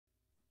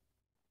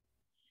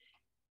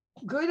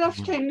Good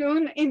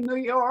afternoon in New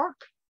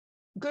York,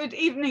 good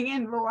evening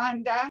in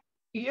Rwanda,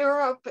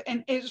 Europe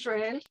and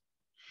Israel,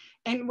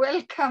 and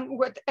welcome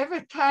whatever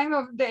time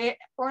of day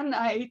or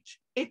night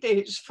it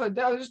is for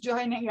those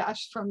joining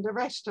us from the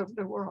rest of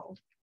the world.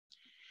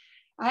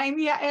 I'm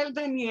Yael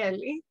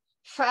Danieli,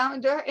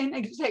 founder and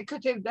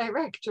executive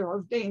director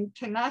of the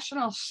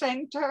International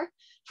Center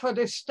for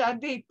the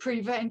Study,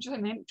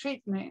 Prevention and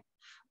Treatment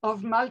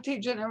of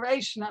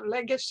MultiGenerational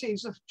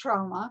Legacies of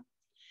Trauma,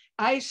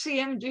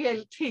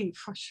 ICMGLT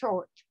for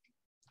short.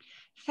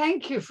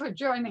 Thank you for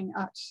joining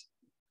us.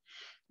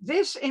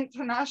 This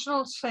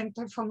International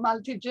Center for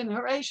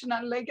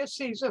MultiGenerational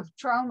Legacies of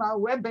Trauma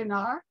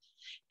webinar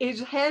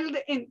is held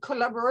in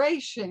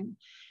collaboration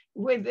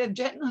with the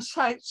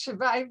Genocide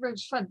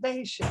Survivors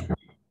Foundation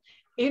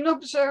in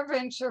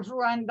observance of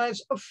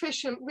Rwanda's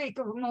official week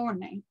of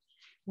mourning,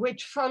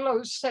 which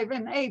follows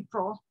 7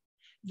 April,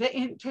 the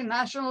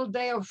International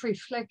Day of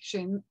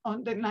Reflection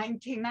on the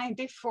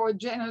 1994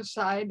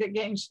 genocide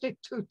against the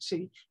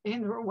Tutsi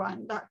in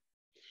Rwanda.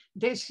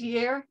 This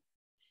year,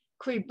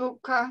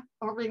 Kwibuka,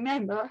 or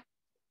remember,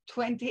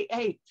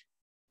 28.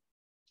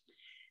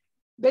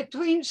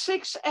 Between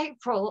 6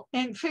 April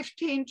and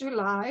 15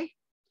 July,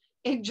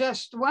 in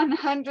just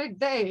 100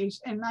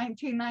 days in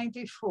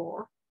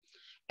 1994,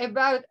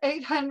 about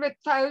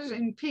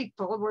 800,000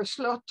 people were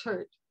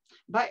slaughtered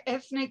by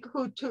ethnic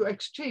Hutu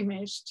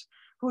extremists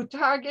who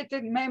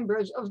targeted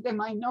members of the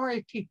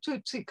minority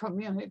Tutsi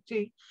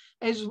community,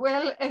 as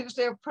well as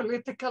their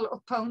political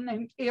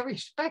opponent,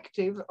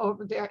 irrespective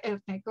of their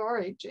ethnic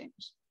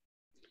origins.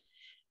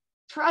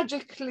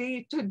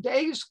 Tragically,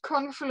 today's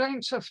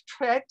confluence of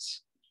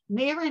threats,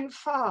 near and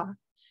far,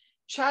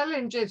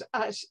 challenges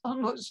us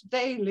almost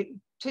daily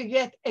to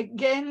yet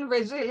again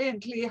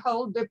resiliently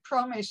hold the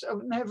promise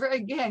of never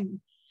again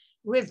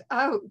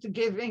without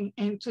giving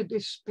into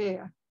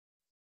despair.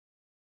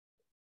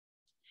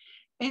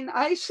 In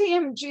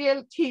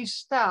ICMGLT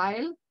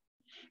style,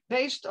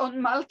 based on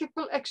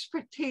multiple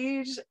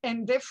expertise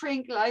and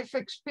differing life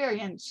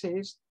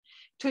experiences,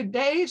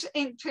 today's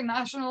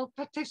international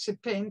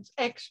participating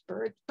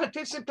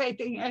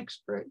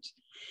experts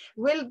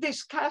will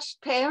discuss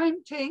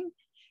parenting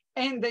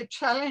and the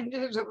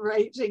challenges of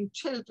raising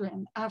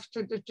children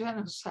after the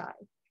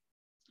genocide.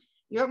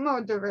 Your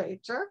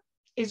moderator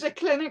is a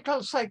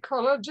clinical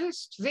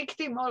psychologist,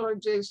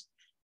 victimologist,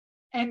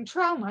 and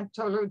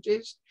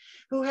traumatologist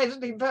who has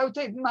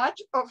devoted much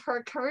of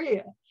her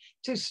career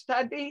to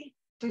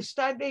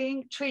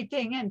studying,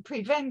 treating, and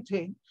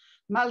preventing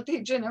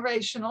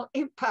multi-generational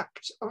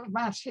impacts of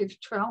massive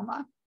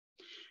trauma,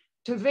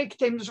 to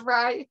victims'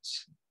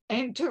 rights,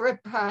 and to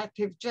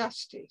reparative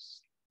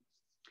justice.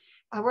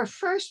 Our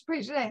first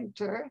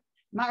presenter,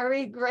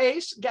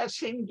 Marie-Grace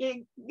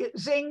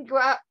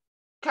Gasinzigwa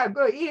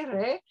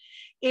Kagoyire,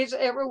 is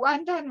a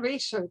Rwandan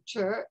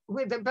researcher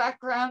with a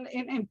background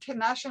in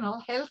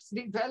international health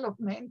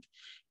development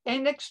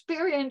and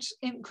experience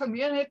in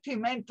community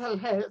mental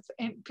health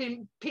and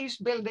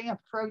peace-building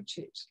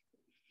approaches.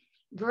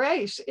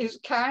 Grace is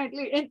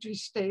currently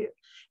interested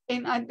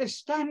in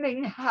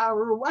understanding how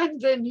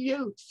Rwandan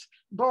youth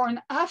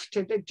born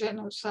after the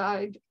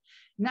genocide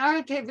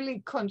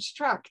narratively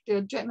construct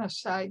their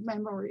genocide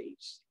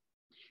memories.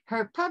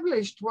 Her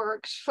published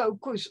works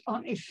focus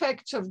on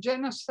effects of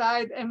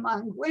genocide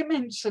among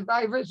women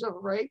survivors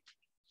of rape,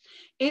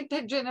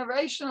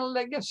 intergenerational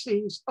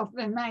legacies of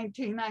the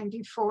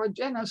 1994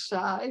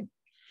 genocide,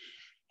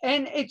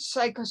 and its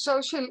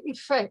psychosocial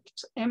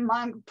effects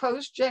among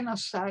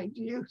post-genocide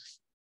youth.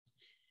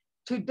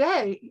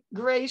 Today,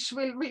 Grace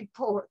will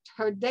report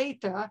her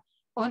data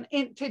on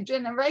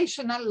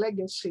intergenerational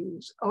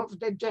legacies of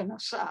the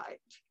genocide.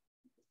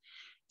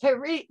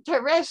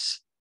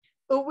 Therese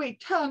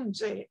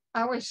Uwitonze,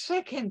 our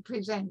second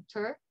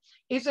presenter,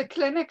 is a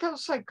clinical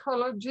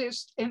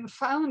psychologist and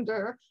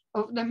founder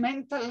of the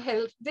Mental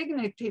Health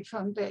Dignity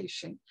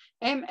Foundation,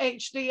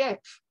 MHDF.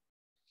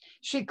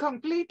 She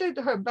completed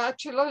her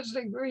bachelor's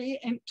degree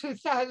in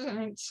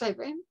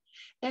 2007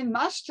 and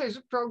master's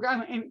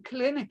program in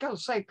clinical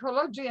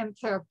psychology and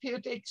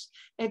therapeutics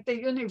at the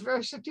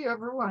University of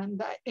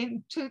Rwanda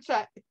in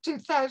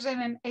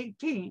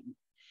 2018.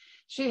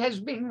 She has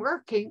been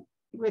working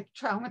with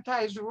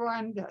traumatized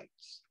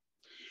Rwandans.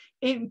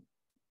 In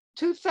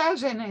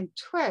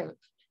 2012,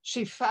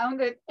 she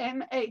founded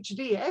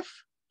MHDF,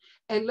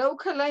 a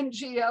local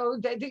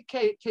NGO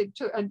dedicated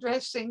to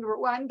addressing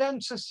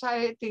Rwandan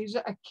society's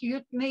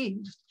acute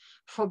needs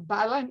for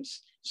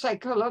balance,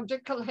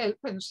 psychological help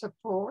and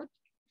support,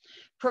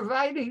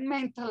 providing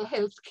mental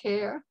health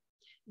care,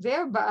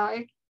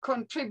 thereby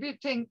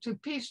contributing to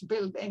peace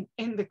building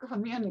in the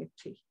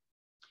community.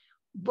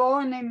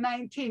 Born in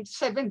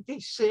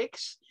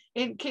 1976,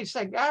 in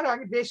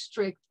Kisagara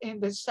district in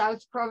the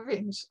South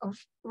Province of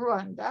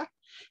Rwanda,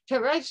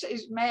 Therese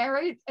is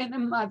married and a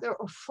mother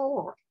of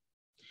 4.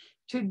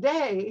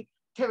 Today,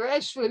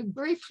 Therese will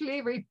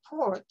briefly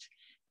report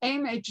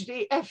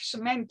MHDF's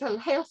mental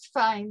health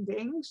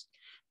findings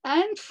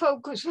and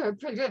focus her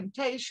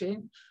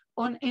presentation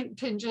on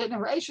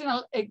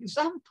intergenerational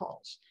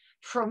examples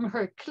from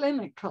her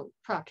clinical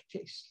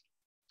practice.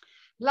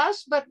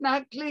 Last but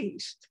not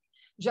least,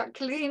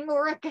 Jacqueline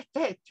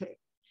Murekatete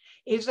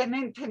is an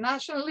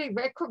internationally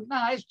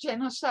recognized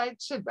genocide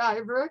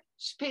survivor,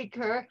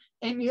 speaker,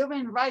 and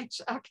human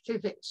rights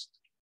activist.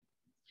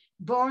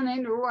 Born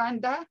in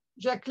Rwanda,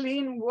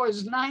 Jacqueline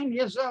was 9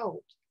 years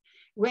old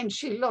when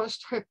she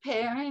lost her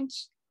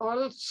parents,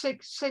 all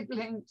 6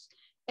 siblings,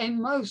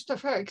 and most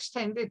of her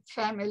extended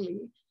family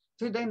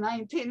to the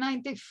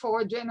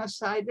 1994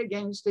 genocide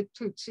against the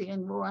Tutsi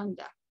in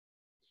Rwanda.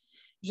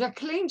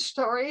 Jacqueline's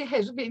story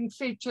has been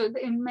featured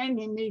in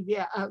many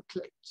media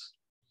outlets.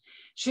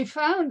 She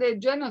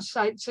founded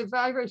Genocide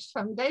Survivors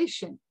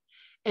Foundation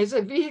as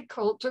a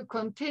vehicle to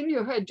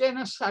continue her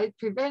genocide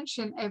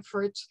prevention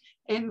efforts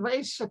and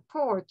raise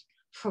support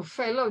for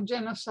fellow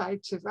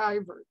genocide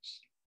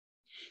survivors.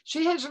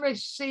 She has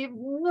received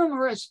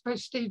numerous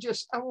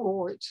prestigious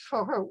awards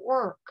for her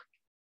work.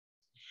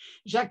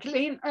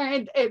 Jacqueline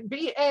earned a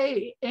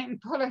BA in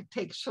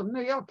politics from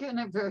New York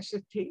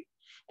University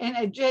and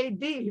a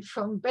JD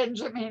from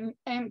Benjamin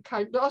M.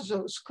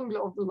 Cardozo School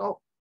of Law.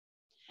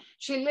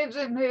 She lives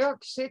in New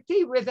York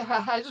City with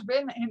her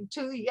husband and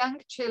 2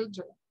 young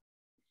children.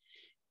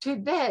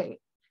 Today,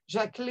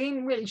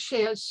 Jacqueline will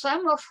share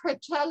some of her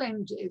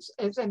challenges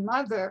as a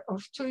mother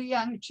of 2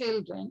 young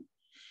children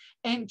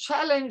and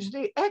challenge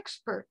the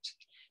experts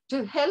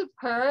to help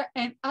her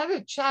and other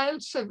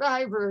child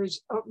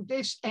survivors of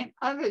this and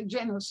other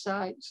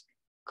genocides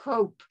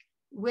cope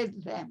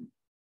with them.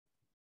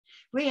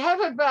 We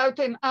have about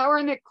an hour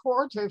and a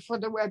quarter for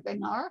the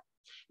webinar,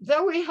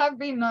 though we have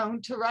been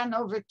known to run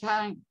over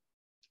time.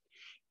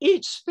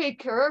 Each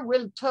speaker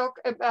will talk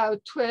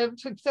about 12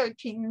 to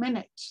 13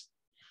 minutes.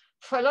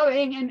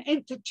 Following an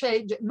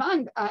interchange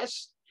among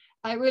us,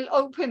 I will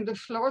open the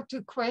floor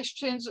to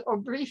questions or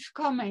brief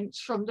comments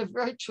from the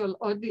virtual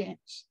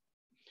audience.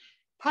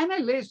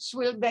 Panelists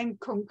will then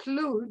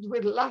conclude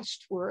with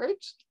last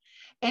words,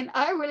 and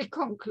I will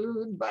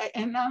conclude by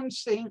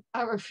announcing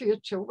our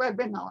future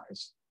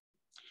webinars.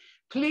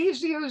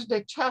 Please use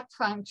the chat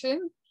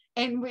function,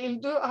 and we'll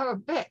do our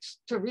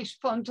best to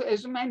respond to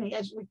as many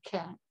as we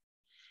can.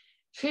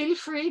 Feel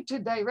free to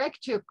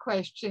direct your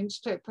questions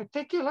to a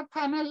particular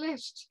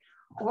panelist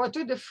or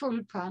to the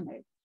full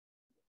panel.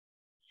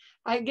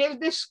 I give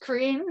the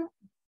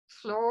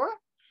floor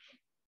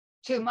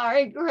to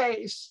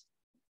Marie-Grace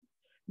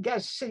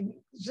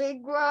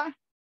Gasinzigwa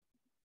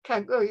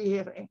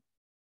Kagoyire.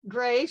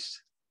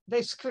 Grace,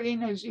 the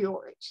screen is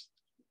yours.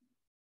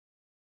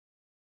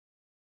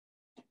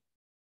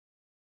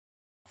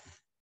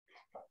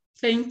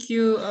 Thank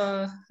you,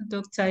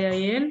 Dr.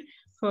 Yael,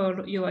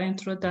 for your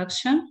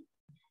introduction.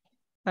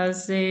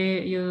 As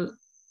you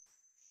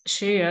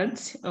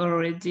shared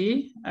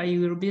already, I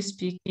will be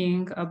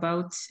speaking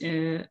about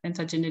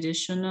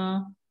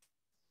intergenerational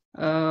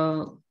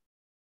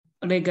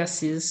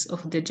legacies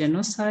of the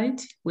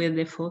genocide, with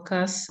the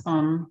focus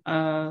on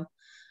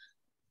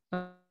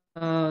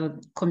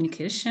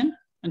communication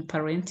and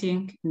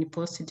parenting in the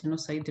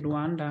post-genocide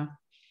Rwanda.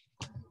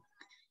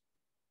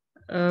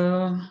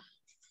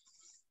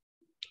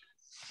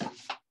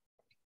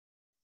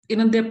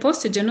 In the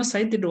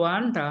post-genocide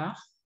Rwanda,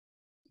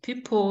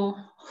 people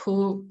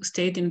who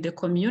stayed in the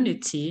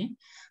community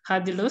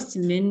had lost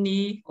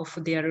many of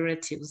their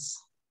relatives.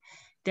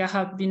 There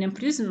have been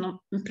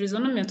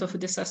imprisonment of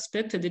the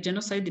suspected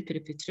genocide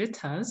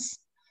perpetrators,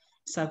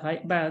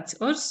 but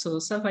also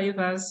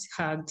survivors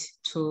had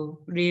to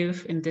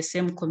live in the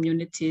same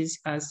communities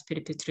as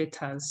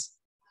perpetrators.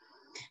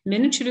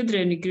 Many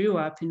children grew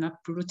up in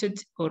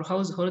uprooted or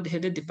households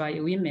headed by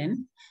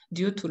women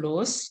due to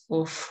loss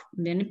of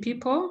many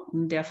people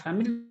in their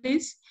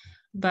families,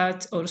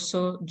 but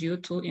also due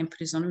to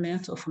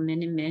imprisonment of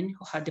many men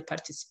who had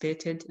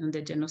participated in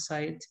the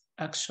genocide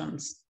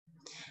actions.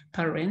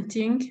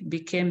 Parenting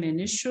became an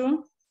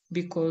issue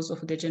because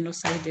of the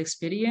genocide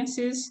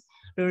experiences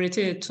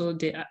related to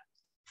the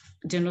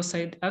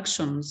genocide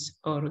actions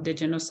or the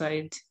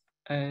genocide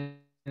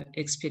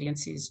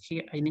experiences.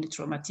 Here, I mean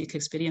traumatic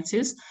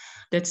experiences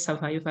that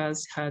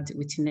survivors had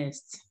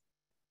witnessed.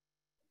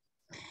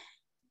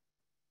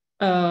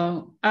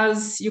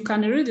 As you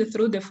can read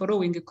through the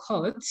following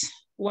quote,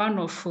 one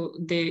of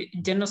the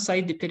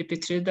genocide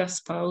perpetrator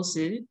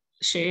spouses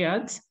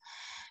shared,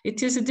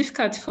 "It is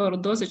difficult for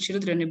those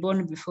children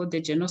born before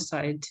the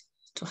genocide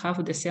to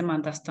have the same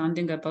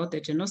understanding about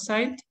the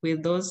genocide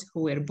with those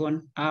who were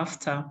born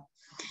after.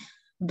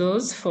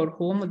 Those for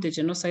whom the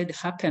genocide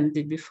happened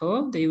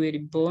before they were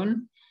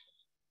born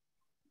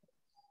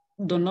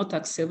do not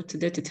accept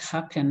that it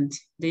happened.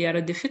 They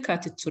are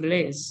difficult to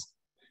raise.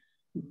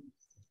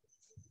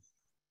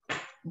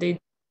 They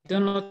do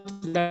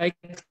not like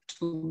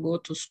to go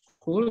to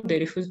school. They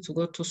refuse to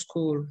go to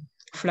school.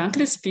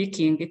 Frankly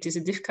speaking, it is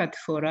difficult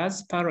for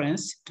us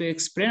parents to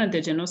explain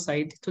the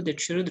genocide to the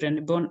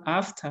children born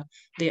after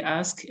they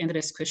ask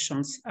endless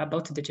questions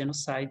about the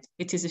genocide.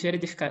 It is very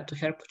difficult to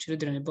help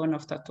children born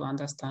after to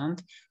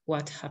understand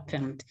what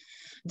happened."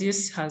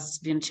 This has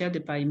been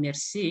shared by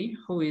Merci,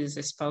 who is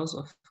a spouse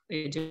of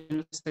a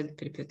genocide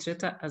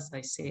perpetrator, as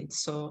I said.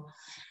 So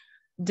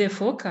the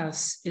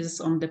focus is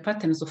on the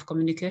patterns of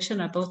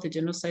communication about the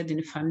genocide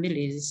in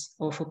families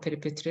of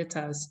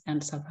perpetrators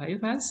and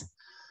survivors.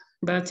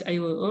 But I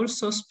will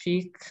also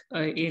speak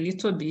a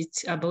little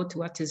bit about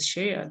what is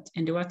shared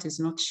and what is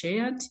not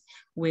shared,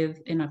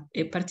 with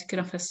a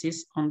particular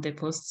emphasis on the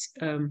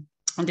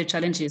on the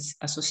challenges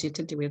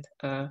associated with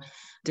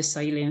the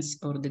silence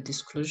or the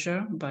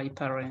disclosure by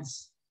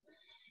parents.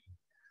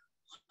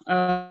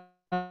 The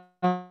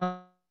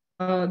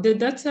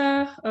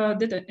data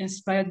that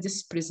inspired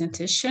this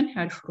presentation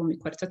are from a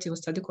qualitative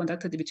study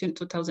conducted between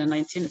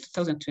 2019 and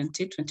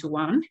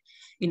 2020-21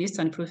 in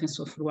Eastern Province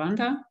of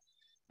Rwanda,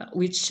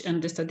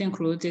 and the study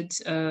included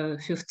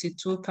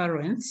 52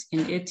 parents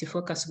in 80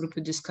 focus group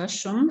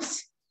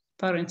discussions.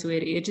 Parents were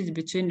aged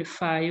between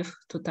 5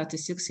 to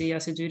 36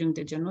 years during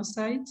the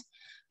genocide.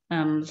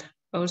 And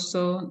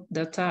also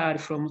data are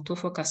from 2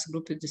 focus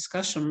group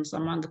discussions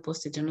among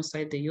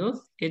post-genocide youth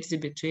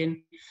aged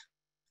between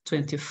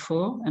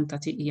 24 and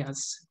 30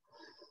 years.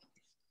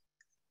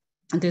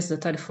 This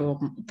data for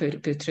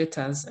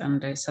perpetrators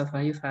and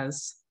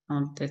survivors,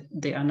 and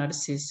the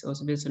analysis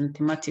was based on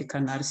thematic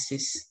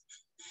analysis.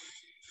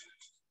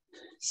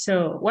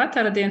 So what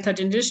are the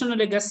intergenerational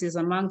legacies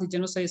among the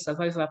genocide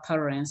survivor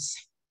parents?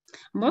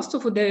 Most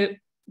of the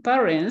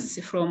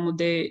parents from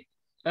the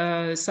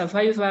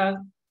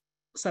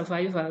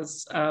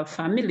survivors'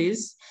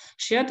 families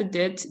shared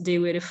that they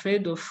were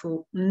afraid of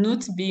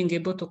not being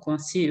able to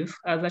conceive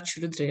other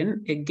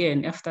children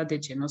again after the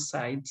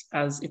genocide,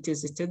 as it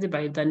is stated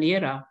by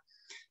Daniela.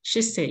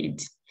 She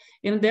said,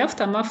 in the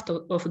aftermath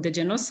of the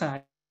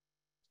genocide,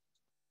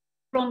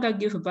 I no longer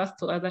give birth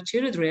to other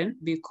children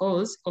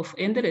because of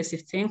endless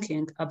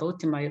thinking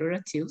about my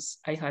relatives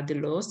I had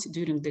lost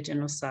during the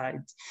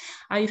genocide.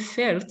 I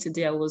felt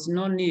there was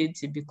no need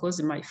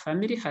because my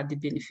family had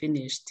been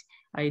finished.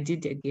 I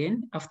did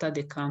again after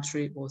the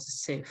country was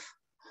safe.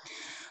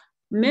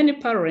 Many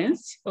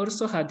parents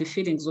also had the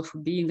feelings of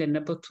being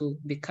unable to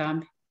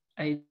become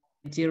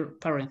ideal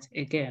parents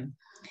again.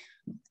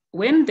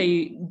 When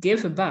they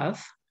gave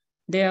birth,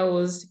 there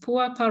was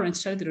poor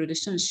parent-child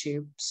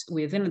relationships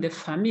within the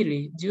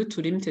family due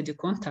to limited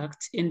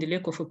contact and the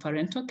lack of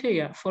parental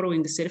care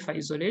following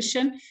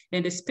self-isolation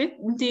and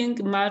spending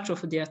much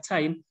of their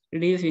time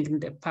living in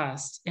the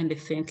past and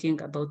thinking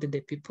about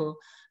the people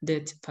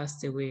that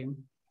passed away.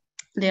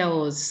 There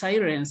was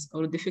silence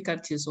or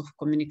difficulties of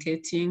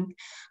communicating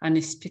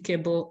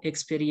unspeakable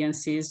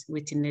experiences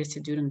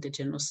witnessed during the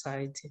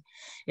genocide.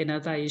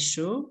 Another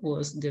issue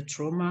was the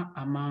trauma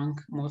among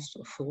most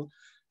of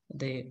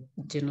the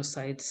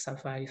genocide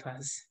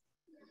survivors.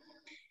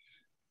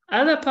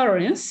 Other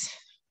parents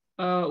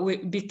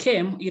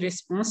became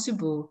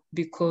irresponsible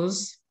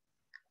because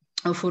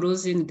of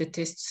losing the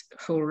taste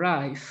for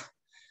life.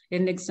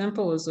 An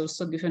example was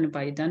also given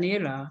by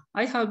Daniela.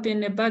 I have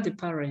been a bad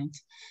parent.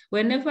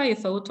 Whenever I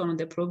thought on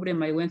the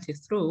problem I went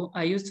through,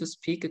 I used to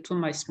speak to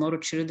my small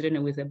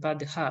children with a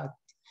bad heart.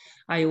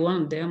 I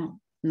want them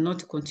not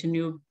to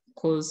continue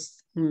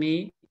cause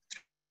me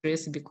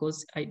stress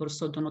because I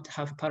also do not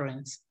have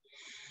parents.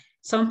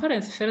 Some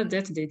parents felt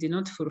that they did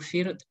not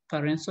fulfill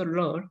parental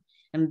role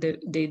and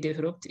they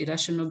developed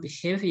irrational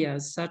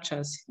behaviors such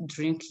as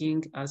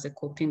drinking as a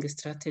coping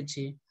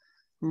strategy.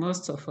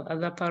 Most of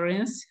other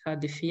parents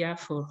had the fear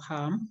for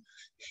harm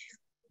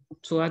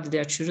toward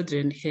their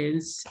children,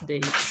 hence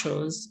they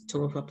chose to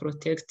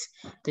overprotect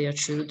their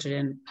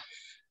children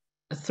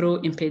through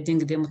impeding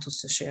them to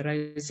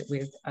socialize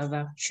with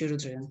other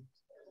children.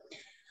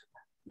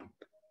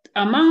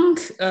 Among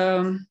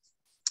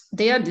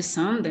their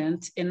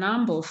descendants, a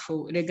number of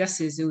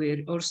legacies were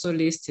also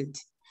listed.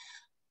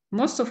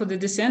 Most of the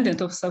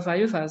descendants of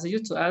survivors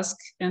used to ask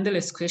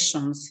endless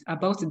questions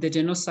about the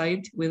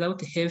genocide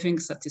without having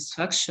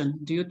satisfaction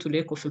due to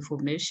lack of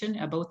information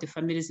about the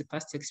family's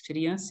past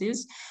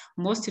experiences,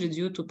 mostly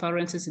due to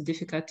parents'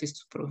 difficulties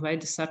to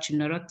provide such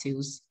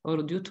narratives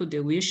or due to the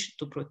wish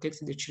to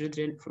protect the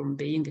children from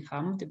being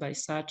harmed by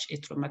such a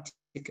traumatic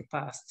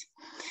past.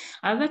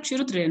 Other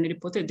children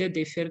reported that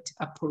they felt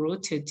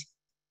uprooted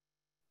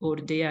or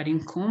they are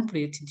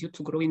incomplete due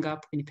to growing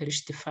up in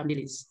perished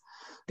families.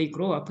 They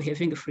grow up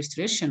having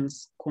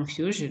frustrations,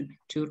 confusion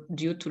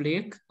due to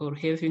lack or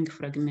having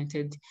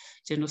fragmented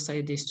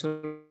genocide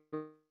stories,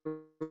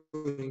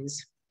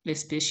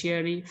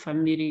 especially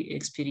family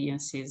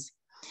experiences.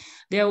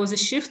 There was a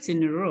shift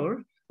in role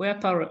where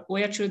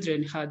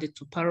children had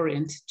to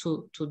parent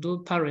to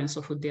do parents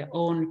of their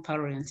own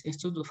parents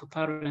instead of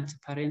parents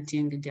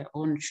parenting their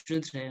own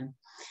children.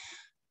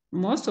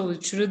 Most of the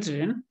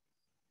children,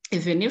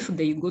 even if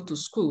they go to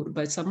school,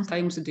 but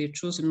sometimes they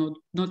choose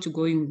not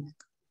going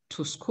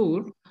to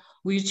school,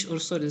 which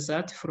also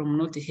result from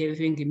not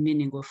having a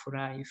meaning of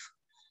life.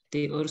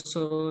 They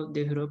also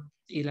develop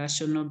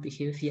irrational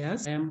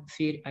behaviors and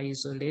feel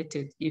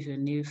isolated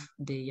even if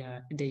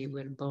they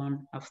were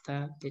born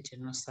after the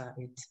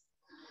genocide.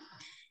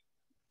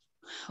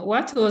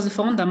 What was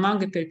found among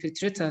the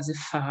perpetrators'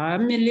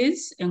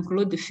 families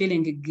include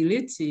feeling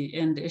guilty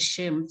and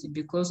ashamed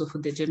because of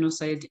the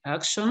genocide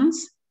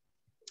actions.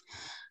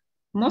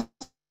 Most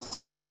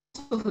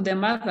of the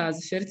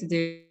mothers felt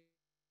they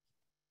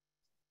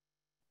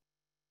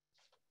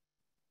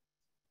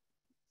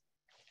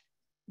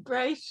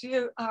Grace,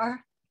 you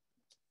are,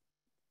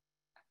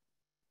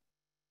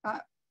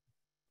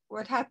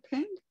 what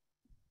happened?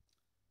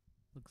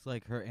 Looks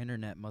like her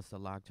internet must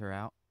have locked her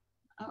out.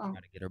 Oh,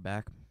 Try to get her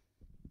back.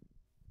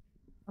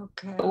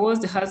 okay. was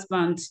the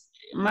husband,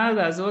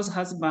 mothers whose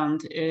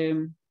husband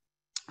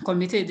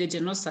committed the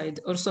genocide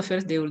also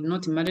felt they would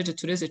not manage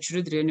to raise the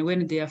children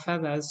when their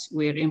fathers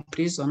were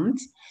imprisoned.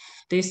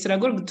 They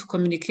struggled to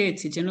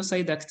communicate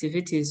genocide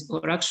activities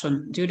or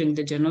action during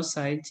the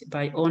genocide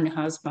by own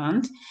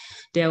husband.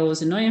 There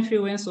was no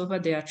influence over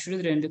their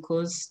children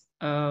because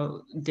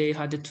they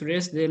had to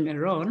raise them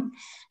alone.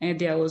 And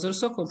there was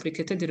also a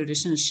complicated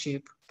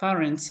relationship.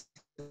 Parents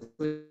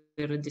were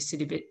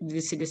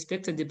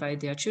disrespected by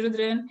their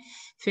children,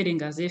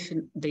 feeling as if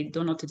they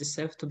do not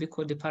deserve to be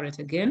called a parent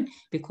again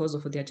because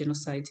of their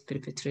genocide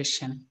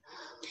perpetration.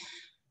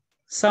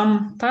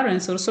 Some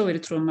parents also were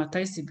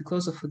traumatized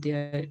because of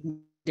their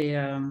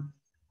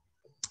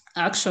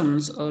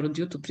actions or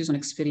due to prison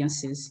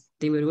experiences.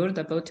 They were worried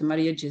about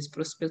marriage's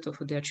prospect of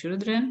their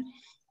children,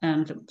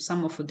 and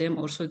some of them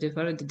also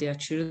devoured their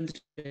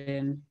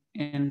children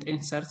and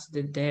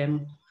insulted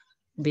them,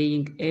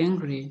 being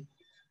angry.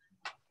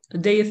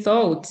 They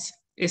thought,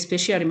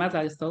 especially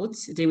mothers thought,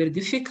 they were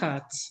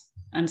difficult,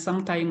 and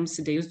sometimes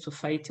they used to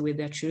fight with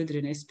their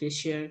children,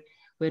 especially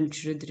when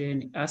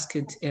children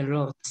asked a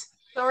lot.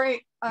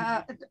 Sorry,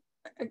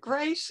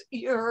 Grace,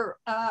 your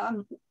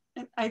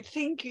I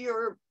think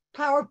your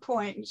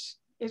PowerPoint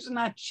is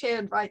not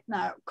shared right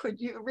now.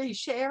 Could you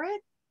reshare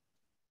it?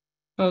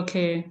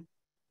 Okay.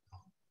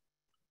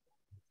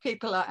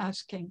 People are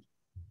asking.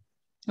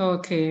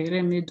 Okay,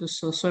 let me do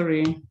so.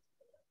 Sorry.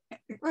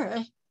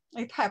 Well,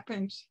 it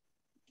happens.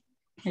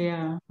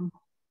 Yeah.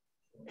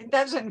 It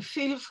doesn't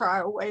feel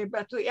far away,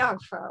 but we are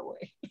far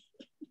away.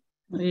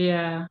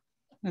 Yeah.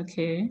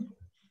 Okay.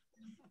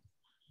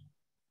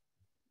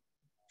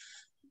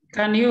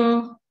 Can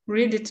you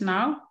read it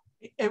now?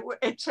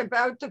 It's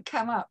about to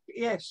come up.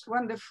 Yes,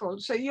 wonderful.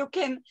 So you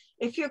can,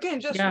 if you can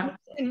just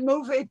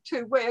move it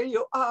to where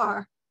you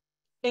are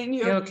in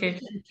your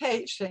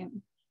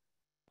presentation.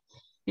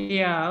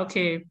 Yeah,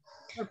 okay.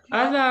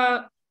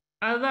 Other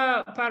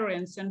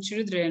parents and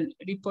children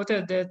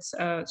reported that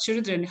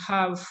children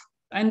have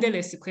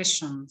endless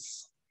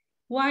questions.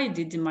 Why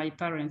did my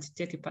parent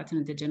take part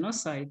in the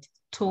genocide?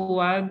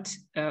 Toward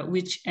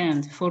which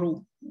end?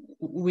 For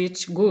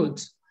which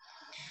good?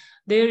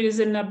 There is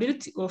an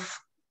ability of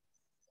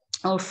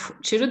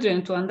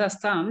children to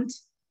understand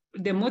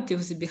the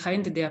motives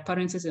behind their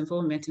parents'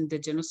 involvement in the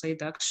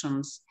genocide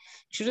actions.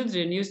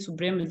 Children used to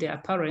blame their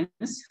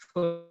parents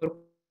for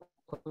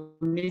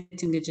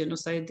committing a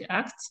genocide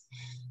act.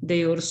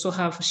 They also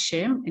have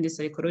shame and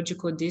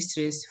psychological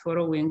distress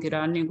following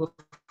learning of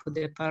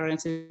their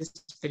parents'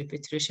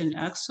 perpetration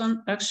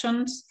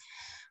actions,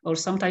 or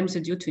sometimes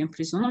due to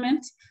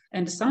imprisonment.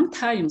 And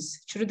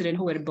sometimes children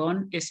who were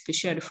born,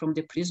 especially from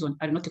the prison,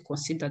 are not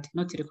considered,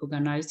 not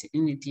recognized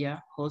in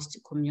their host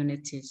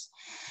communities.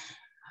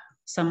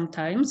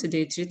 Sometimes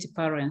they treat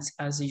parents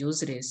as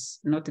useless,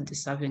 not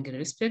deserving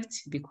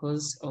respect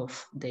because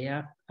of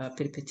their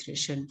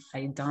perpetration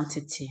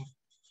identity.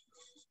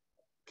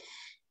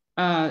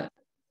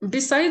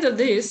 Besides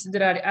this,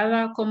 there are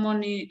other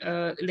common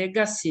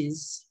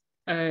legacies,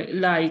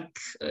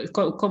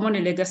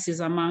 common legacies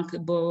among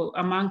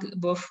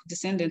both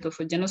descendants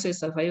of genocide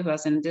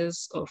survivors and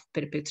those of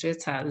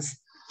perpetrators.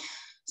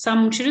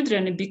 Some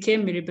children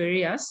became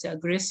rebellious,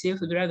 aggressive,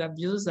 drug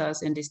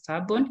abusers, and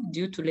stubborn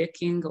due to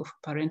lacking of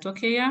parental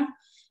care.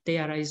 They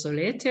are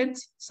isolated,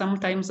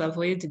 sometimes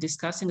avoid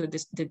discussing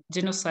the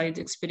genocide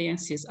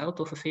experiences out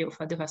of fear of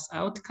adverse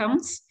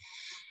outcomes.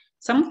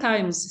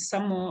 Sometimes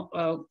some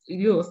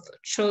youth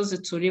chose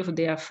to leave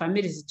their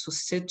families to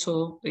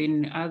settle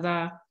in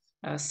other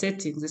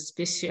settings,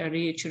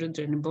 especially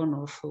children born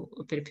of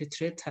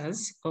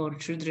perpetrators or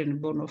children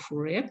born of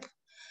rape.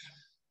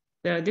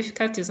 There are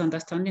difficulties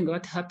understanding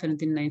what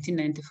happened in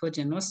 1994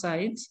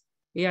 genocide,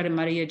 here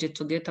marriage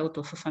to get out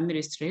of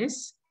family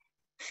stress,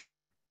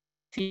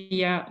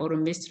 fear or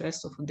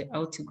mistrust of the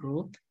out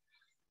group,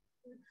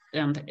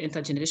 and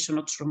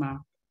intergenerational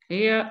trauma.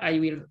 Here I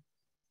will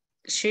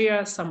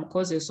share some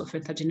causes of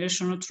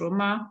intergenerational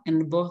trauma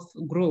in both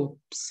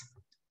groups.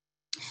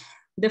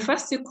 The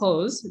first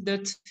cause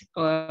that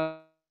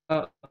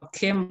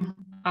came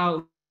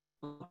out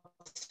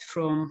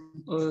from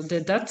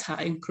the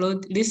data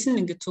include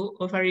listening to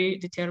very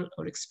detailed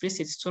or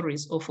explicit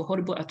stories of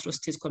horrible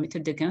atrocities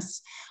committed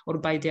against or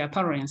by their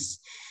parents.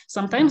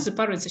 Sometimes the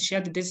parents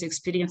shared these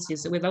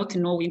experiences without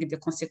knowing the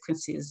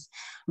consequences,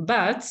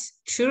 but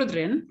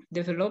children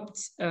developed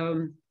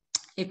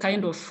a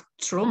kind of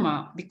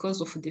trauma because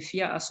of the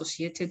fear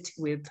associated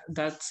with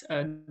that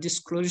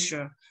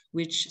disclosure,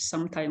 which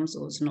sometimes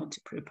was not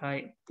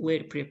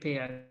well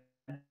prepared.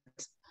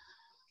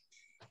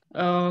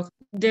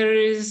 There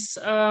is,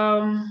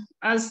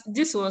 as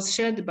this was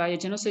shared by a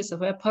genocide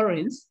survivor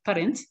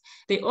parents,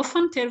 they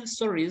often tell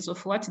stories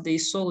of what they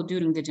saw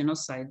during the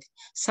genocide.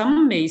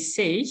 Some may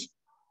say,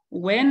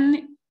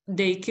 when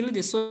they killed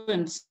the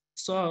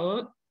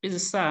so-and-so,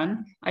 his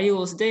son, I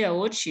was there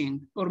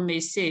watching, or may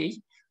say,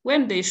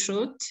 when they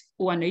shot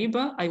one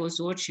neighbor, I was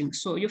watching.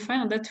 So you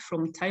find that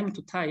from time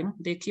to time,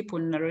 they keep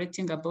on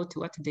narrating about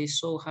what they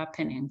saw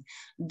happening.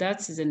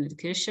 That is an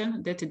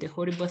indication that the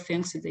horrible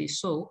things they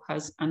saw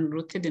has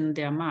unrooted in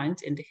their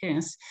mind, and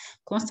hence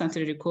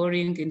constantly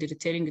recalling and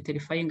retelling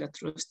terrifying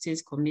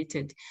atrocities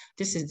committed.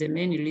 This is the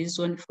main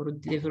reason for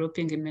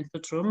developing a mental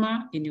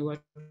trauma in your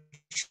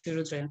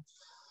children.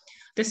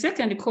 The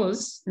second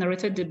cause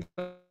narrated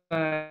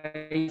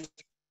by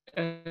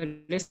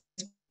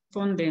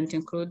respondent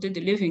included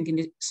living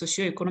in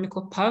socio-economic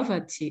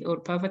poverty or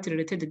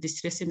poverty-related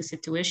distressing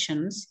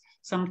situations,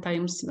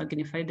 sometimes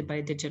magnified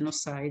by the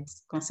genocide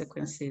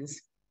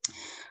consequences.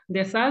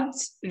 The third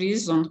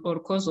reason or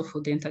cause of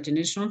the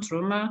intergenerational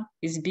trauma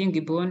is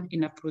being born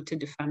in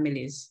uprooted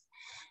families.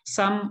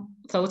 Some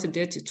thought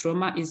that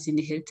trauma is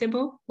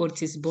inheritable or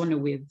it is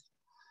born with.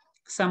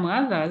 Some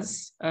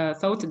others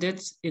thought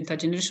that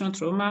intergenerational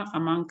trauma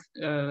among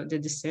the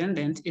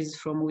descendant is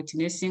from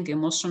witnessing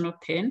emotional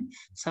pain,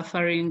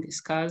 suffering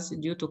scars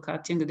due to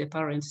cutting the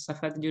parents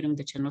suffered during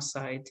the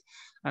genocide,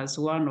 as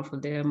one of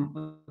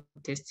them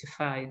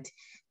testified.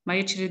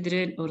 My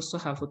children also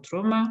have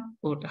trauma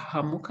or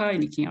hamuka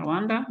in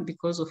Rwanda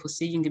because of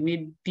seeing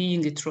me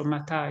being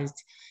traumatized.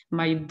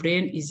 My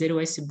brain is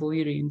always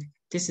boiling.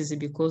 This is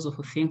because of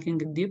thinking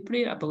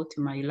deeply about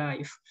my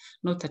life,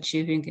 not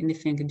achieving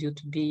anything due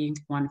to being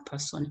one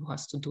person who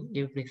has to do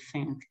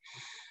everything.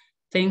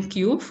 Thank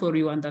you for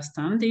your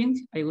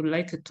understanding. I would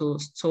like to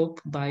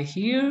stop by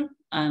here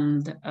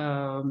and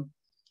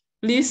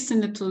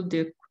listen to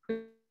the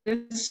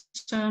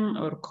question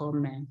or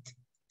comment.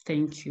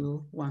 Thank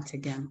you once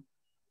again.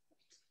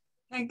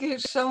 Thank you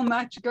so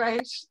much,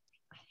 Grace.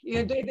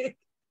 You did it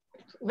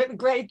with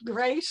great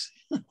grace.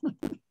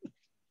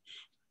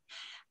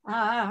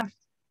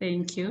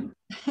 Thank you.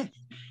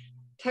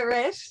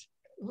 Therese,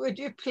 would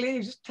you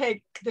please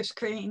take the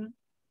screen?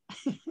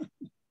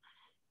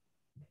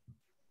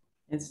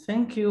 Yes,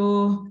 thank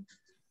you,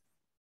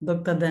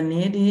 Dr.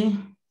 Danieli.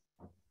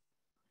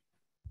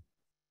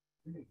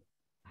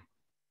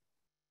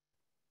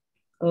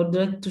 I would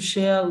like to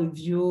share with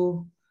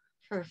you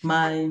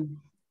my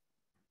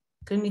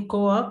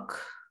clinical work.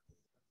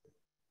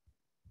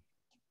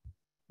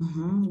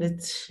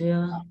 Let's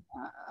share.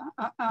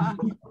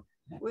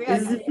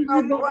 Is it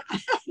visible?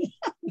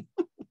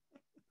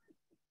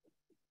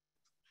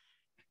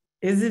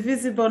 Is it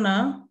visible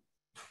now?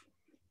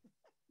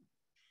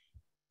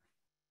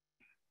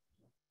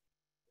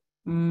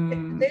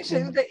 This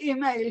is the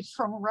email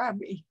from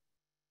Rabbi.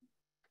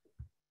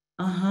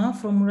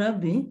 From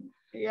Rabbi.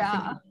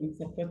 Yeah.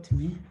 Support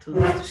me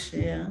to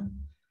share.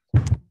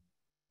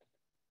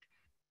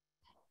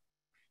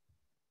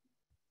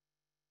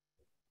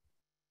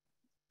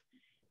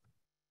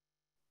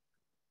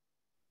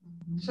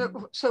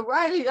 So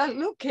while you're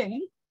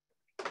looking,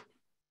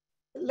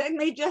 let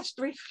me just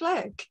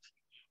reflect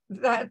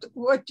that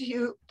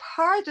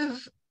part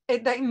of a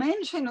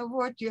dimension of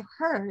what you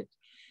heard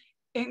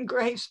in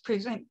Grace's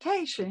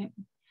presentation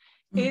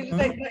is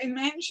the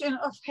dimension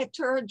of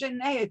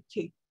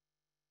heterogeneity.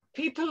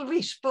 People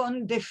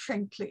respond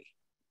differently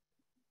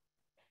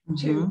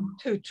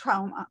to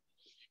trauma.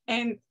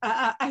 And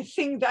I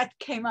think that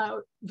came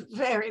out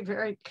very,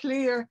 very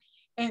clear.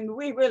 And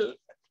we will,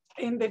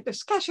 in the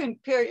discussion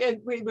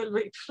period, we will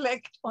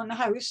reflect on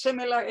how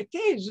similar it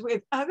is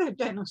with other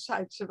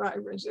genocide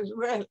survivors as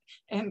well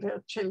and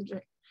their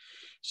children.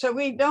 So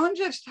we don't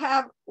just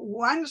have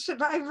one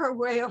survivor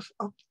way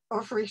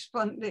of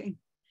responding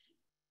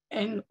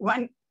and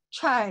one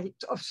child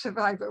of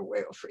survivor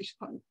way of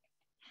responding.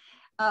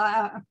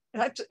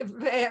 That's a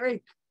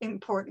very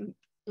important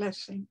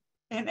lesson.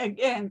 And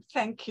again,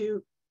 thank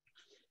you,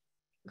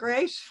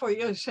 Grace, for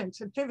your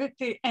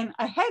sensitivity, and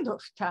ahead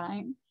of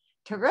time,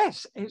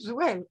 Therese as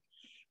well.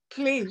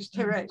 Please,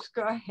 Therese,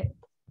 go ahead.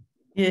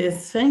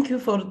 Yes, thank you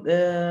for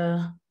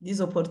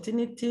this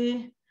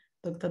opportunity,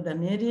 Dr.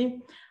 Danieli.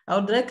 I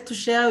would like to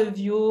share with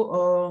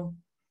you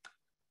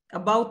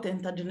about the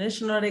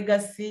intergenerational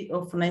legacy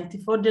of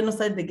 94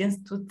 genocide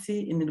against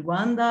Tutsi in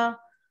Rwanda,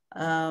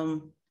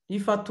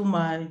 refer to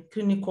my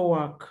clinical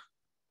work.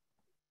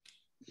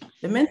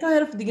 The Mental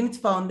Health Dignity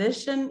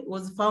Foundation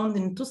was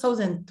founded in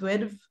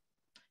 2012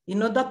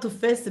 in order to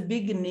face a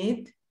big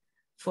need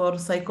for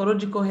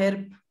psychological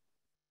help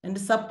and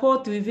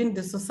support within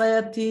the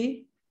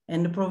society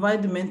and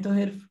provide mental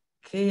health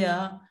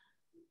care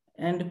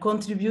and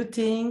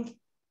contributing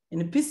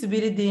in peace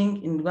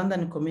building in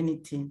Rwandan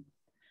community.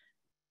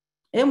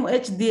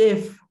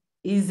 MHDF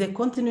is a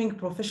continuing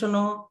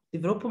professional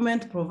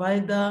development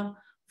provider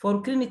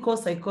for clinical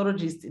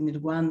psychologists in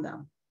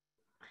Rwanda.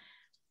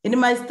 In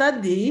my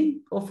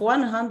study of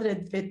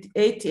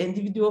 138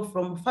 individuals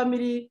from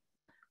family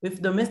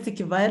with domestic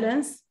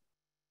violence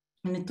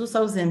in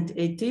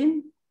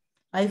 2018,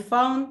 I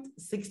found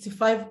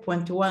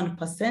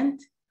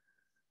 65.1%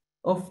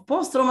 of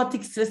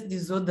post-traumatic stress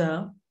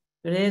disorder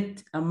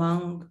rate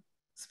among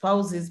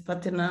spouses,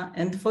 partner,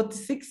 and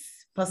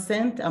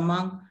 46%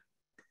 among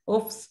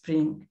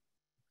offspring.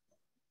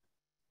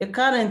 A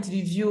current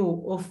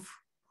review of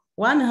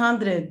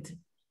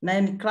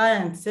 109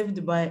 clients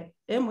saved by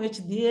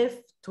MHDF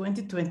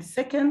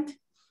 2022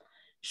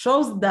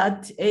 shows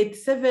that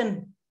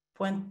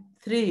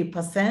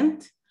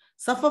 87.3%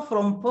 suffer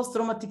from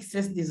post-traumatic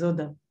stress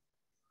disorder.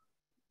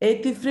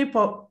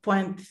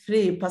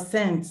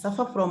 83.3%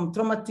 suffer from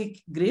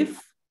traumatic grief.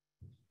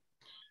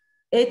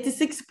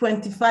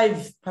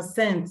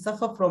 86.5%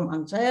 suffer from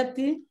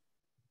anxiety.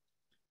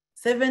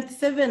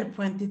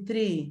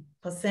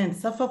 77.3%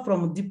 suffer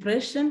from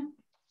depression.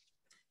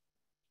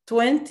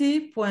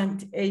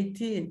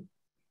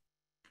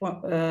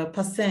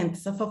 20.18%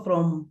 suffer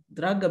from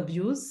drug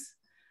abuse.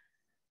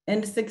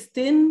 And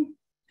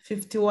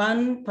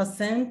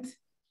 51%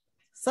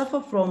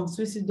 suffer from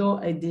suicidal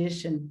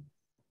ideation.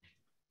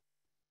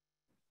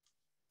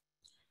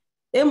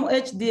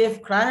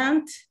 MHDF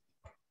client,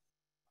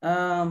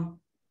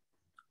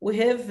 we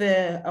have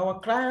our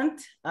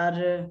clients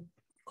are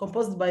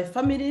composed by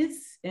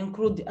families,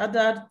 include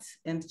adults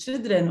and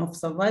children of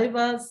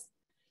survivors,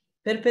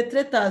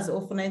 perpetrators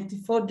of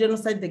 94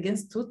 genocide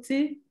against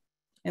Tutsi,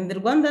 and the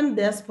Rwandan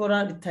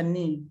diaspora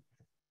returnee.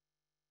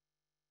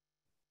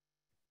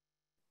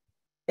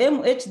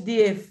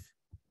 MHDF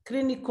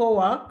clinical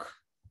work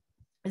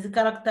is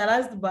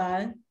characterized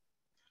by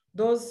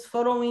those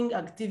following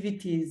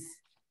activities: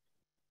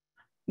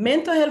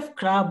 mental health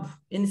club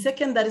in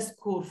secondary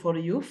school for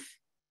youth,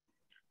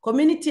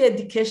 community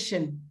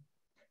education,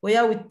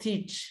 where we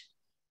teach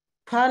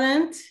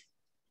parent,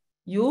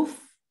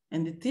 youth,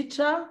 and the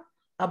teacher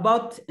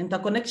about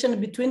interconnection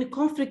between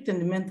conflict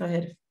and mental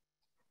health.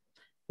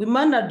 We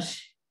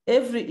manage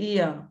every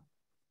year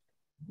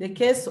the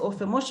case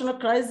of emotional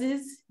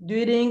crisis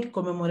during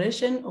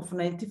commemoration of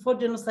 94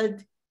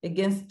 genocide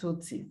against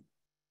Tutsi.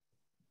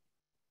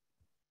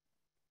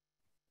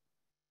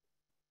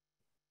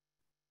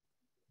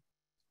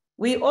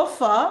 We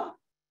offer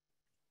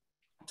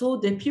to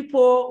the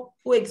people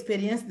who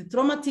experience the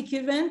traumatic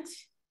event,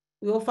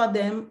 we offer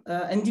them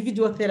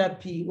individual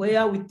therapy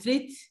where we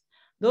treat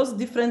those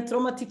different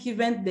traumatic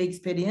events they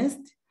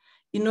experienced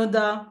in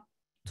order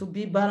to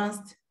be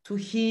balanced, to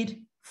heal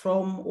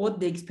from what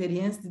they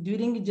experienced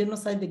during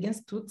genocide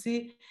against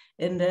Tutsi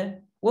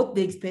and what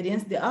they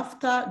experienced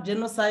after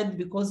genocide,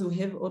 because we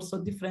have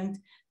also different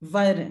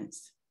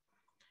variants.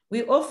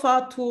 We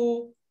offer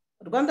to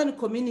Rwandan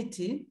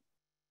community,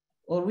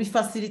 or we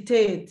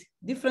facilitate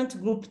different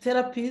group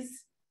therapies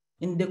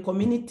in the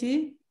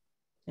community,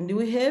 and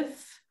we have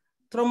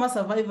trauma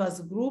survivors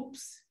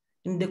groups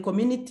in the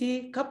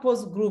community,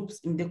 couples groups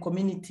in the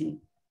community.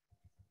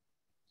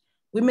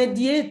 We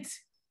mediate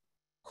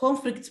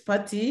conflict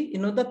party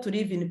in order to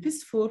live in a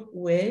peaceful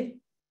way,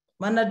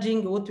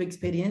 managing what we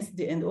experienced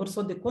and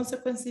also the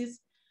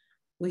consequences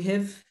we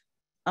have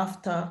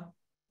after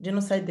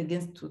genocide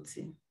against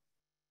Tutsi.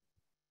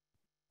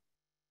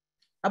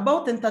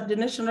 About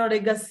intergenerational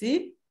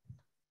legacy,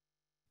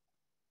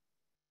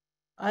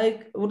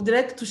 I would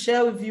like to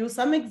share with you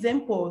some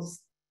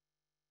examples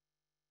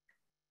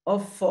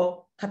of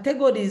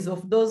categories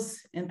of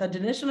those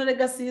intergenerational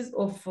legacies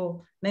of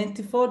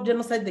 94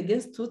 genocide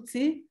against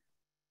Tutsi,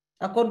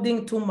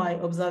 according to my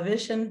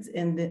observations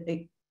and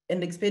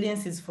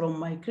experiences from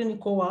my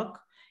clinical work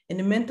in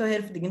the Mental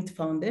Health Dignity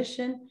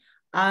Foundation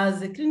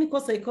as a clinical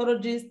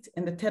psychologist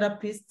and a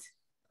therapist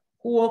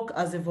who work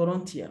as a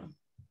volunteer.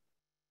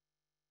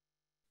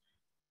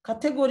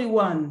 Category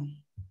 1,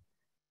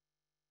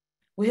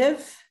 we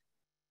have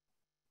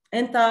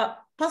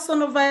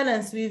interpersonal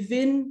violence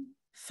within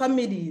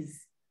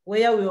families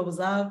where we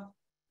observe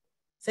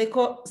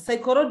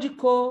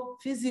psychological,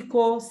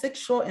 physical,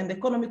 sexual, and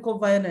economical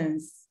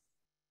violence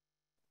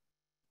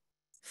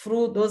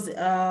through those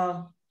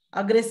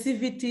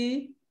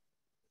aggressivity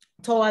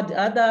toward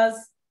others,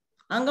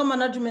 anger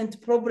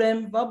management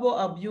problem, verbal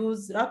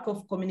abuse, lack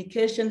of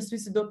communication,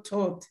 suicidal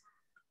thought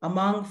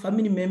among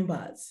family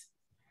members.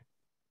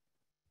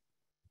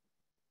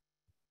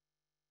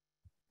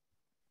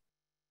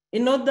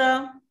 In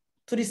order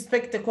to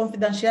respect the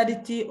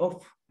confidentiality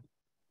of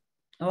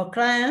our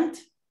client,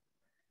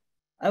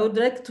 I would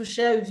like to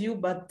share with you,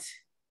 but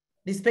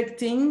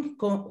respecting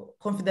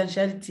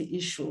confidentiality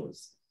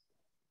issues.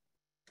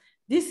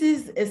 This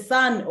is a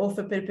son of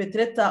a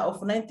perpetrator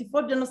of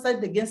 94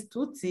 genocide against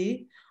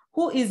Tutsi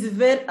who is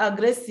very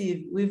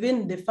aggressive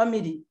within the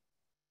family.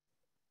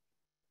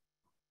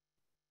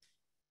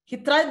 He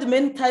tried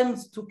many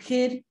times to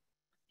kill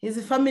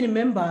his family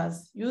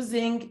members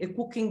using a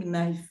cooking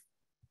knife.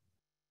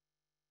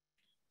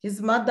 His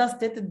mother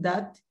stated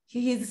that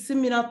he is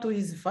similar to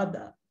his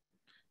father,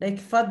 like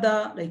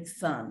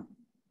son.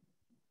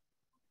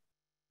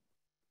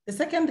 The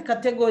second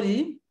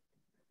category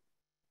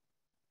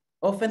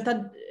of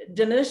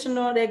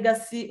intergenerational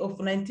legacy of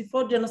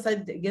 94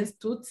 genocide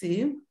against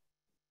Tutsi,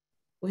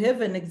 we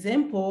have an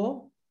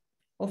example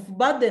of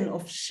burden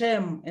of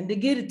shame and the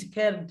guilt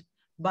carried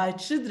by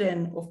children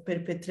of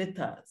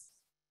perpetrators.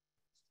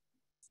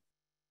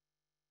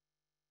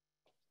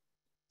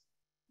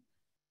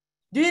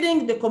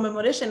 During the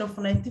commemoration of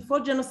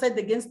 94 genocide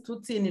against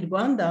Tutsi in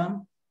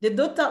Rwanda, the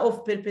daughter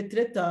of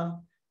perpetrator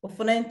of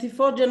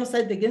 94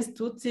 genocide against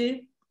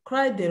Tutsi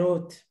cried a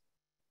lot.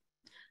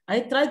 I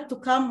tried to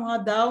calm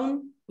her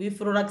down with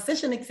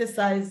relaxation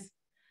exercise,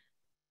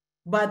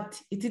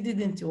 but it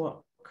didn't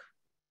work.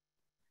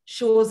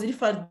 She was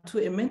referred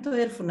to a mental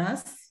health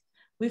nurse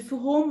with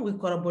whom we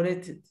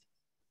collaborated,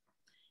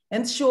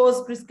 and she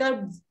was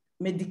prescribed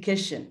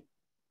medication.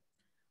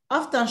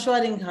 After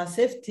ensuring her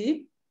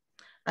safety,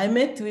 I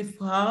met with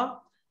her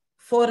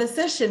for a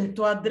session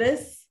to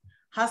address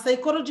her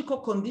psychological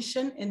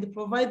condition and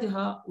provide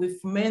her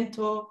with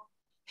mental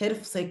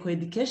health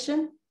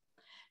psychoeducation,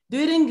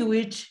 during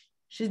which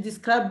she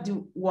described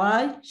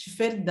why she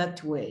felt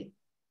that way.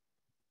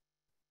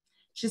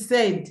 She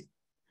said,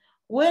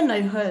 when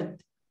I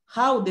heard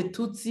how the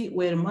Tutsi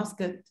were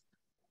massacred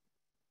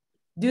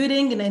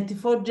during the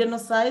 94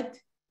 genocide,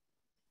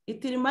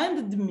 it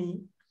reminded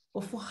me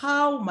of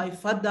how my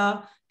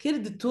father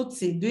killed the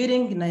Tutsi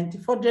during the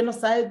 94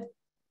 genocide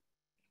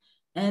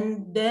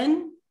and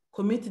then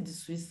committed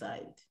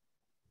suicide.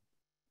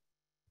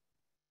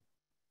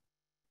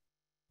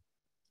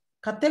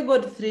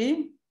 Category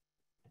 3,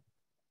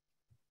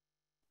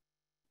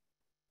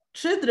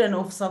 children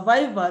of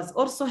survivors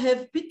also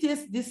have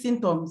PTSD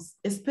symptoms,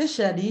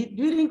 especially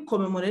during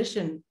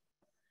commemoration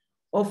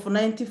of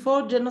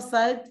 94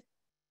 genocide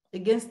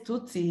against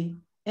Tutsi,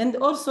 and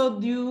also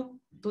due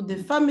to the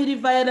family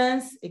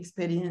violence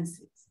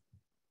experiences.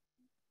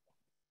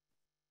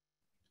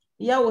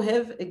 Here we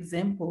have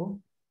example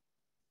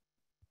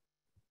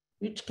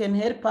which can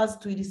help us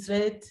to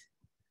illustrate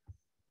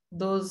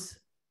those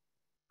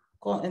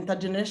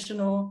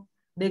intergenerational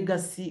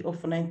legacy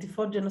of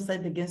 94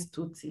 genocide against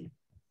Tutsi.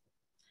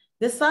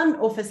 The son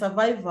of a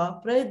survivor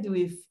played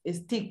with a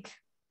stick.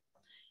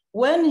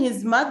 When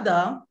his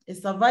mother, a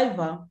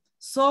survivor,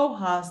 saw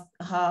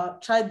her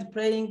child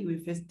playing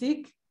with a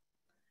stick,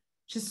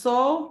 she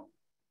saw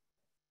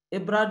a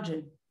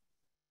bludgeon.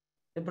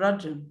 A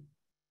bludgeon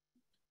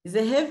is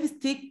a heavy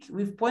stick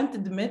with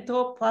pointed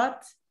metal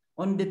part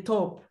on the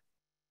top.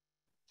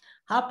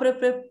 Her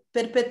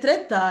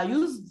perpetrator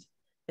used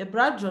a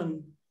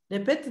bludgeon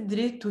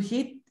repeatedly to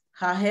hit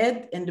her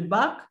head and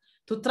back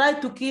to try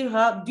to kill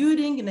her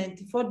during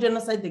 94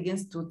 genocide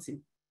against Tutsi.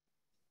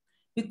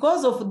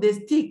 Because of the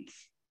stick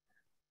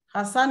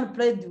her son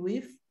played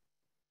with,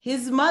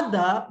 his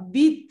mother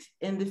beat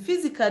and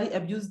physically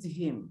abused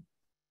him.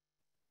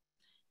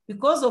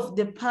 Because of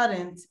the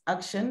parents'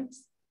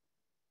 actions,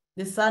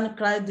 the son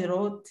cried a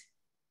lot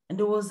and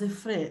was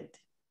afraid.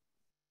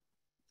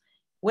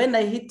 When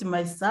I hit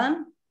my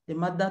son, the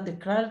mother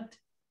declared,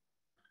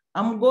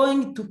 I'm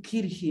going to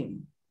kill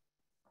him.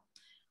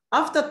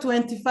 After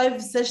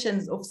 25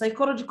 sessions of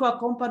psychological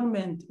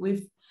accompaniment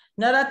with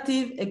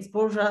narrative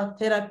exposure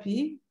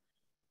therapy,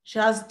 she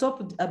has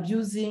stopped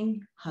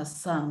abusing her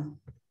son.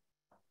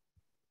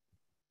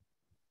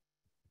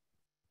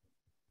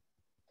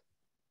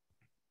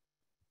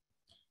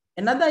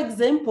 Another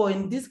example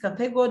in this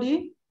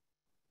category,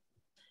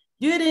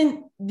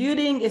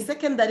 during a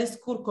secondary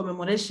school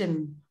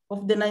commemoration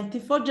of the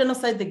 94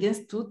 genocide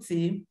against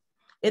Tutsi,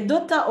 a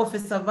daughter of a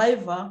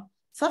survivor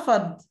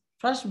suffered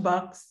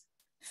flashbacks,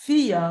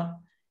 fear,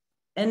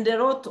 and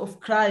a lot of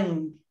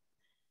crying.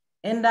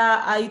 And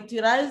I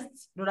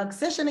utilized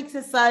relaxation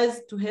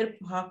exercise to help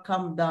her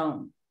calm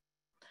down.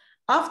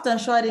 After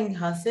ensuring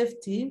her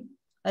safety,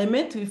 I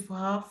met with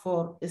her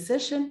for a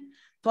session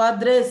to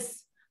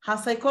address her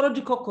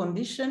psychological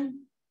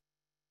condition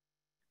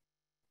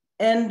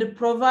and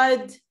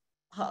provide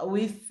her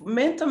with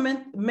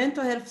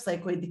mental health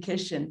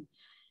psychoeducation,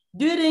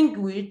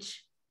 during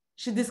which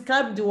she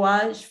described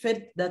why she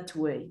felt that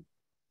way.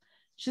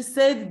 She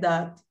said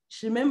that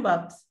she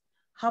remembered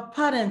her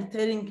parents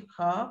telling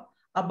her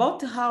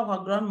about how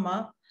her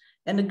grandma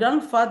and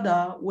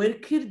grandfather were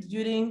killed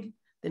during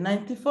the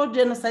 94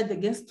 genocide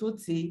against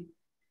Tutsi,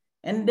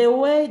 and the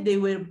way they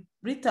were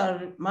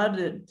brutally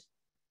murdered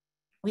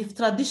with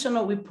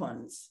traditional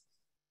weapons,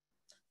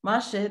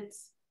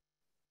 machetes,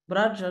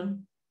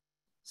 bludgeon,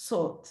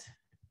 sword.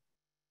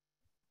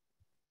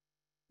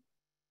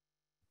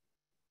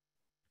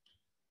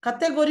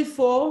 Category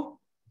 4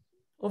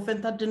 of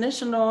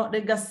intergenerational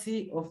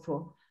legacy of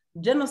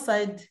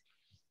genocide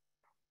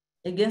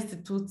against the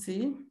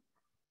Tutsi.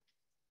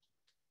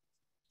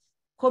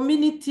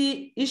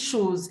 Community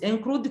issues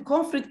include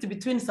conflict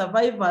between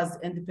survivors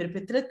and the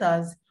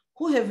perpetrators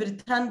who have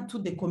returned to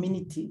the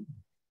community.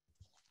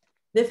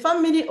 The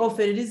family of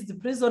a released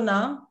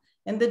prisoner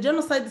and the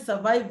genocide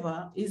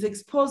survivor is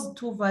exposed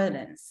to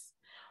violence.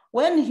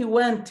 When he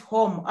went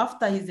home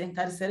after his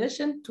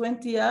incarceration,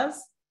 20 years,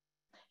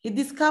 he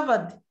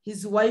discovered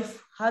his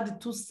wife had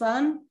 2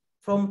 sons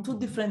from 2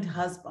 different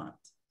husbands.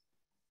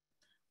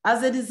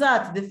 As a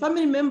result, the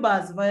family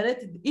members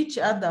violated each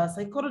other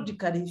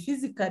psychologically,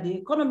 physically,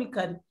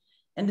 economically,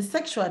 and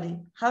sexually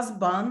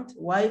husband,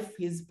 wife,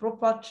 his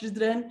proper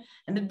children,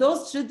 and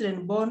those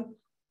children born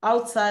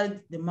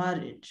outside the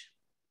marriage.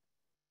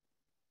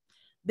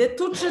 The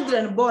two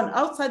children born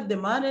outside the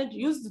marriage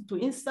used to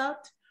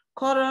insult,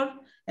 quarrel,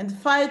 and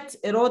fight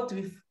a lot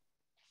with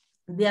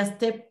their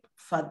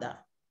stepfather,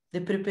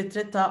 the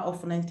perpetrator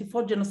of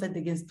 94 genocide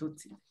against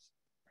Tutsi.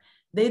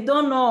 They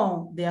don't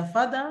know their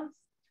fathers,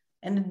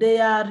 and they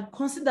are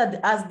considered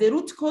as the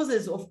root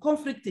causes of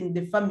conflict in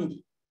the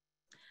family.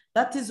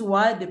 That is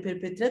why the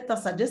perpetrator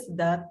suggests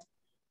that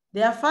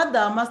their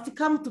father must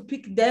come to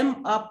pick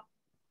them up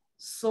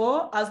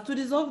so as to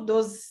resolve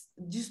those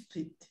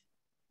disputes.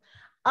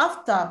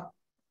 After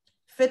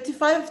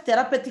 35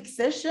 therapeutic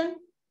sessions,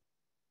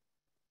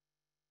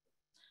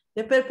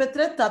 the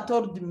perpetrator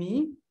told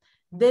me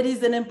there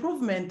is an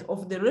improvement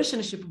of the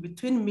relationship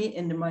between me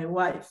and my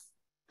wife.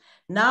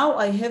 Now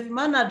I have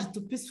managed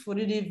to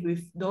peacefully live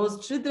with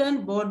those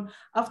children born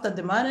after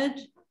the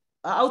marriage,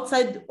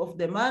 outside of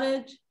the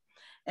marriage,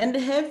 and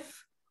have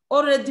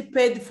already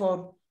paid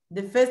for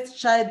the first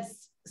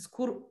child's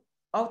school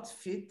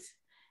outfit.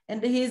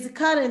 And he is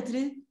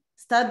currently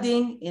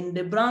studying in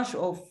the branch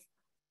of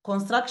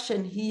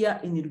construction here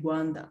in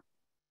Rwanda.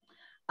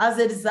 As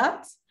a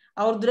result,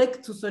 I would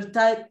like to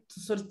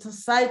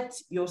solicit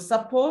your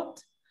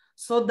support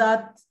so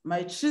that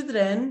my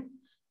children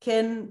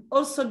can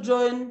also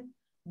join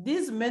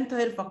this mental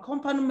health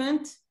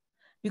accompaniment,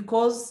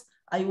 because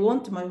I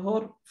want my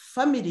whole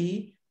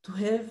family to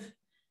have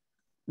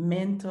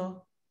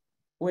mental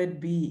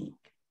well-being.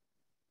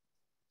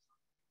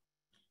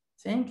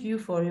 Thank you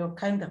for your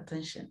kind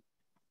attention.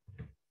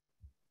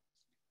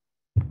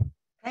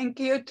 Thank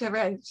you,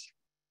 Therese.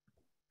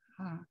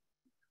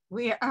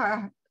 We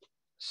are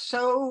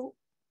so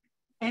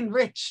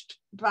enriched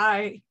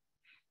by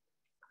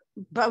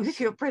both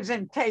your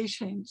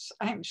presentations.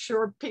 I'm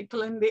sure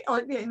people in the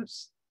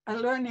audience are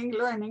learning,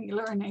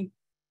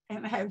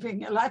 and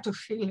having a lot of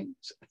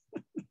feelings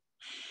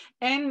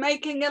and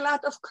making a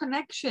lot of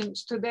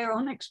connections to their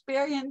own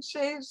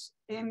experiences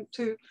and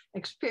to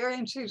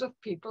experiences of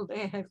people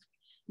they have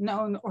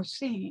known or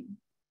seen.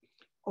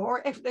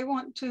 Or if they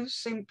want to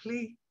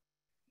simply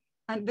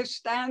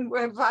understand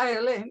where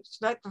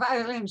that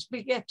violence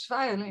begets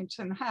violence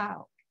and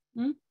how.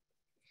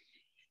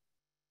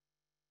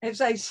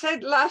 As I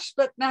said, last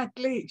but not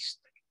least,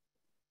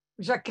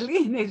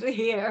 Jacqueline is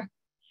here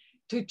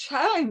to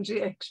challenge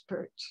the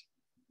experts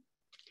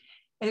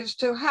as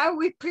to how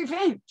we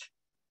prevent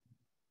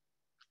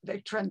the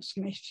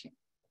transmission.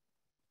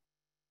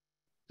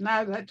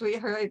 Now that we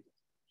heard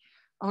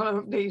all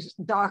of these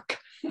dark,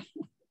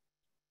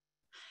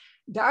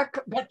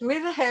 but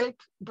with help,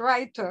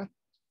 brighter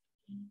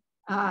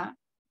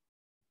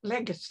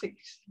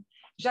legacies.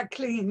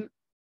 Jacqueline,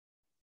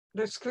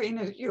 the screen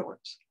is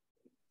yours.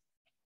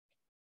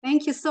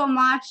 Thank you so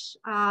much,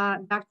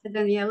 Dr.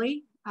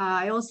 Danieli.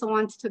 I also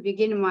want to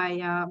begin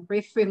my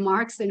brief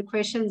remarks and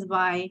questions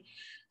by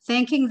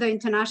thanking the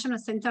International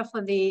Center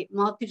for the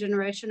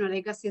MultiGenerational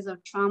Legacies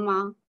of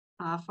Trauma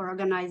for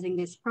organizing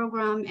this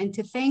program, and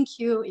to thank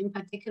you in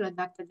particular,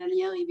 Dr.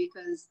 Danieli,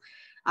 because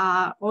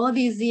all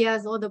these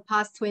years, all the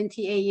past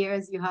 28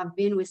 years, you have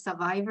been with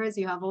survivors.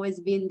 You have always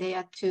been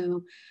there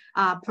to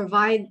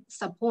provide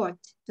support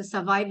to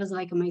survivors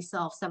like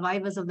myself,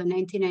 survivors of the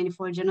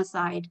 1994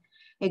 genocide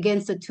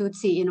against the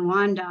Tutsi in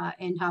Rwanda,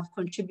 and have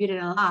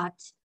contributed a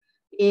lot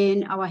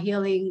in our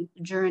healing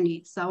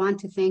journey. So I want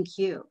to thank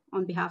you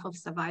on behalf of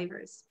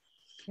survivors.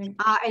 And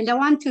I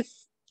want to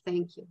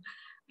thank you.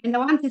 And I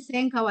want to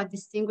thank our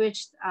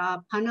distinguished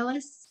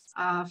panelists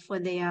for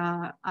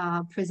their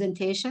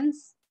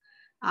presentations.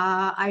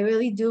 I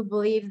really do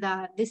believe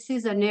that this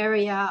is an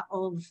area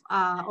of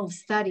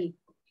study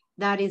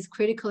that is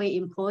critically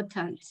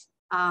important,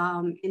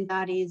 and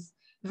that is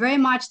very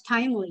much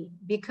timely,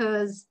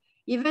 because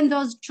even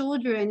those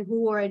children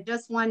who were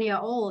just 1 year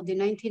old in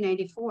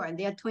 1994,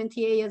 they are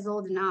 28 years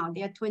old now,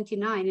 they are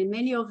 29, and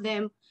many of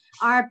them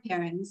are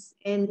parents,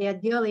 and they are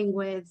dealing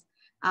with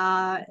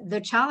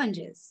the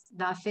challenges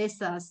that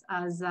face us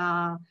as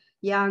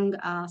young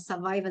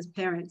survivors'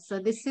 parents. So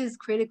this is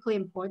critically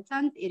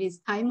important. It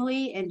is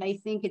timely, and I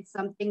think it's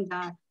something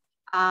that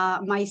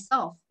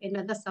myself and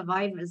other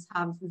survivors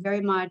have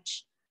very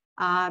much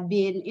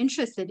been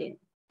interested in.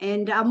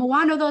 And I'm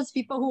one of those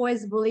people who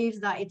always believes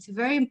that it's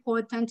very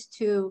important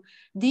to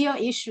deal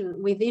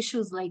with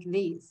issues like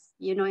these.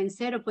 You know,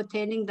 instead of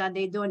pretending that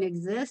they don't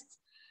exist,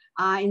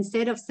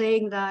 instead of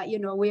saying that, you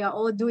know, we are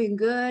all doing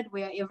good,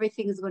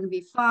 everything is going to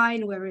be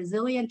fine, we're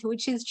resilient,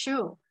 which is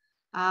true.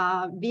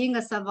 Being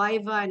a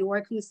survivor and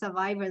working with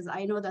survivors,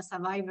 I know that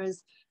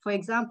survivors, for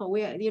example,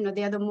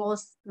 they're the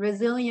most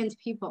resilient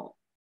people.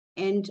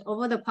 And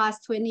over the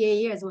past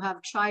 28 years, we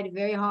have tried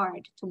very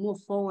hard to move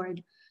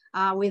forward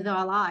with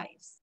our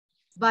lives.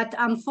 But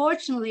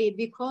unfortunately,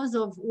 because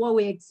of what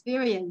we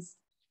experienced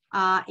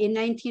in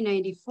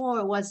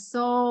 1994 was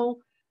so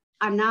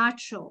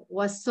unnatural,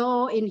 was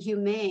so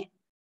inhumane.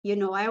 You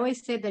know, I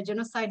always say that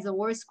genocide is the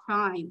worst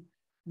crime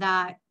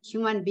that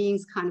human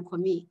beings can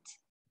commit.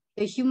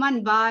 The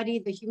human body,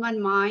 the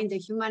human mind, the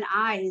human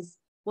eyes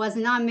was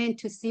not meant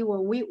to see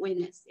what we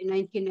witnessed in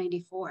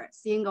 1994,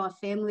 seeing our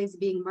families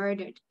being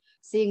murdered,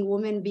 seeing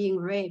women being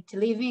raped,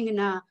 living in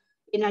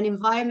an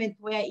environment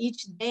where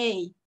each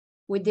day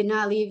we did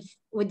not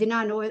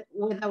know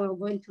whether we were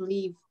going to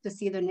live to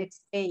see the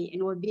next day,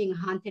 and we're being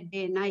hunted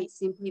day and night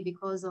simply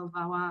because of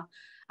our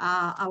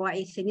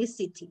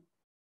ethnicity.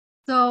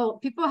 So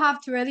people have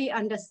to really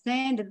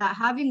understand that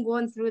having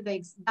gone through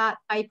that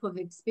type of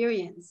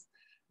experience,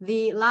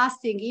 the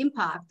lasting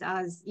impact,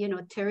 as you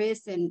know,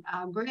 Therese and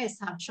Grace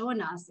have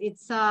shown us,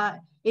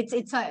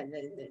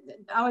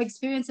 our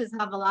experiences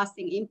have a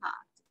lasting impact,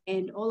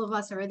 and all of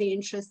us are really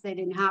interested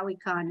in how we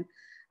can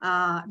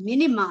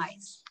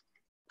minimize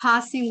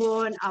passing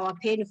on our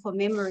painful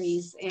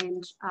memories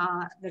and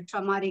the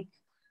traumatic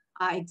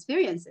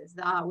experiences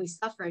that we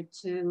suffered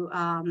to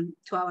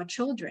our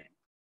children.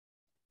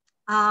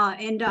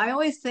 And I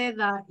always say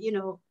that, you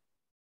know,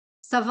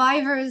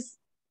 survivors,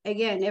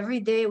 again,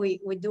 every day we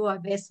do our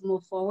best to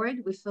move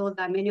forward. We feel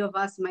that many of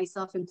us,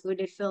 myself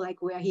included, feel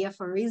like we are here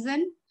for a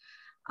reason.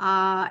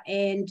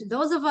 And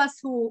those of us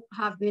who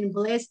have been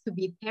blessed to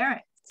be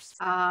parents,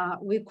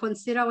 we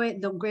consider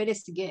it the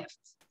greatest gift.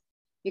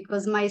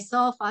 Because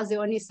myself, as the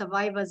only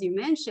survivor, as you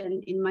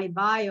mentioned in my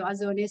bio, as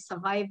the only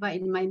survivor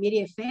in my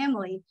immediate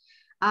family,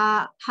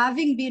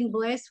 having been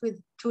blessed with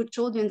 2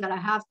 children that I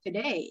have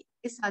today,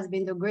 this has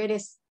been the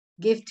greatest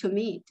gift to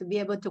me, to be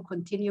able to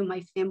continue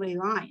my family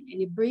line.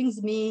 And it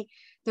brings me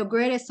the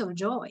greatest of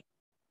joy.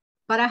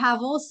 But I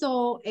have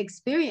also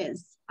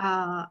experienced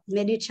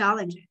many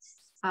challenges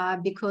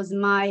because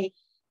my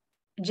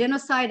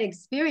genocide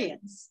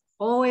experience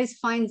always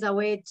finds a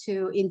way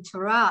to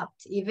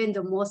interrupt even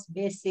the most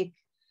basic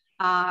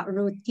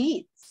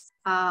routines.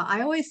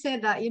 I always say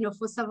that, you know,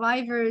 for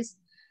survivors,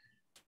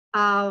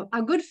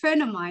 a good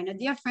friend of mine, a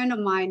dear friend of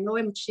mine,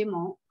 Noem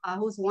Chimo,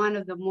 who's one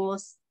of the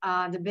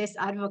best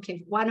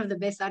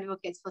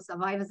advocates for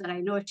survivors that I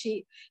know.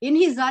 In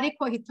his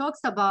article, he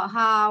talks about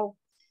how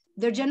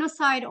the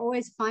genocide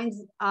always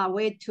finds a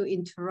way to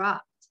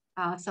interrupt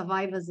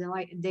survivors'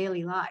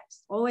 daily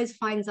lives, always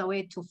finds a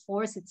way to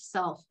force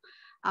itself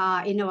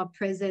in our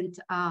present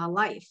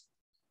life.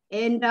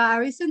 And I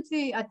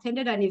recently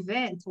attended an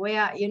event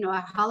where, you know,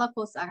 I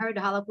heard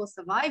a Holocaust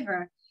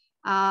survivor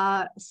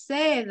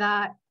say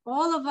that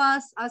all of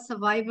us as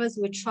survivors,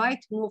 we try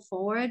to move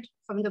forward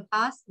from the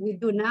past. We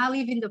do not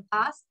live in the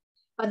past,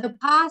 but the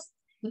past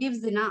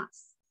lives in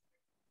us.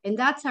 And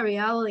that's a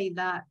reality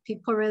that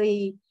people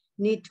really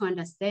need to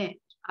understand.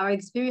 Our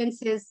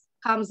experiences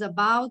comes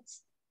about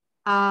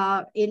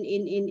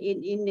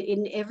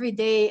in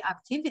everyday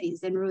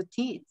activities and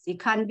routines. It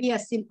can be a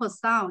simple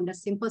sound, a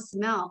simple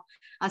smell,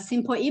 a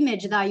simple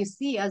image that you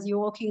see as you're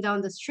walking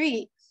down the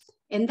street.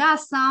 And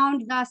that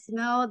sound, that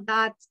smell,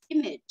 that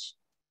image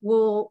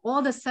will all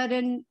of a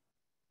sudden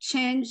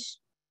change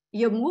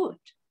your mood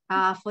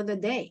for the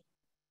day.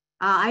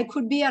 I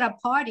could be at a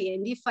party,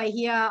 and if I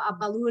hear a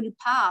balloon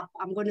pop,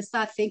 I'm going to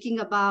start thinking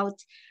about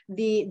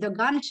the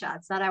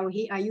gunshots that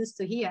I used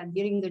to hear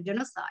during the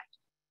genocide.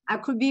 I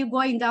could be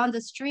going down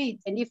the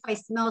street, and if I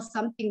smell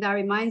something that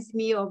reminds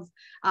me of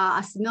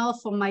a smell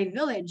from my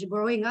village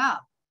growing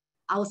up,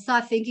 I'll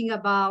start thinking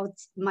about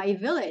my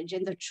village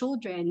and the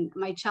children,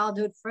 my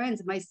childhood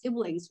friends, my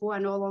siblings who are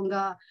no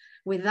longer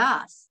with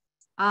us.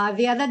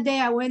 The other day,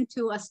 I went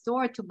to a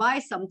store to buy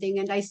something,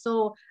 and I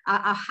saw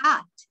a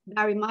hat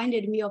that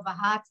reminded me of a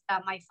hat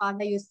that my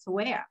father used to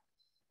wear.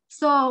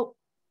 So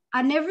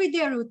an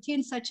everyday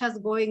routine, such as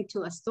going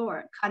to a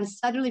store, can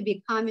suddenly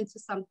become into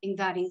something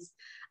that is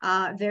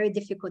very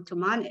difficult to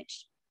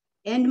manage.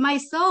 And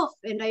myself,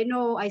 and I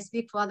know I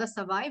speak for other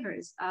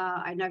survivors,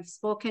 and I've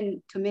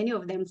spoken to many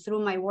of them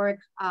through my work,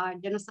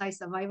 Genocide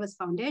Survivors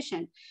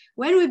Foundation.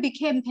 When we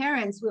became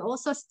parents, we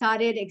also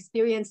started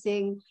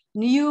experiencing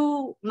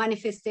new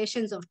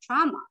manifestations of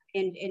trauma,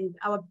 and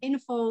our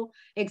painful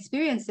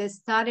experiences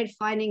started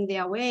finding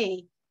their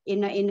way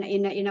in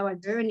our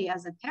journey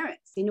as a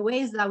parents in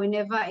ways that we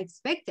never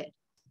expected.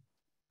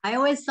 I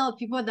always tell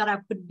people that I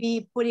could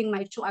be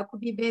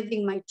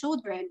bathing my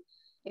children,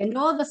 and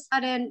all of a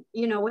sudden,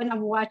 you know, when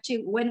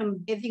I'm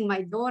bathing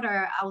my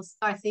daughter, I'll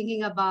start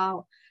thinking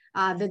about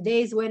the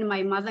days when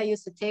my mother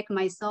used to take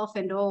myself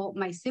and all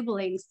my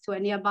siblings to a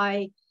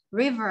nearby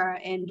river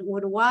and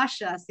would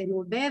wash us and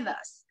would bathe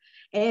us.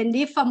 And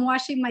if I'm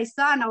washing my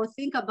son, I would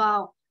think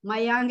about my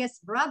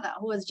youngest brother,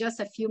 who was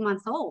just a few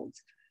months old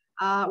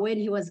when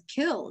he was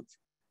killed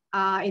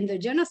in the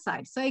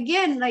genocide. So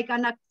again, like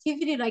an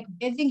activity like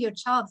bathing your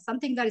child,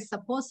 something that is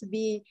supposed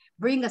to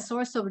bring a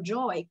source of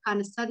joy,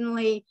 can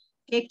suddenly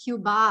take you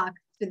back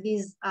to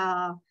these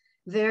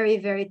very,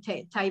 very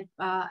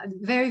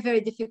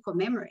difficult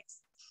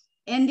memories.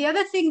 And the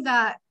other thing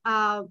that,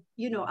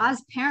 you know,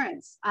 as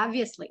parents,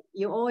 obviously,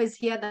 you always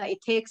hear that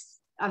it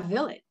takes a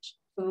village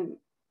to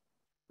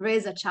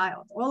raise a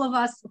child. All of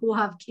us who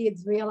have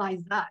kids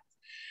realize that.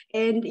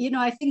 And, you know,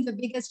 I think the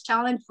biggest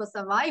challenge for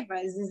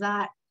survivors is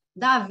that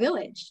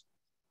village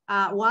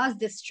was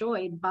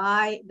destroyed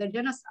by the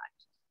genocide.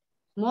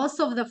 Most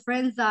of the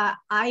friends that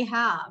I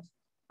have,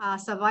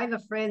 survivor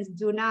friends,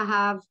 do not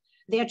have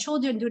their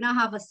children do not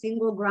have a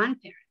single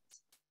grandparent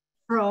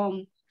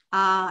from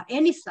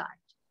any side.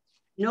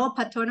 No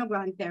paternal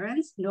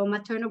grandparents, no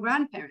maternal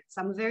grandparents.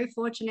 I'm very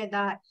fortunate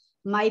that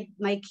my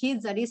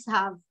kids at least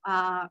have,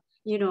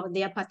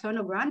 their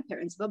paternal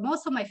grandparents, but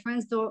most of my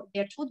friends,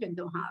 their children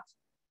don't have.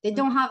 They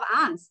don't have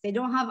aunts, they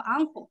don't have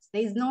uncles.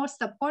 There's no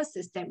support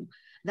system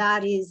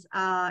that is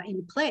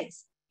in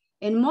place.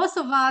 And most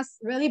of us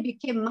really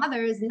became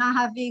mothers not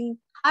having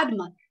had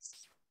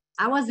mothers.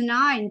 I was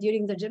 9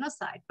 during the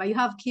genocide, but you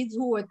have kids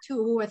who were 2,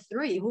 who were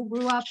 3, who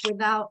grew up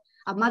without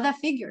a mother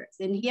figures.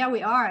 And here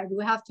we are, and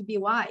we have to be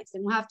wives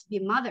and we have to be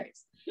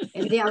mothers.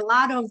 And there are a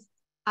lot of,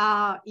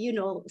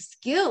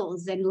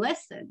 skills and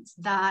lessons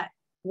that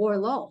were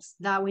lost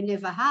that we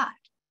never had.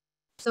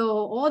 So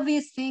all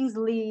these things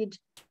lead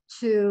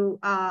to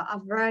a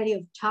variety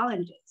of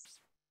challenges,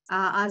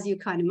 as you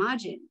can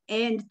imagine.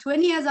 And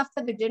 20 years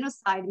after the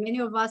genocide, many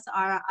of us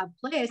are at a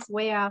place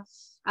where,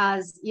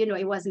 as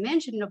it was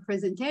mentioned in the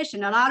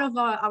presentation, a lot of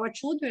our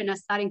children are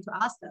starting to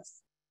ask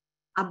us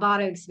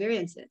about our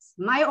experiences.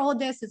 My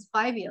oldest is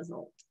 5 years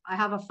old. I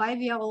have a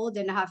 5-year-old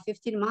and I have a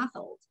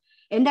 15-month-old.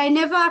 And I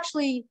never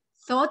actually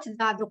thought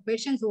that the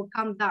questions would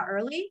come that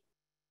early,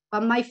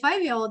 but my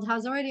 5-year-old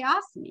has already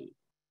asked me,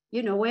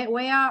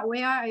 where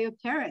are your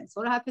parents?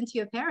 What happened to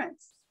your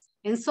parents?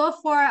 And so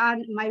far,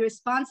 my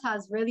response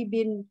has really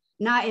been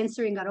not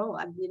answering at all.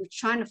 I've been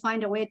trying to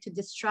find a way to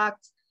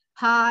distract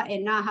her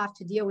and not have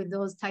to deal with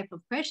those type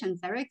of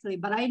questions directly.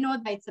 But I know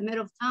that it's a matter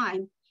of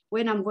time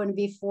when I'm going to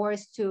be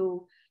forced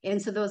to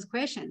answer those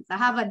questions. I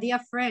have a dear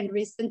friend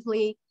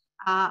recently,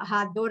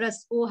 her daughter's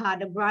school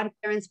had a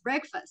grandparents'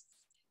 breakfast,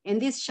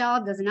 and this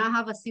child does not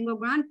have a single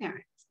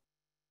grandparent.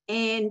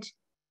 And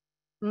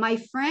my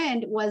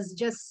friend was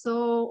just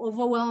so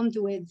overwhelmed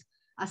with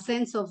a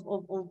sense of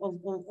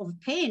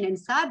pain and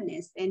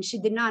sadness. And she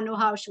did not know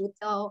how she would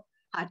tell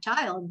her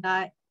child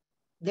that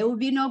there will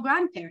be no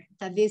grandparent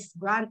at this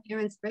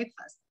grandparents'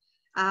 breakfast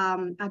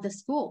at the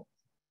school.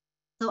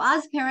 So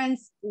as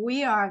parents,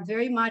 we are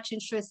very much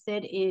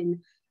interested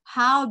in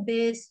how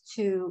best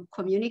to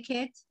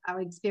communicate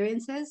our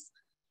experiences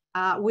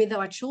with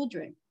our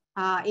children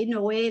in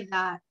a way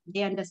that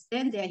they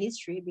understand their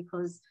history,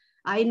 because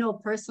I know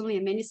personally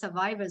and many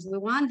survivors, we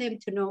want them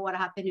to know what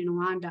happened in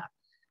Rwanda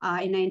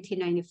in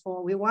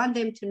 1994. We want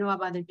them to know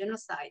about the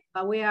genocide,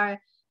 but we are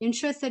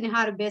interested in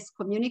how to best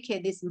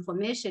communicate this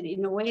information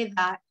in a way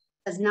that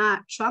does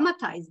not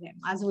traumatize them,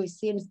 as we've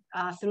seen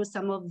through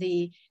some of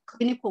the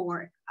clinical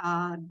work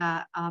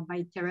that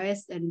by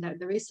Therese and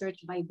the research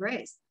by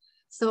Grace.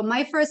 So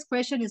my first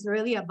question is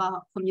really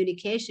about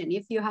communication.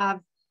 If you have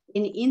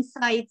any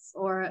insights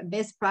or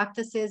best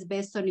practices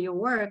based on your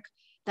work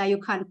that you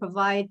can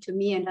provide to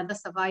me and other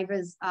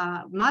survivors,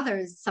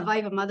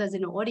 survivor mothers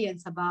in the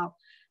audience about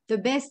the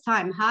best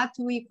time, how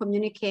do we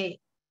communicate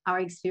our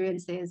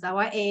experiences,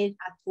 our age,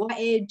 at what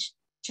age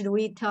should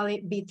we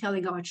be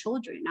telling our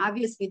children?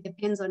 Obviously, it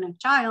depends on a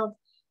child,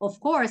 of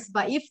course,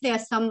 but if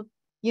there's some,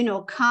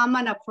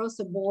 common across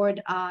the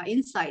board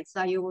insights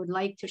that you would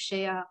like to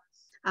share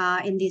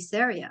in this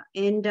area.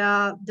 And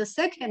the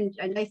second,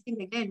 and I think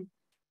again,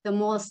 the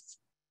most,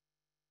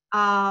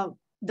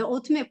 the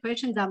ultimate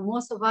question that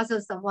most of us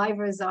as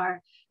survivors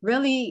are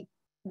really,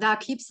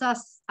 that keeps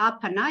us up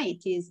at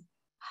night is,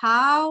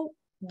 how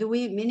do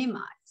we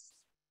minimize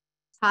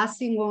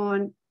passing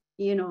on,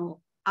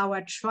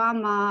 our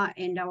trauma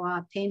and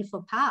our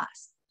painful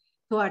past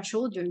to our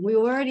children? We've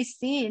already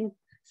seen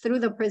through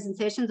the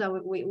presentations that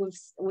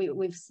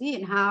we've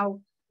seen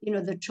how,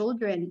 the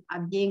children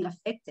are being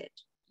affected,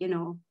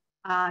 the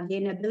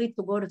inability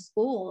to go to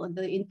school,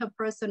 the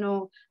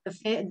interpersonal,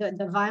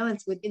 the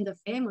violence within the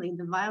family,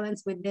 the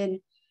violence within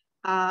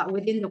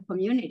the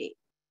community.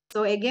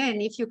 So again,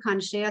 if you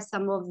can share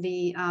some of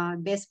the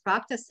best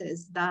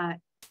practices that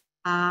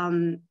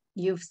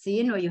you've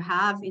seen or you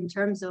have in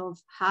terms of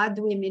how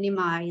do we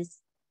minimize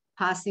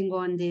passing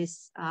on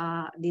this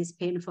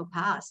painful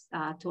past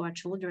to our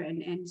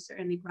children and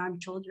certainly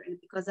grandchildren,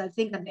 because I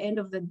think at the end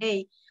of the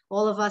day,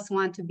 all of us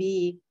want to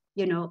be,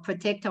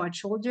 protect our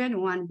children,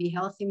 we want to be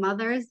healthy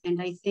mothers.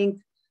 And I think,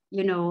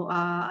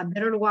 a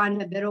better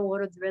Rwanda, a better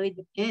world really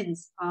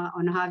depends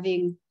on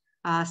having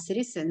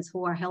citizens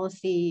who are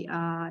healthy,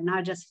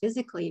 not just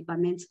physically, but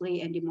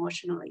mentally and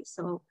emotionally.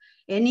 So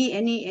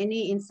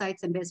any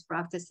insights and best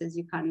practices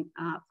you can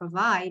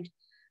provide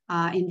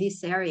in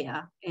this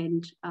area,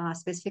 and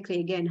specifically,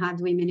 again, how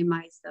do we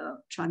minimize the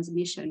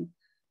transmission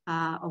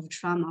of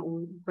trauma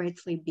will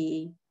greatly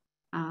be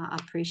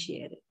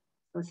appreciated.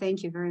 So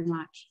thank you very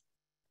much.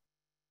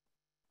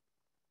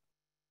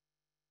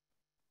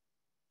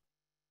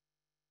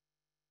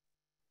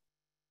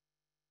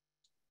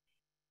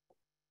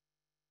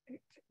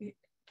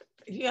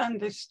 You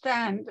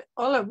understand,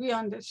 all of you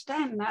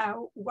understand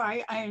now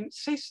why I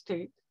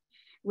insisted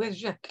with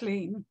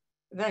Jacqueline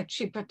that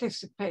she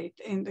participate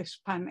in this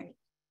panel.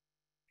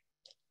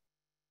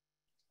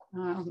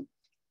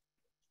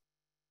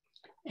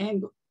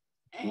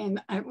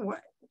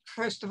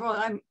 First of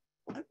all,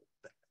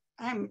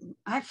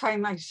 I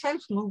find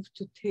myself moved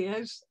to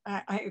tears.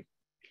 I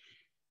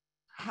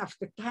have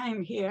the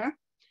time here.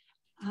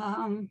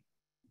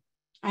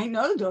 I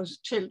know those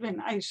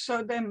children. I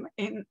saw them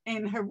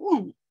in her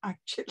womb,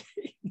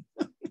 actually.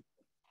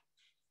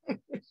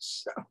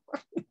 So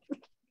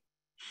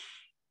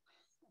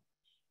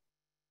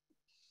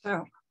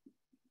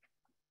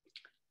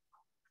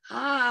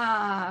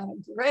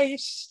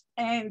Grace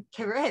and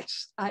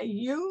Therese, are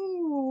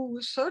you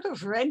sort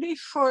of ready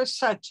for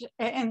such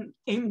an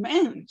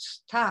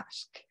immense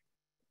task?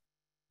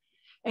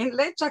 And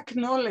let's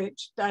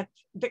acknowledge that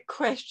the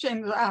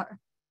questions are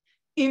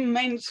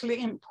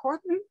immensely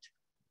important,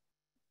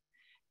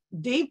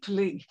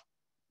 deeply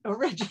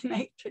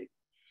originated,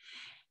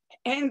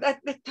 and that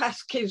the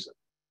task is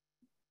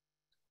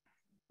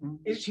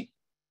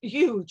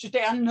huge.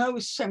 There are no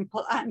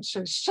simple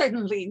answers,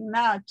 certainly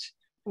not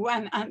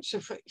one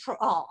answer for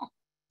all,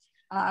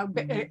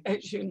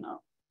 as you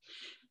know.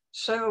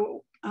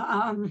 So,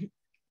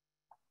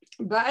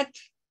 but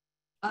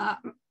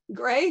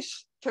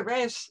Grace,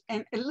 Therese,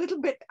 and a little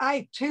bit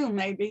I too,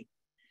 maybe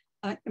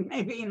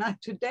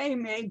not today,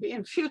 maybe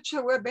in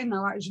future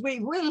webinars, we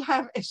will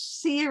have a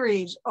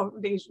series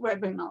of these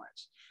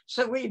webinars.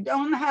 So we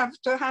don't have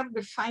to have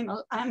the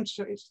final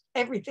answers,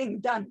 everything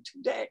done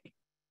today.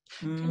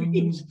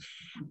 Please,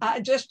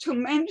 just to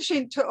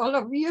mention to all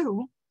of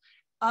you,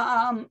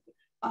 I'm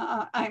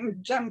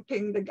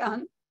jumping the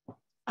gun.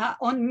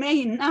 On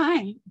May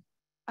 9,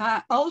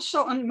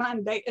 also on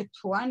Monday at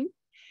 1,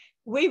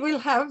 we will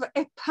have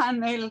a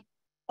panel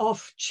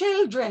of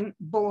children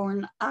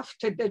born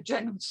after the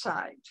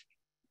genocide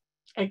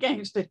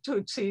against the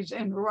Tutsis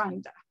in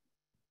Rwanda.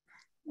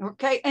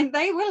 Okay, and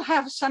they will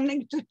have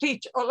something to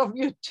teach all of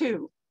you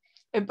too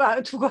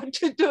about what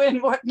to do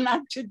and what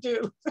not to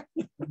do,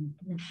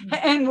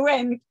 and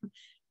when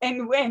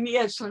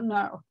yes or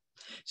no.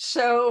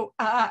 So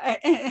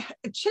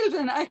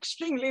children are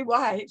extremely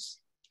wise.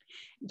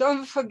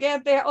 Don't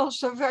forget, they're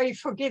also very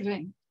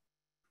forgiving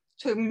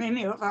to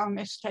many of our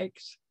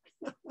mistakes.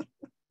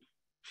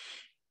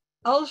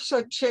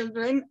 Also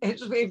children,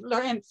 as we've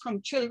learned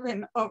from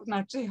children of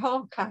Nazi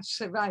Holocaust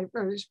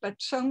survivors, but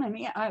so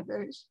many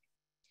others.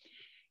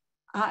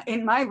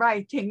 In my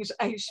writings,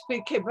 I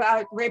speak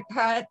about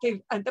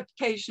reparative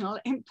adaptational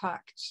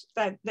impacts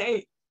that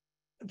they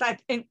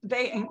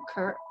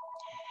incur.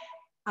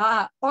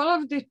 All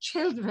of the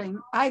children,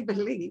 I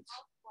believe,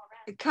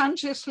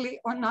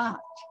 consciously or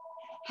not,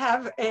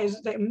 have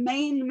as their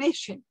main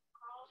mission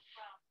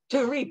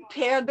to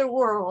repair the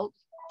world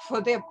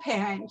for their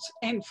parents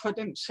and for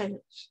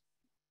themselves.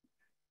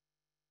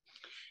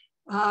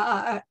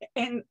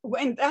 And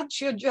when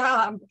that's your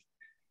job,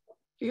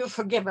 you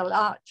forgive a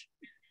lot.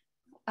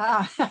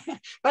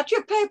 But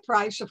you pay a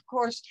price, of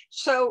course.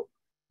 So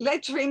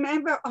let's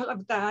remember all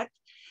of that.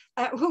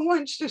 Who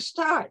wants to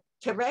start?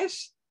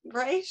 Therese?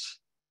 Grace?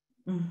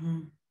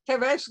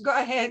 Therese, go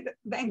ahead,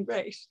 then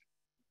Grace.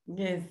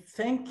 Yes,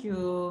 thank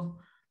you.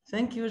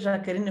 Thank you,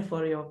 Jacqueline,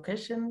 for your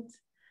questions.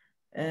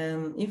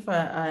 If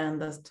I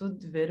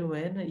understood very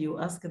well, you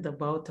asked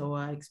about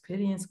our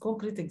experience,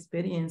 concrete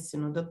experience,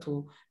 in order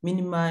to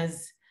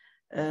minimize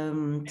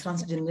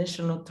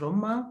transgenerational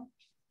trauma.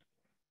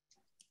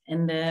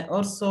 And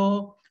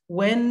also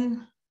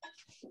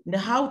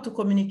how to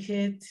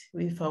communicate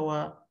with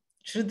our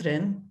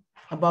children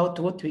about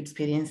what we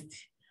experienced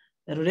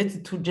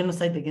related to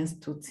genocide against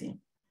Tutsi.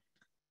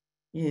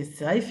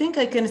 Yes, I think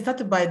I can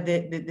start by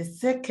the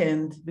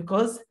second,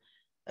 because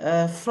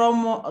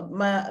from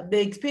the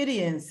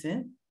experience,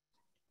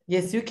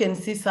 yes, you can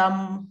see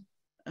some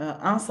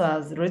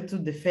answers related to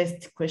the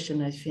first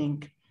question, I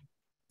think.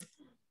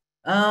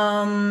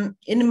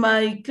 In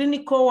my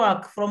clinical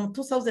work from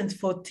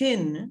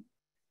 2014,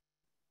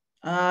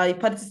 I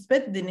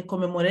participated in a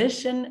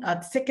commemoration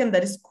at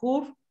secondary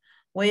school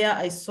where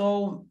I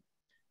saw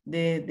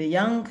the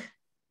young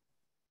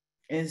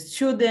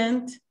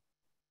student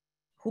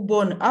who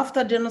born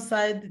after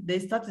genocide. They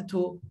started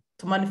to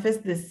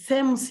manifest the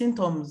same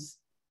symptoms,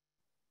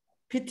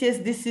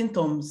 PTSD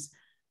symptoms,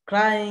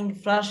 crying,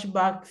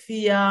 flashback,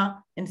 fear,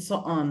 and so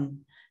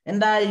on.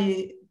 And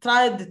I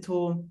tried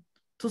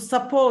to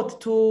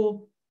support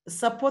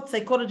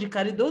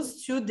psychologically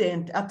those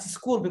students at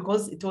school,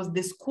 because it was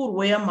the school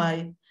where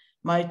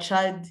my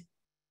child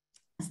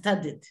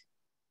studied.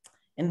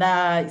 And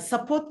I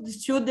support the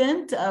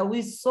student.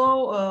 We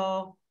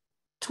saw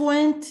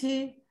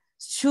 20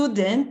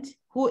 students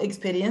who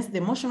experienced the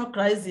emotional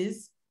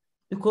crisis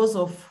because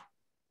of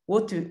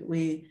what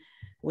we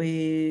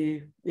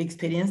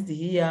experienced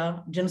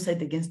here,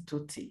 genocide against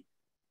Tutsi.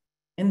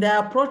 And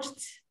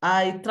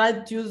I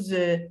tried to use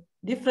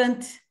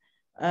different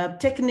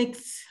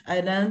techniques I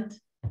learned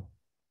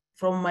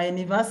from my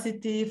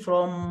university,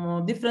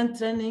 from different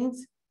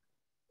trainings,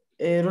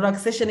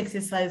 relaxation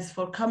exercise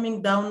for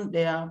calming down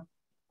their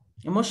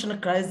emotional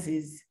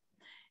crisis.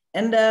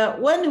 And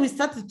when we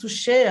started to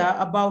share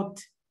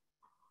about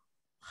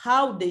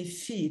how they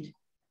feel,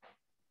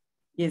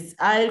 yes,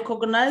 I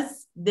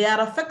recognize they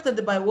are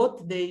affected by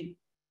what they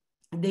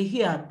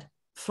heard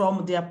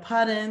from their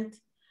parents,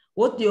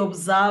 what they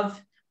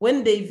observe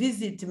when they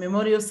visit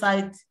memorial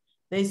sites.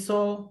 They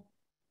saw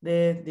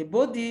the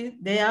body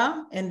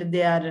there, and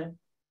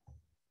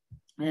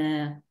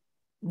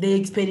they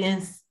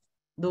experience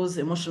those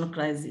emotional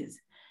crises.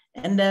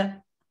 And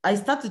I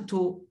started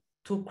to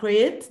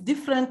create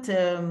different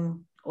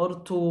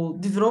or to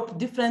develop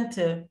different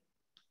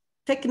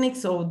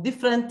techniques or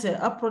different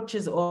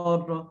approaches,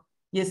 or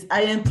yes,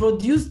 I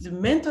introduced the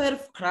mental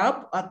health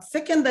club at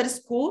secondary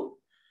school,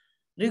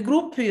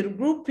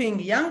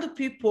 regrouping young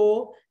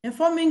people,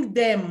 informing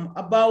them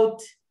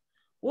about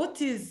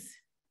what is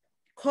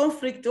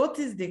conflict, what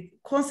is the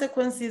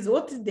consequences,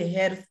 what is the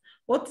health,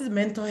 what is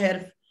mental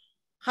health,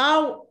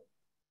 how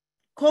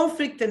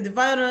conflict and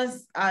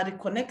violence are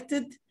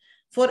connected,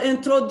 for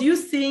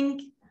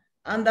introducing,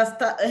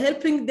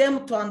 helping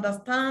them to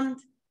understand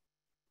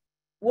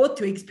what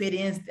you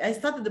experienced. I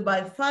started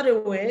by far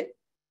away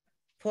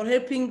for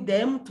helping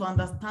them to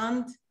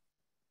understand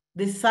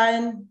the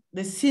sign,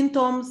 the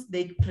symptoms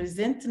they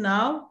present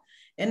now.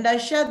 And I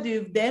shared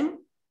with them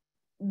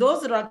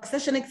those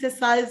relaxation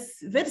exercise,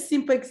 very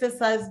simple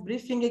exercise,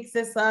 breathing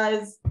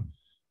exercise,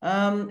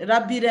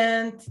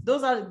 labyrinth.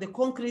 Those are the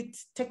concrete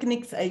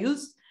techniques I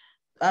use.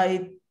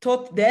 I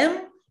taught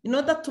them in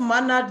order to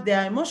manage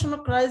their emotional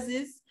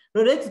crisis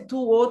related to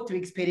what we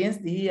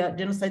experienced here,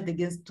 genocide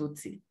against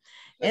Tutsi.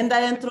 And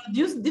I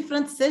introduced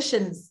different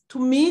sessions to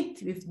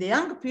meet with the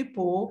young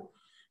people,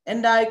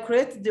 and I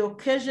created the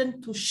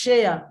occasion to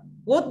share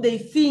what they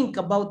think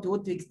about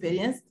what we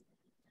experienced,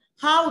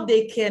 how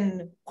they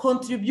can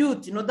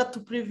contribute in order to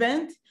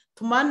prevent,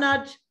 to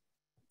manage,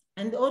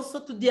 and also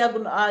to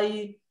diagnose.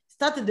 I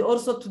started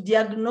also to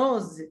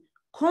diagnose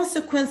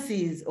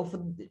consequences of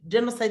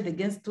genocide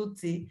against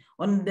Tutsi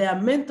on their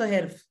mental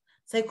health,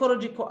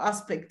 psychological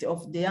aspect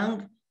of the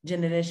young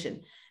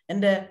generation.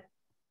 And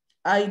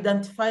I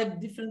identified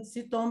different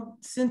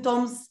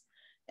symptoms,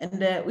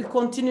 and we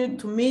continued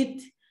to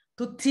meet,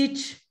 to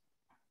teach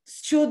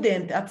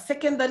students at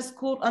secondary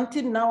school.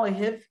 Until now, I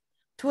have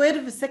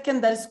 12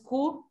 secondary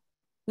school.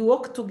 We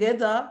work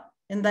together,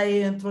 and I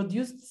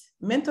introduced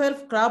mental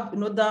health club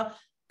in order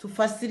to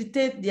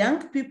facilitate the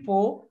young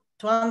people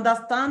to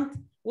understand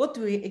what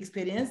we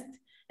experienced,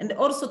 and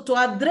also to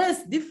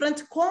address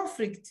different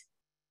conflict.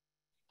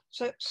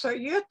 So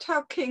you're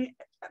talking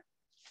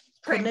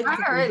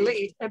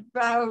primarily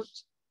about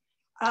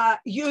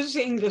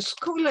using the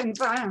school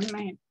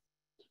environment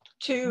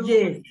to,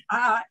 yes.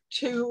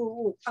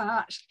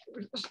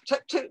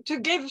 To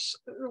give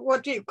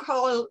what you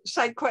call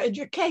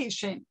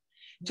psychoeducation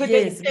to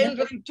yes. the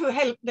children to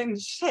help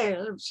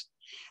themselves,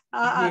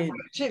 yes.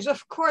 which is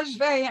of course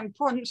very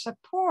important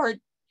support.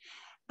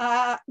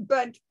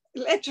 But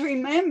let's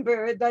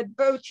remember that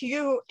both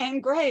you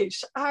and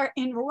Grace are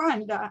in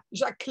Rwanda.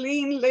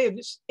 Jacqueline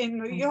lives in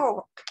New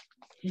York.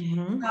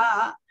 Mm-hmm.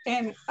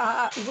 And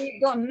we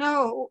don't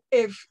know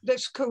if the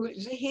school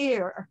is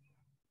here.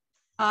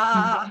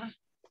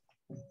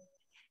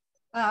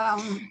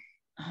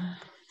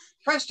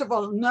 First of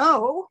all,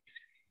 know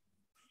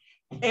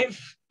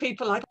if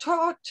people are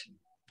taught,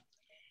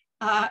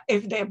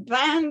 if they're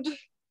banned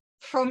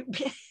from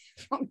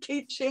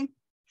teaching.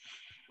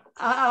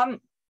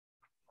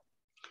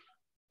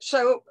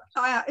 So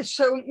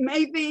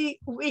maybe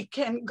we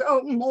can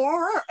go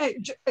more.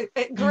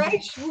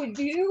 Grace, would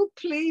you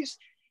please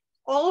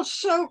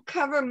also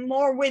cover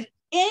more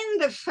within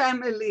the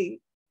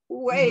family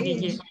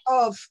ways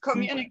of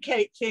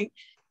communicating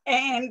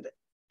and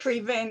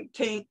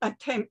preventing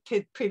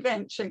attempted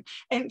prevention?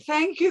 And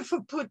thank you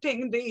for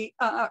putting the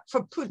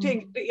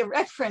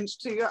reference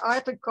to your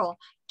article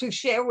to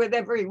share with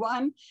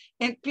everyone.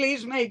 And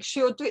please make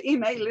sure to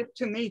email it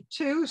to me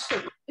too, so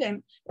we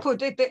can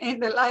put it in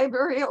the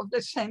library of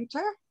the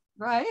center,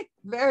 right?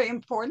 Very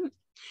important.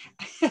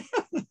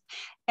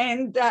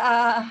 And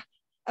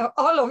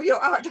all of your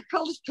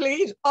articles,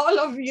 please, all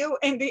of you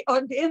in the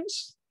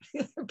audience,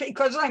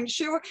 because I'm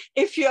sure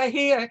if you're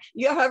here,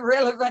 you have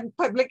relevant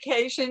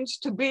publications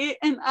to be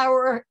in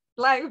our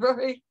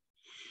library.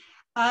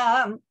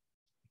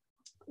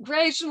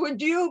 Grace,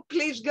 would you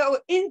please go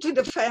into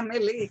the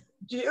family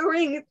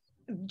during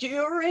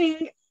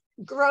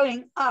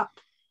growing up?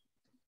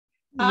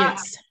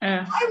 Yes.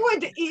 I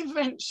would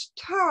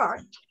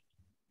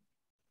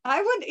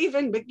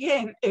even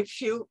begin,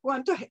 if you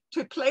want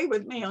to play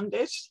with me on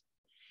this.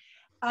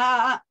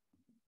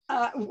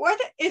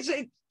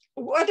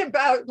 What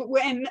about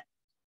when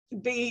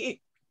the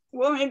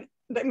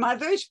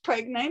mother is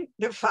pregnant,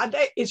 the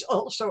father is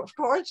also, of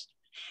course,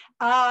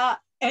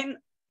 and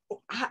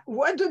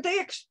what do they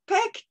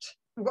expect?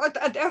 What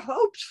are their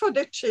hopes for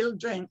the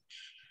children?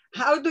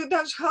 How do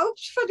those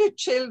hopes for the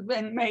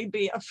children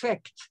maybe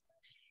affect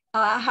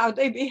how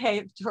they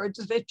behave towards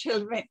the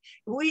children?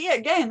 We,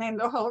 again, in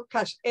the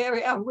Holocaust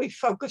area, we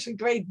focus a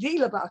great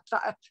deal about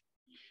that.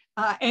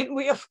 And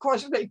we, of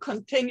course, will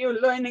continue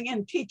learning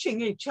and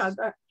teaching each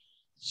other.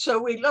 So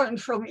we learn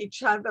from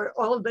each other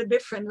all the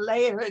different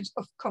layers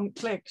of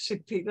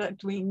complexity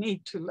that we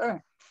need to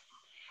learn.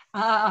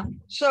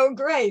 So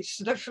Grace,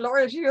 the floor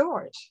is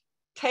yours.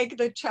 Take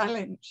the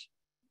challenge.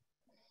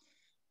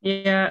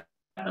 Yeah,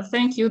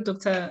 thank you,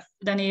 Dr.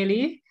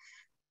 Danieli.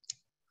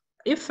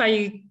 If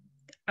I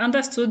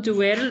understood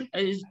well,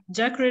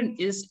 Jacqueline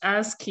is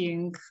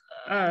asking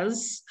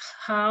us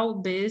how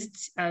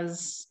best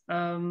as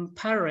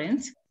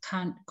parents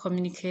can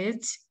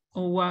communicate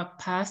our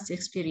past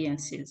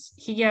experiences.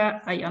 Here,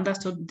 I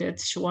understood that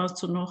she wants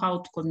to know how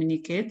to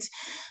communicate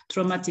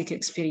traumatic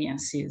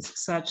experiences,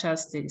 such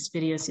as the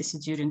experiences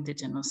during the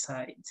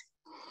genocide.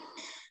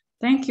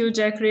 Thank you,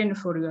 Jacqueline,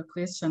 for your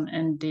question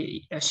and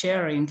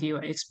sharing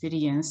your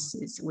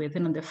experiences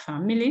within the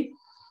family.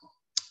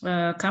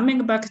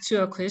 Coming back to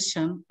your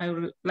question, I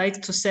would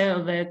like to say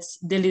that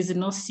there is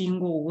no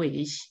single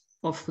way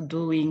of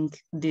doing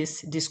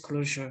this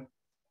disclosure.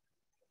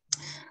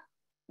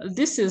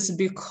 This is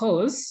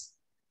because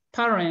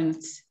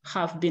parents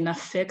have been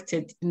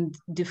affected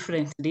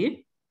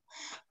differently.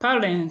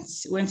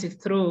 Parents went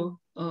through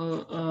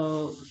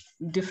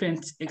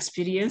different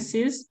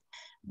experiences.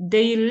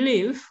 They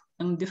live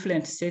in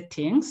different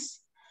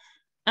settings,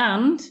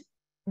 and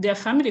their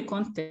family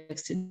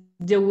context,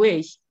 the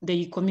way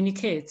they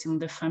communicate in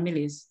the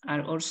families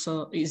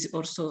is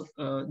also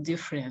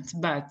different.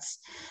 But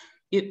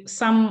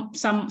some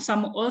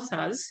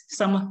authors,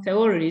 some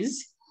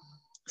theories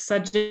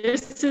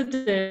suggested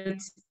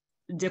that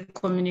the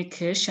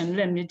communication,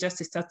 let me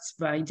just start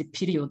by the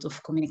period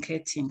of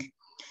communicating.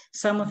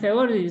 Some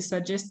theories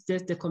suggest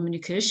that the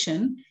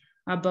communication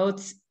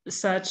about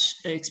such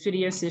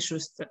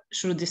experiences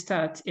should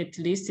start at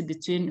least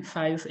between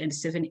 5 and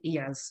 7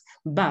 years.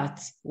 But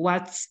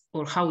what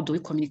or how do we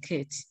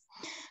communicate?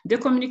 The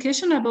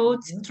communication about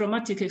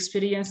traumatic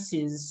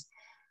experiences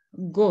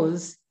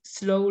goes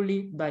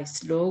slowly by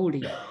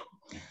slowly.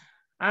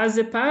 As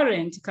a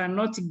parent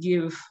cannot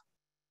give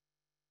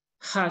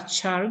her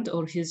child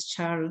or his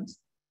child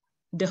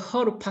the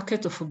whole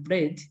packet of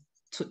bread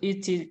to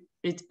eat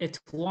it at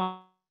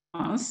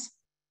once,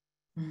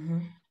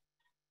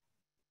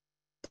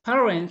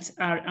 parents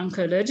are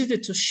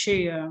encouraged to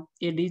share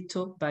a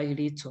little by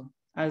little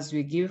as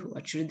we give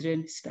our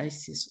children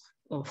slices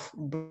of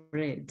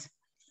bread.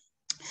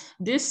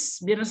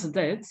 This means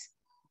that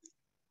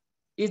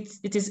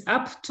it is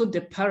up to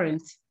the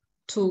parent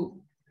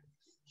to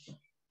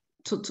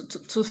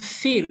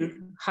feel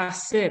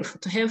herself,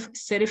 to have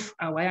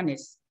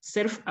self-awareness,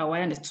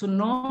 to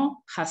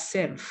know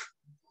herself.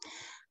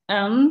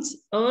 And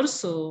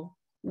also,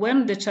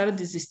 when the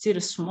child is still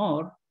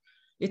small,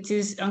 it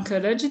is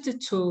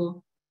encouraged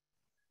to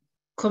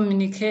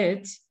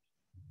communicate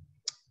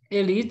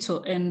a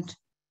little and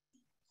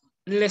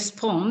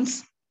respond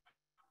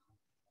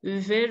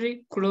with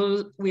very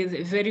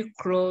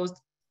close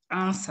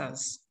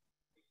answers.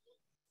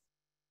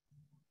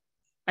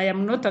 I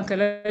am not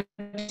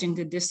encouraging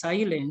the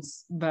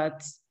silence,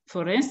 but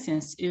for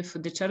instance, if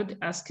the child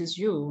asks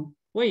you,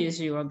 where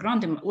is your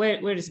grandmother?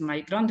 Where is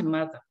my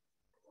grandmother?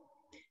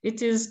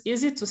 It is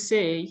easy to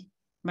say,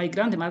 my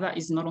grandmother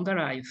is no longer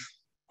alive.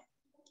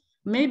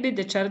 Maybe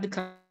the child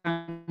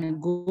can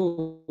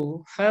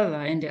go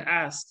further and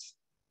ask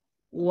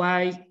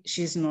why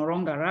she's no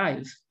longer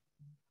alive.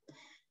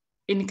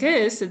 In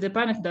case the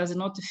parent does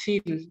not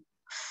feel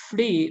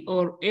free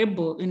or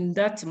able in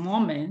that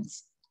moment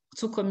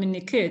to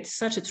communicate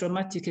such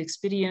traumatic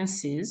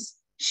experiences,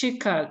 she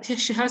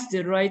has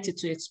the right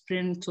to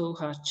explain to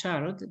her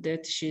child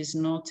that she is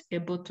not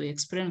able to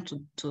explain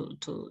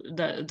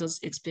those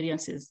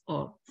experiences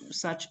or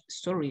such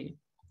story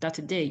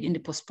that day,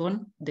 and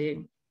postpone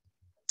the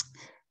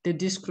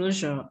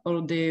disclosure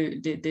or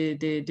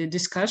the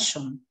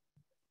discussion,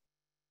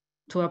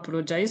 to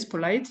apologize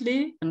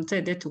politely and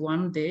say that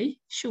one day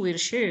she will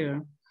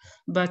share.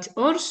 But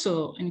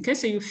also, in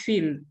case you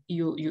feel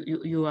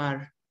you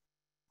are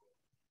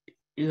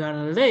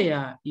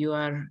there, you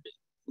are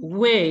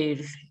well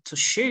to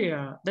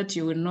share, that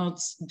you will not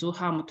do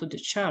harm to the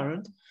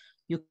child,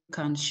 you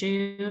can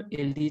share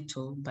a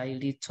little by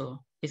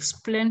little,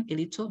 explain a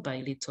little by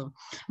little.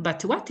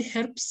 But what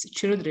helps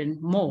children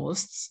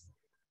most,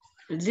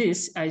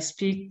 this I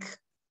speak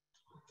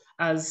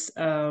as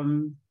a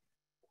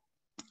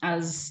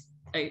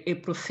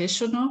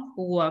professional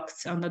who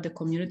works under the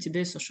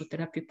community-based social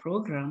therapy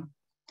program,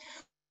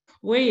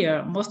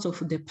 where most of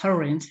the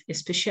parents,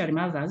 especially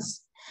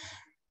mothers,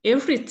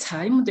 every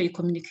time they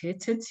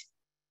communicated,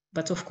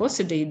 but of course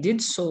they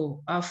did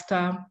so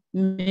after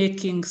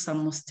making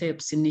some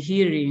steps in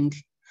hearing,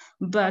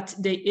 but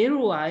they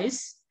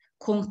otherwise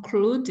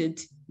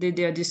concluded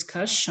their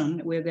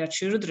discussion with their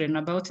children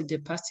about the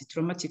past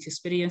traumatic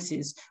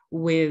experiences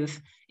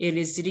with a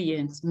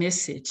resilient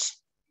message.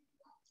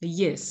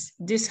 Yes,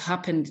 this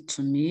happened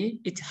to me.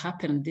 It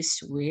happened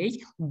this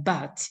way,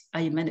 but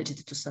I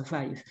managed to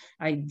survive.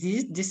 I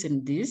did this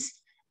and this,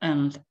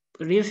 and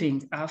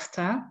living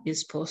after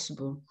is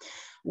possible.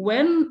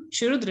 When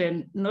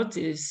children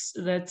notice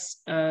that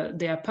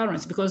their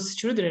parents, because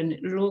children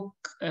look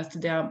at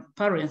their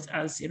parents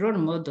as role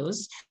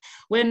models,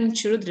 when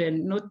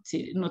children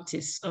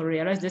notice or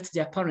realize that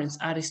their parents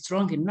are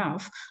strong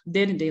enough,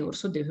 then they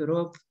also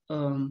develop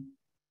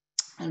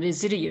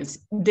resilience.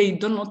 They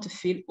do not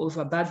feel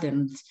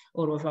overburdened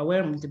or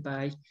overwhelmed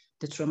by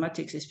the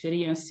traumatic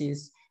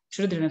experiences.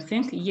 Children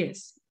think,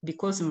 yes,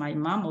 because my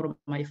mom or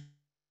my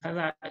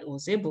father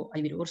was able,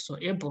 I will also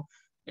able.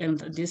 And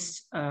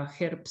this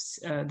helps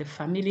the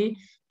family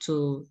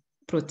to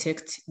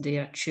protect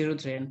their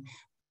children.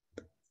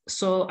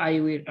 So I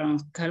will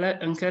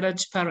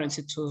encourage parents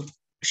to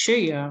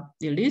share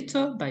a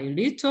little by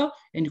little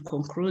and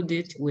conclude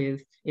it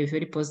with a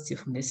very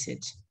positive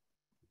message.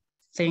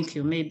 Thank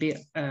you. Maybe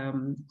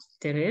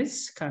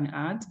Therese can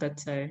add,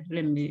 but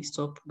let me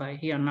stop by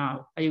here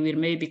now. I will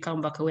maybe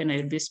come back when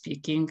I'll be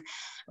speaking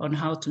on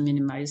how to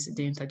minimize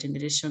the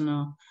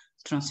intergenerational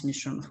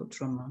transmission of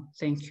trauma.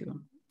 Thank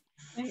you.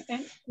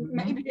 And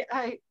maybe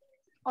I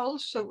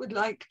also would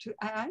like to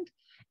add,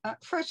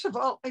 first of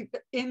all,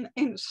 in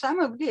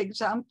some of the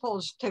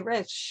examples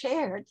Therese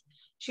shared,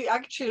 she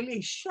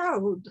actually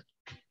showed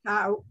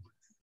how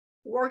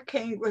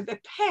working with the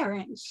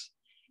parents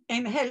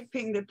and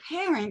helping the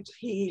parents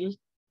heal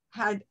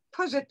had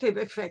positive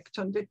effect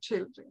on the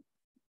children,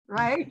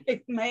 right?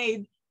 It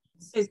made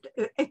it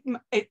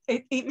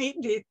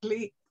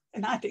immediately,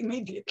 not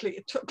immediately,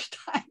 it took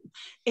time.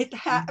 It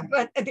had,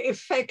 but the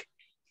effect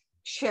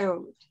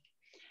showed.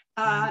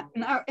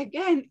 Now,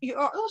 again, you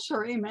also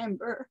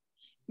remember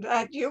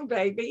that your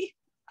baby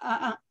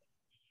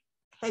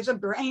has a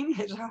brain,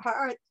 has a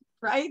heart,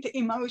 right?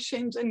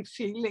 Emotions and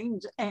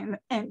feelings and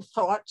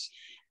thoughts,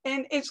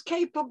 and is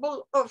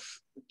capable of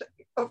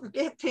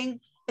getting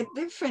at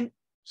different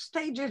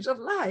stages of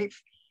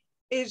life,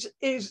 is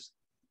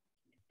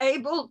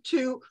able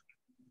to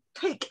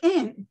take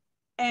in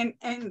and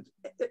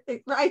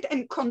right,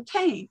 and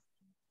contain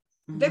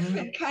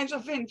different kinds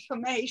of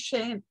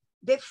information,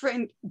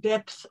 different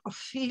depths of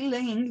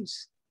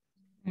feelings,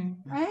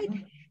 right?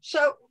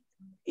 So,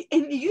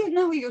 and you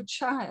know your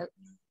child.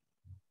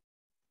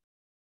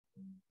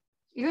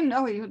 You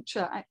know your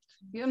child.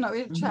 You know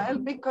your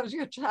child because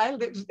your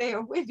child is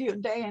there with you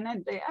day in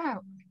and day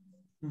out.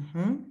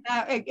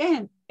 Now,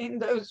 again, in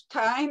those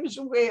times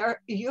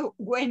where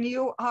when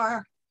you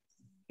are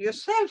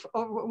yourself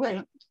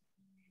overwhelmed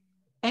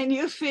and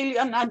you feel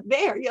you're not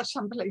there, you're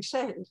someplace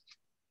else.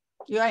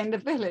 You're in the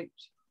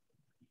village.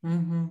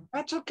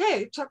 That's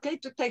okay. It's okay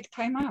to take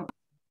time out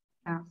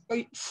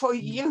for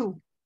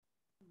you,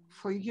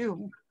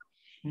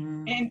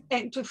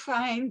 and to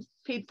find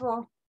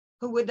people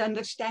who would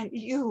understand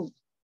you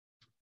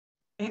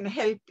and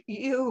help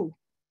you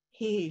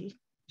heal,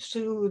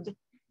 soothe,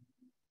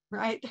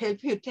 right?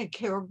 Help you take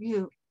care of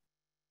you.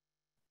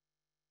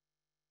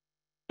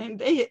 And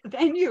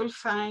then you'll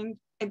find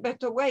a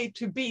better way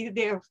to be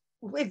there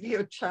with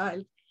your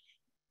child,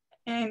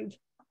 and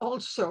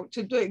also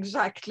to do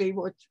exactly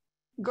what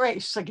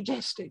Grace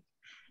suggested.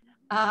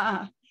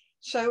 And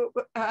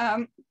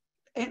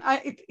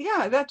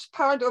that's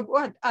part of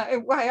why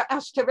I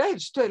asked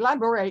Therese to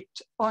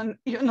elaborate on,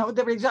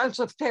 the results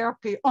of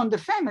therapy on the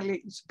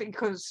families,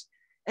 because,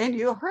 and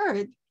you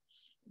heard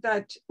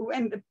that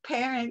when the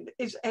parent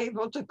is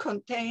able to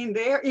contain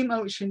their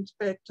emotions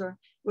better,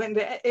 when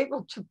they're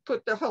able to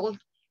put the whole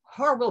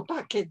horrible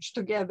package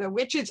together,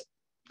 which is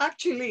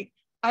actually,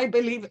 I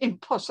believe,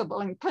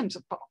 impossible in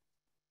principle.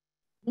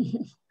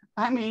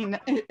 I mean,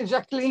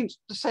 Jacqueline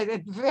said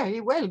it very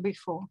well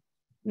before.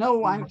 No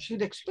one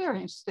should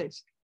experience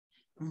this.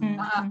 And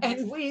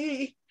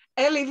Elie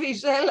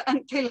Wiesel,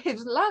 until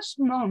his last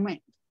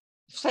moment,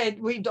 said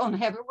we don't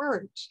have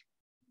words.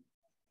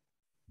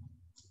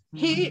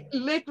 He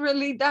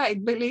literally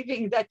died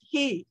believing that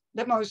he,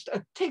 the most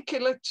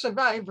articulate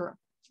survivor,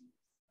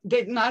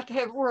 did not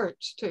have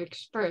words to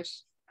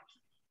express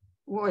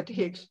what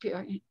he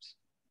experienced.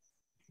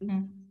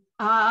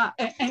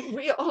 And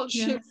we all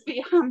should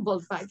be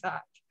humbled by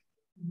that.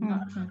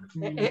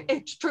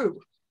 It's true.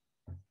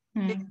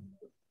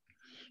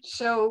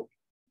 So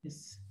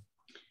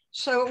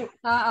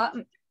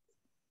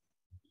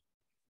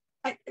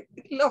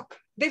look,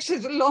 this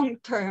is long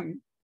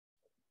term.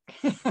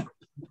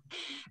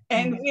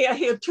 And we are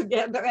here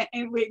together,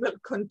 and we will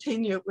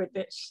continue with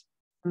this.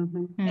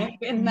 And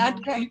we're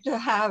not going to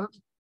have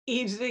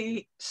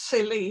easy,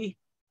 silly,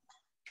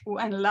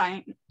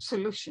 one-line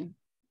solution.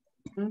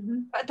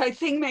 But I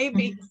think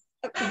maybe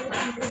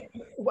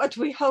what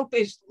we hope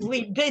is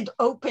we did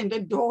open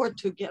the door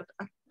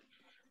together,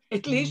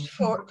 at least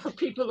for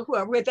people who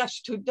are with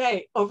us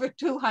today, over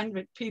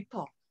 200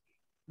 people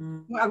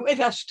who are with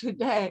us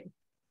today,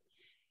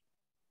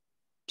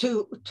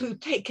 to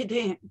take it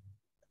in,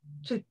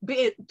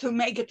 to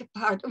make it a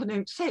part of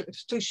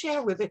themselves, to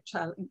share with the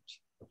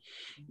challenge.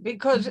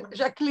 Because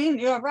Jacqueline,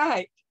 you're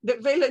right, the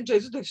village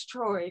is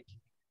destroyed,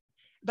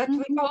 but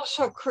we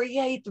also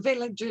create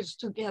villages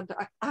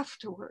together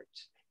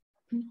afterwards.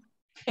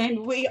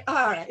 And we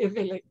are a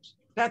village.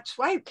 That's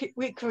why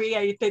we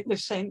created the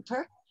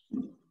center,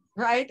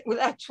 right? Well,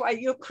 that's why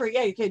you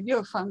created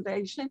your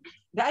foundation.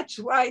 That's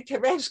why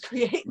Therese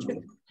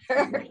created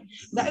her.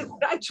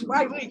 That's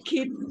why we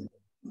keep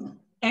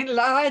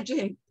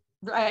enlarging,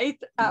 right,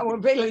 our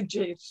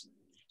villages.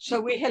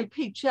 So we help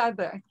each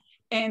other,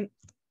 and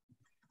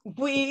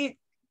we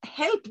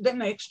help the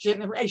next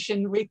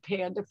generation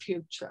repair the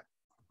future.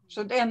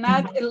 So they're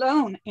not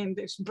alone in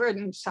this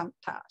burdensome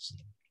task,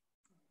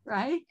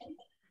 right?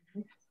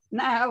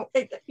 Now,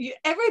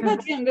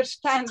 everybody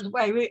understands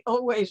why we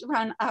always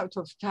run out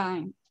of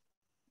time.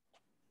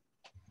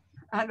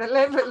 At the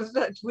levels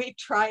that we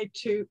try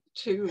to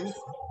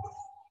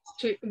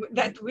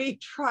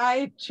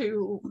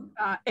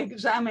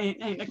examine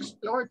and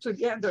explore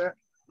together,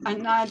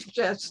 and not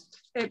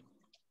just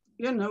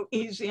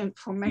easy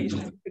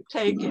information to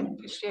take and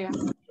to share.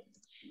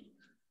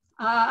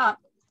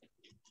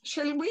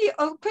 Shall we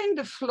open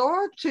the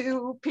floor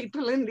to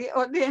people in the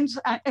audience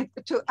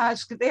to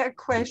ask their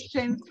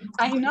questions?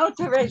 I know,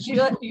 Therese,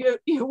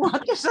 you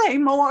want to say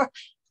more.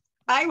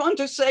 I want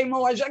to say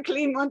more.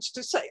 Jacqueline wants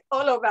to say,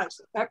 all of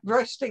us are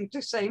bursting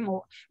to say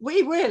more.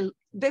 We will.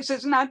 This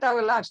is not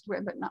our last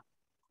webinar.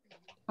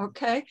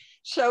 Okay,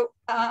 so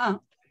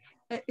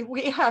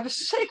we have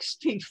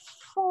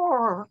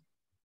 64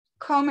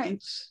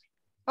 comments.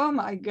 Oh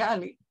my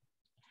golly.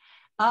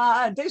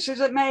 This is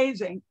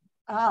amazing.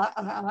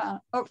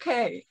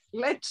 Okay,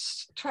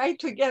 let's try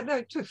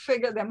together to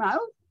figure them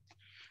out.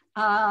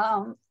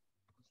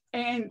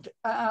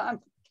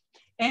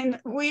 And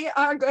we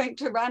are going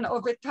to run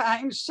over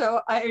time,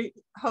 so I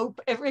hope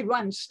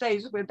everyone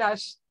stays with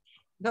us.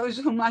 Those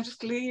who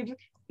must leave,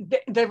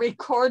 the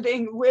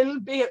recording will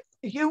be,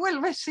 you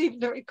will receive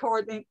the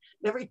recording.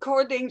 The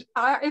recordings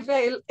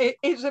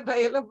is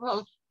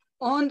available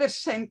on the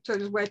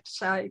center's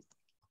website.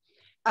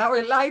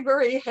 Our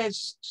library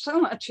has so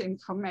much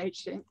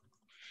information.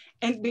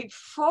 And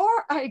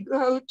before I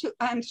go to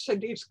answer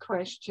these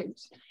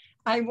questions,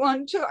 I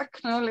want to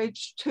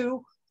acknowledge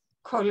two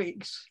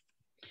colleagues.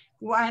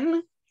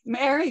 One,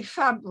 Mary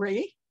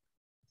Fabry,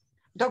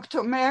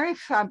 Dr. Mary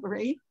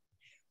Fabry,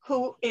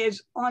 who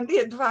is on the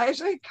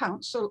advisory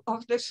council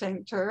of the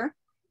center,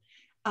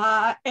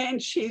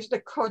 and she's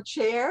the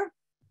co-chair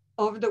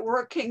of the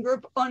working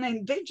group on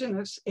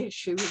indigenous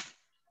issues.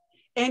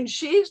 And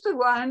she's the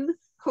one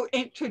who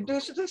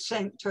introduced the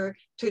center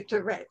to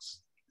Therese.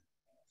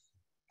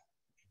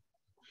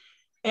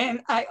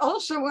 And I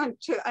also want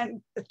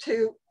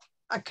to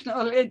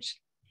acknowledge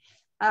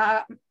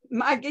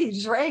Maggie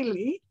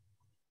Israeli,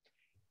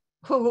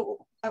 who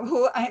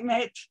I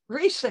met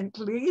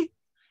recently,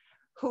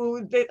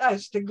 who did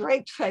us the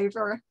great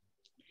favor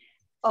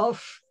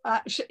of,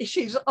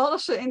 she's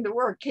also in the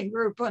working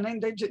group on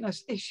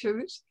indigenous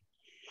issues,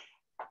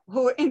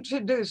 who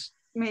introduced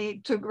me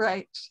to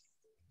Grace.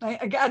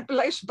 God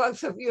bless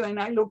both of you, and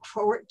I look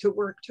forward to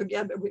work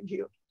together with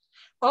you.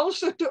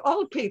 Also to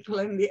all people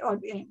in the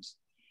audience,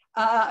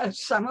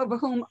 some of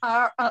whom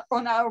are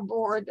on our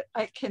board.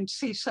 I can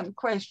see some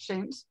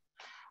questions.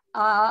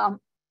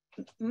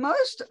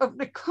 Most of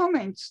the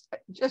comments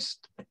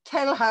just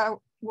tell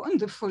how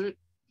wonderful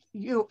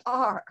you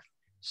are.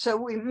 So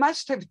we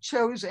must have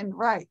chosen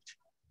right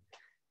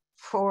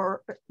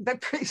for the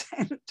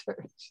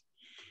presenters.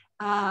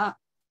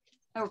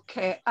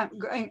 Okay, I'm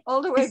going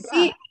all the way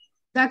back.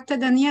 Dr.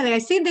 Daniele, I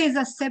see there's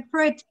a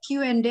separate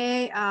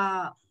Q&A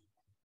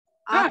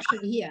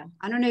option here.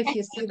 I don't know if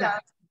you see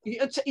that.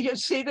 You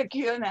see the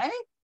Q&A?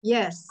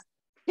 Yes.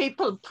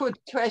 People put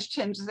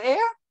questions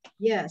there?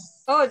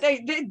 Yes. Oh,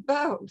 they did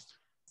both.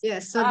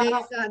 Yes, so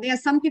there are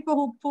some people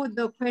who put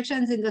the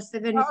questions in the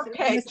 73.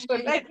 Okay, so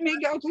let me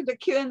go to the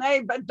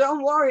Q&A, but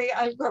don't worry,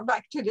 I'll go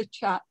back to the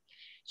chat.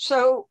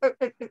 So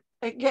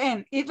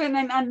again, even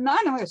an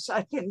anonymous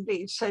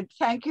attendee said,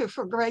 thank you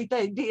for great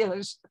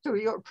ideas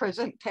through your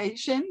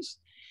presentations.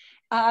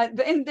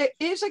 Then there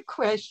is a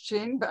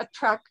question by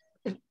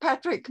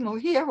Patrick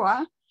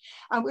Muhira.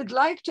 I would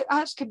like to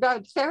ask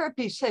about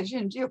therapy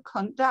sessions you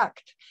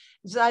conduct.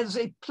 Does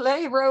it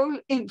play a role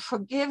in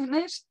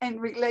forgiveness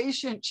and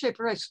relationship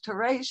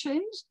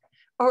restorations,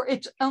 or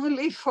it's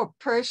only for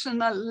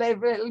personal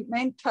level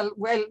mental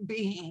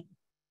well-being?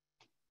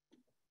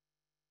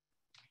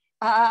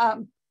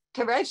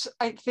 Therese,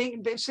 I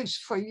think this is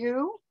for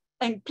you.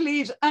 And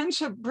please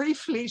answer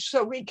briefly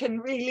so we can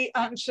really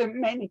answer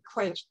many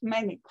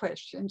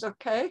questions,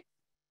 okay?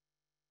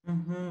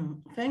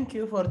 Thank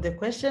you for the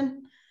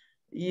question.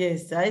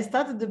 Yes, I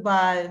started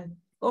by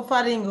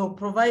offering or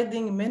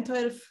providing mental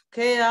health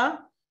care,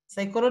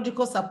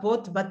 psychological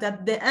support, but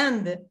at the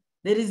end,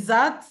 the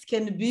results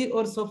can be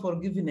also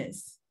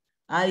forgiveness.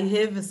 I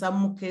have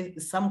some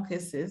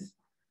cases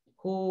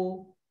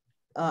who,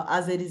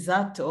 as a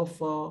result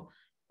of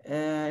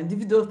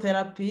individual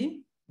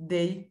therapy,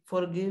 they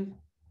forgive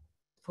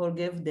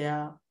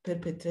their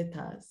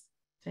perpetrators.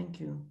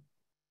 Thank you.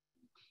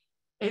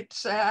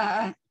 It's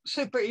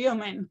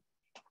superhuman.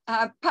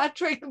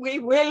 Patrick, we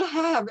will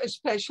have a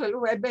special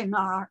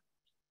webinar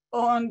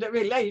on the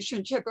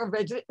relationship of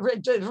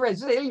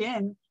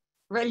resilient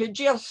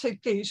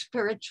religiosity,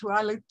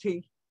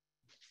 spirituality,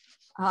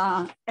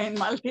 and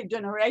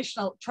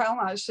multi-generational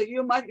trauma. So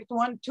you might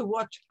want to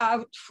watch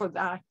out for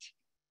that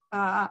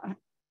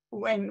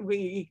when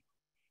we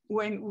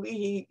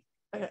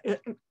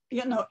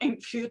in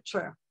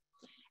future.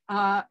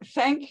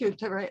 Thank you,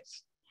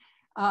 Therese.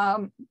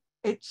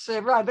 It's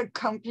a rather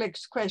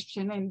complex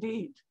question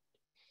indeed.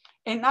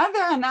 Another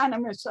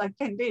anonymous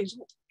attendees,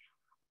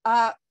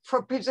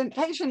 for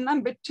presentation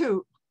number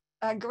 2,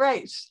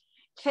 Grace,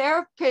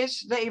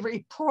 therapists, they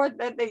report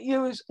that they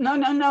use,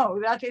 no,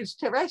 that is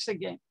Therese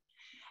again.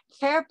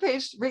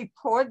 Therapists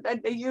report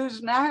that they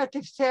use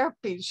narrative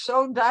therapy.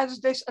 So does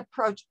this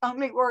approach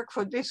only work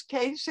for these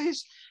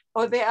cases,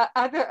 or there are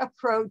other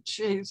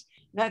approaches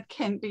that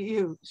can be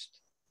used?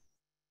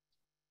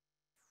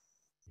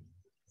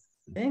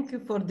 Thank you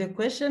for the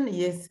question.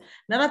 Yes,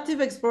 narrative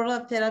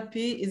explorative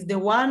therapy is the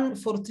one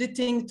for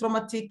treating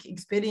traumatic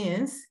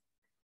experience.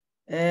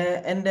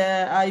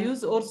 I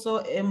use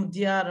also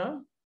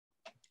MDR,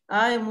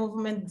 eye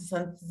movement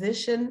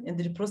desensitization and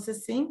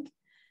reprocessing.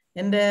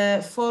 And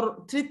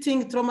for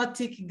treating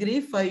traumatic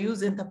grief, I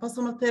use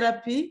interpersonal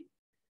therapy.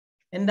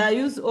 And I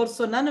use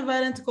also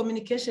nonviolent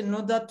communication in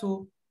order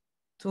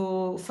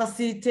to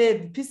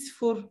facilitate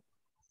peaceful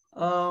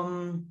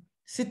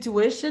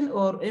situation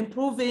or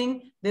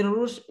improving the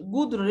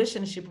good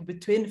relationship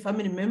between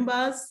family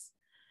members.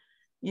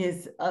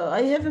 Yes,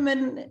 I have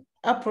many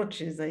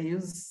approaches I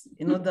use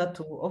in order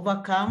to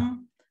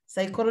overcome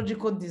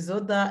psychological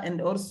disorder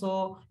and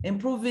also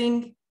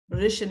improving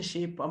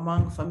relationship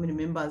among family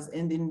members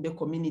and in the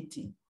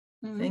community.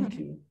 Thank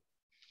you.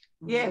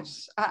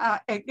 Yes,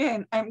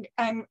 again,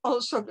 I'm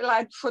also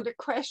glad for the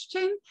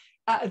question.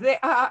 There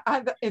are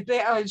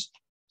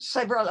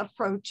several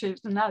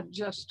approaches, not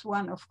just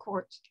one, of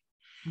course.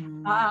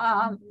 In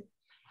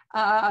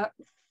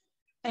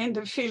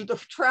the field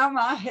of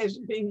trauma has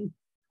been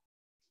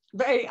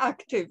very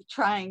active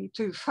trying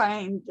to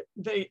find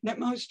the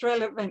most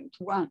relevant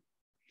one.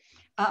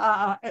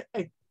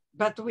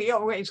 But we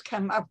always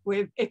come up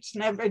with, it's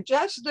never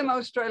just the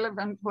most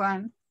relevant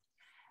one.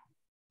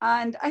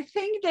 And I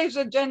think there's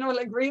a general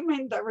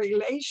agreement that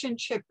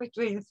relationship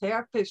between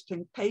therapist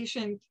and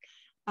patient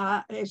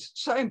is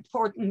so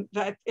important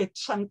that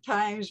it's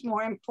sometimes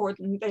more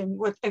important than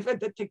whatever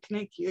the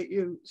technique you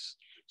use.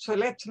 So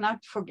let's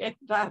not forget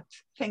that,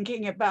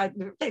 thinking about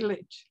the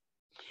village.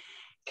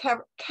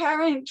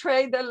 Karen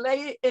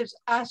Trader-Lay is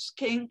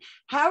asking,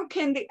 how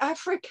can the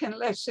African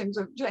lessons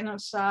of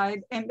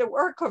genocide and the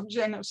work of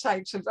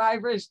genocide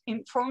survivors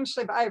inform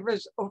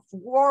survivors of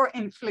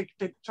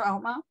war-inflicted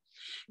trauma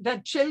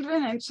that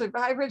children and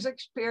survivors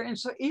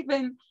experience, or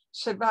even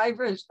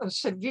survivors of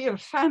severe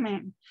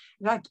famine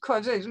that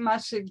causes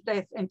massive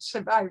death and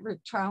survivor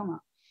trauma?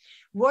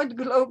 What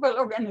global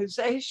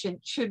organization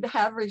should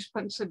have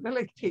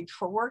responsibility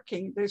for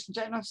working this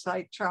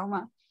genocide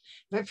trauma?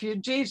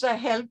 Refugees are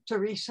helped to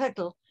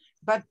resettle,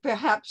 but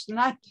perhaps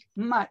not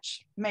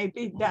much may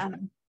be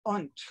done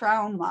on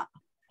trauma.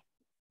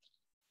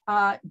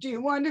 Do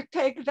you want to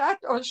take that,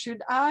 or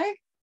should I?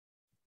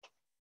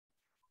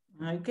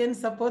 You can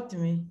support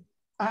me.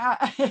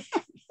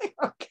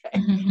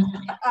 Okay.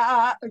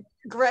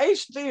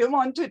 Grace, do you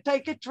want to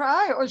take a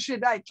try, or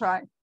should I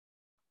try?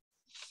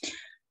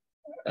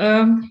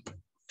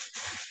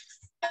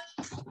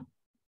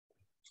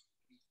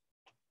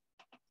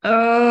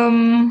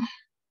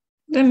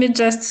 Let me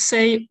just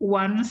say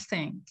one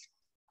thing.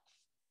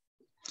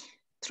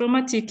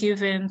 Traumatic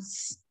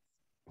events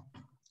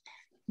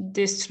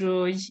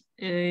destroy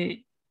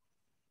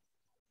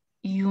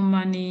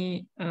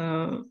human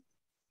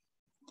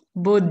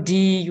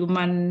body,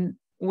 human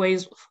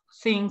ways of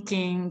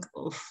thinking,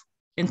 of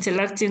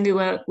interacting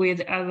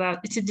with others.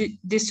 It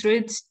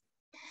destroys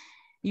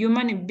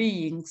human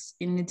beings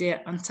in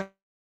their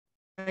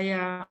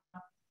entire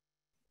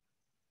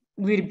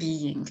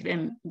well-being. Let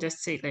me just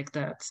say it like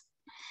that.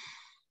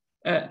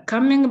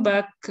 Coming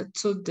back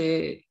to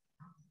the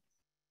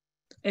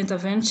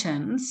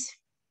interventions,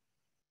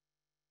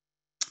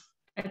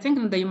 I think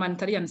in the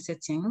humanitarian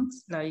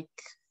settings, like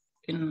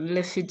in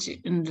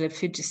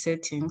refugee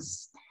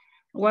settings,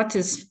 what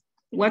is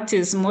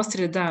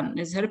mostly done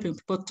is helping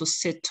people to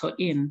settle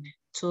in,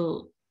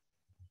 to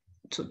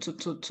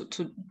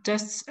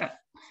just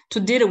to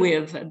deal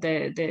with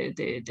the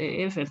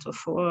event of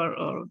war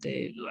or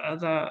the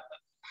other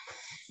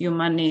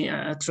human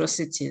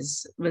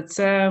atrocities. But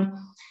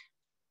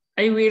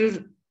I will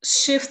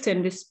shift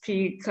and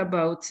speak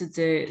about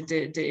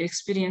the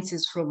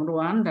experiences from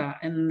Rwanda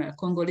and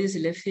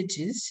Congolese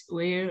refugees,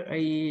 where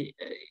I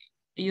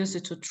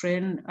used to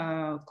train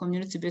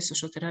community-based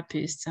social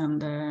therapists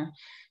and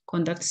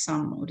conduct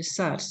some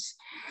research,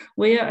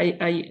 where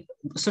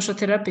social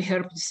therapy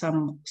helped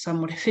some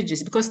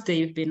refugees, because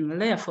they've been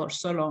there for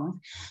so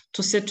long,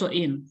 to settle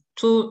in,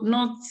 to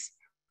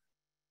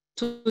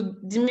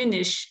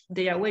diminish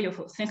their way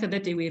of thinking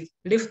that they will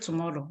live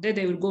tomorrow, that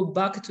they will go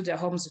back to their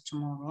homes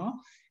tomorrow,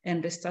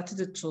 and they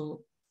started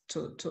to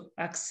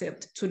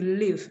accept to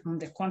live in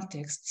the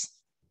context.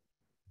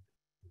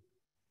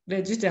 They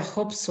reduce their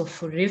hopes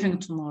of living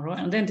tomorrow,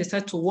 and then they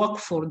start to work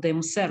for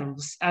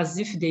themselves as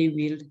if they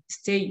will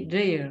stay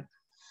there.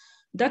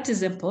 That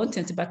is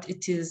important, but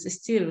it is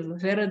still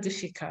very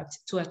difficult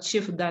to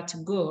achieve that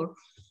goal,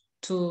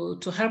 to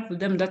help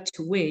them that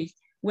way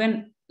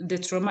when the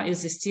trauma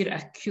is still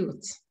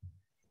acute.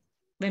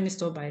 Let me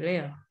stop by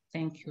there.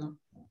 Thank you.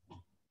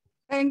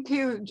 Thank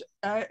you,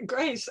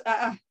 Grace.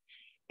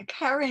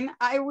 Karen,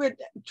 I would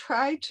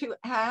try to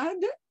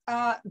add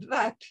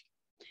that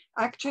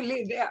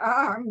Actually, there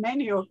are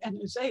many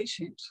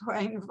organizations who are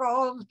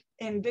involved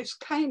in this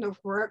kind of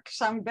work,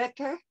 some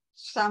better,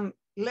 some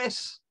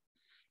less,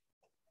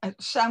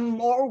 some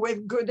more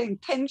with good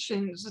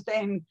intentions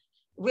than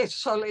with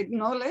solid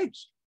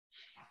knowledge.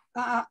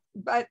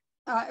 But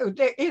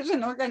there is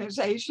an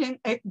organization,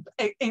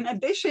 in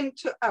addition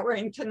to our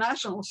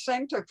International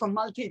Center for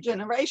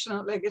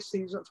MultiGenerational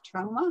Legacies of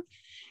Trauma,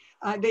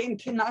 the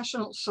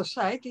International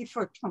Society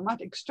for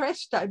Traumatic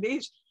Stress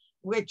Studies,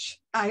 which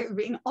I've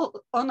been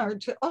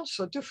honored to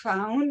also to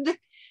found,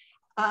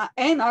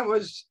 and I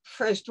was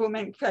first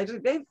woman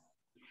president,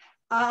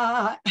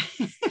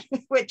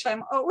 which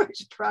I'm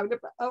always proud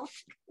of.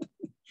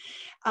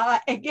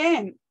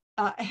 Again,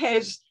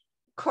 has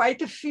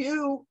quite a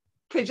few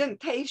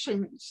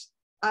presentations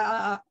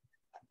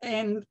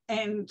and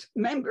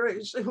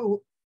members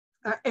who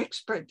are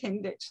expert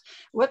in this.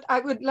 What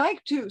I would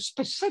like to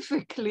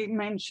specifically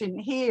mention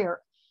here,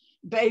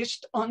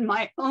 based on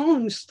my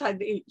own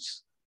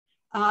studies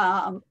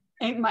and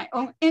my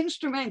own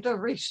instrument of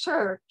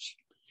research,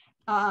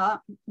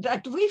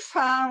 that we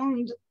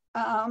found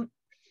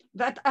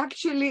that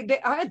actually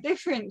there are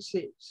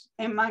differences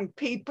among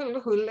people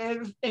who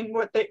live in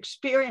what they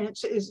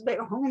experience is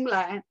their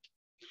homeland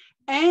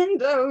and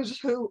those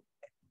who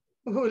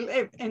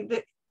live in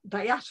the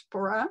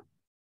diaspora.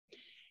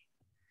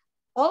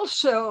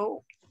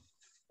 Also,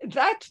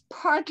 that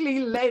partly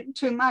led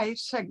to my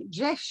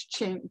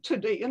suggestion to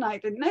the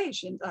United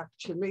Nations,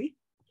 actually,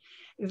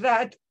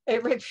 that a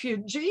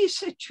refugee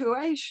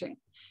situation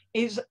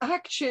is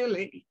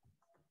actually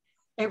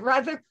a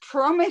rather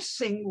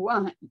promising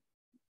one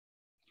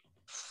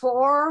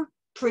for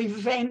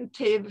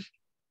preventive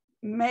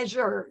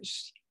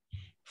measures,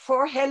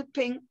 for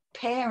helping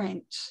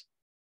parents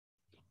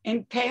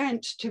and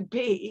parents to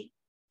be,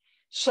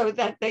 so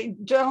that they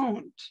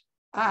don't,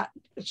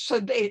 so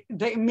they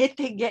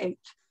mitigate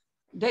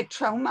the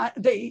trauma,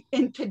 the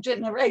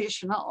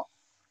intergenerational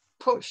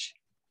push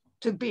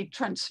to be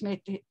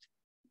transmitted.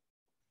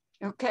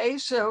 Okay,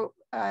 so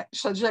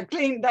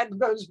Jacqueline, that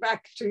goes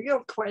back to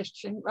your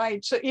question,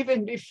 right? So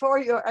even before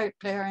you're a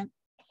parent,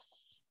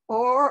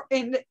 or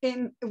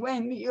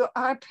when you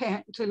are a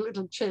parent to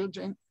little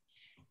children,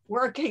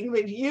 working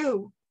with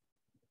you,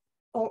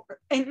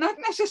 and not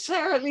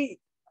necessarily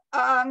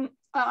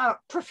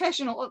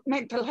professional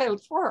mental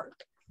health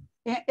work,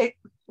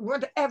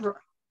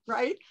 whatever,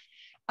 right?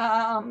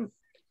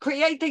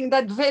 Creating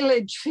that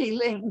village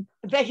feeling,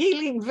 the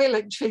healing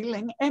village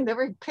feeling, and the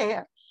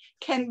repair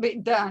can be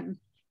done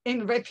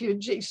in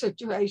refugee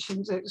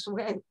situations as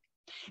well.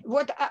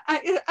 What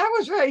I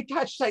was very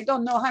touched. I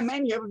don't know how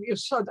many of you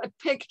saw that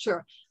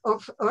picture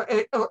of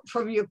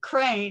from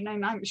Ukraine,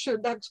 and I'm sure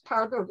that's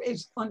part of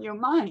is on your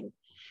mind,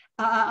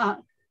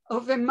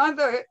 of a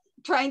mother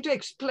trying to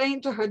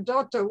explain to her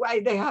daughter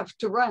why they have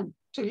to run,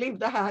 to leave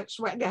the house,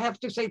 why they have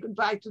to say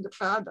goodbye to the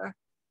father.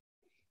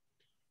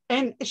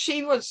 And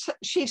she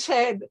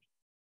said,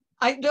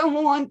 I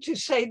don't want to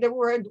say the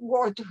word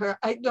war to her.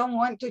 I don't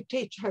want to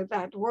teach her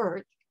that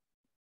word.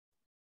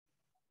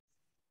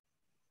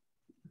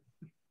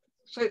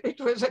 So it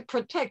was a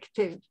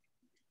protective,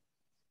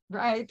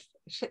 right?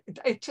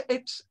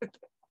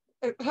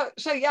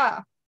 So yeah,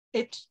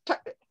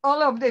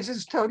 all of this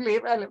is totally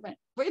irrelevant.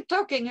 We're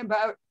talking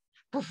about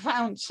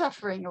profound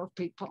suffering of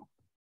people.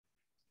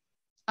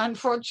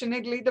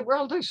 Unfortunately, the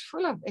world is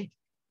full of it.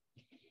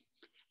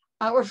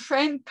 Our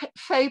friend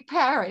Faye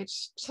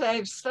Paris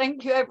says,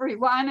 thank you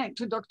everyone, and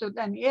to Dr.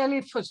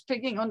 Danieli for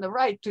speaking on the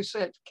right to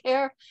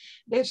self-care.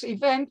 This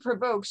event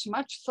provokes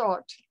much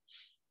thought.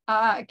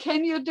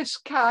 Can you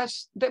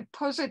discuss the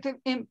positive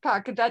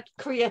impact that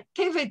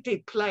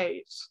creativity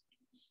plays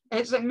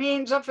as a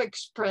means of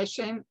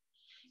expression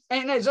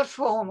and as a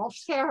form of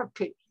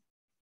therapy?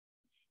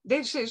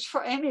 This is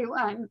for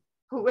anyone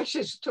who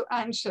wishes to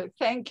answer.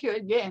 Thank you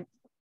again.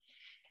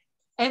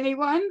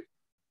 Anyone?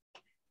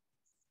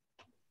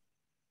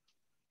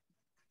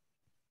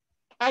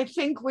 I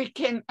think we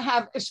can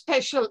have a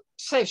special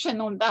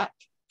session on that,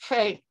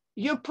 Faye.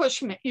 You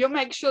push me, you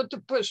make sure to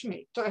push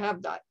me to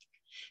have that.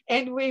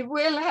 And we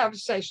will have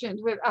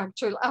sessions with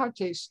actual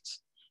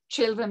artists,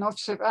 children of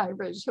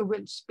survivors who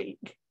will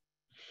speak.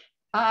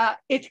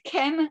 It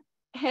can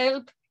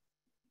help,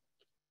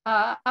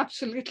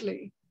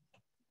 absolutely.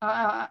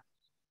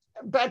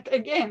 But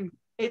again,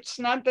 it's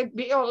not the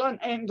be all and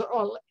end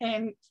all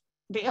and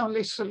the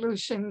only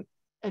solution,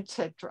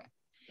 etc.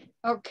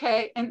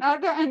 Okay,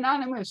 another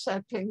anonymous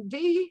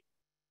attendee.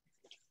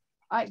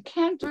 I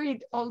can't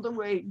read all the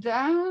way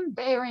down.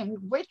 Bearing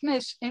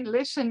witness in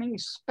listening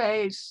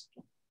space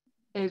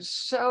is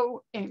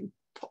so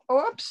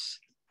oops.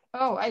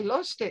 Oh, I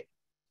lost it.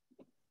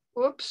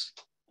 Oops.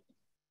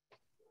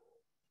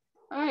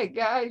 All right,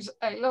 guys,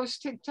 I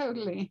lost it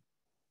totally.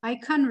 I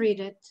can read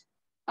it.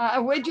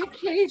 Would you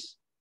please?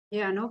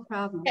 Yeah, no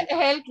problem.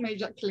 Help me,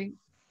 Jacqueline.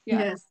 Yeah.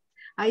 Yes,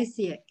 I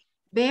see it.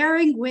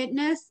 Bearing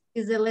witness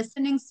is a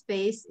listening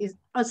space is,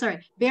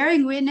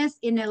 bearing witness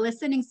in a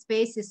listening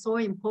space is so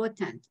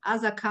important.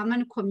 As a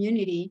common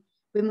community,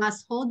 we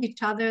must hold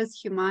each other's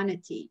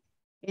humanity.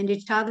 and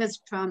each other's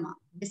trauma.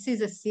 This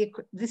is a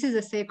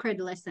sacred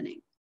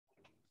listening.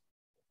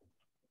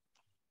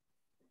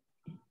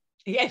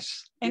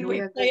 Yes, and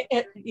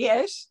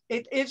yes,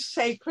 it is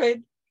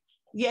sacred,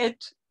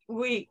 yet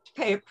we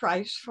pay a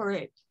price for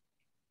it,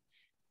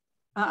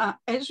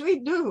 as we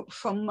do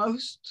for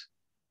most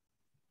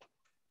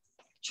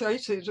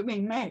choices we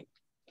make.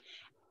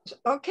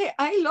 Okay,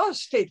 I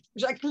lost it.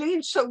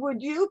 Jacqueline, so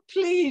would you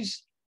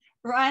please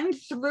run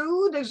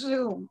through the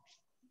Zoom,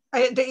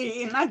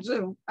 not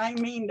Zoom, I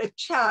mean the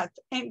chat,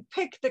 and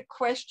pick the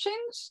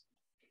questions?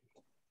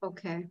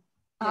 Okay,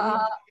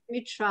 let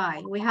me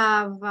try. We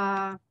have...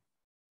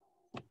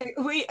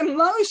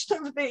 most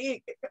of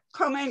the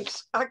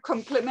comments are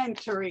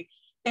complimentary,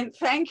 and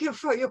thank you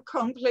for your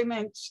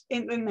compliments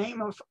in the name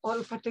of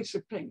all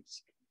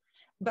participants.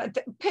 But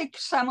pick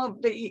some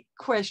of the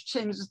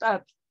questions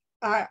that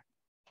are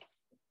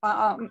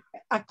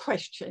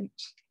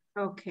questions.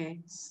 Okay,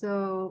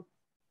 so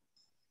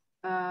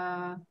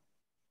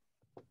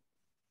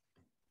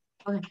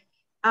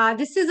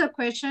this is a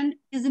question: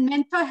 is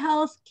mental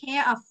health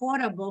care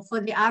affordable for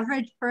the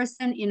average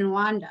person in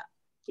Rwanda?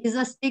 Is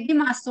the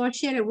stigma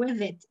associated with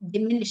it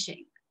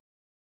diminishing?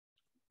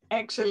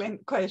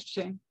 Excellent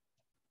question.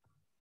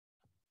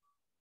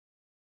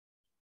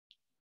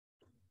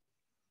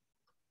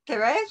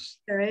 Therese?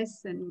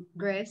 Therese and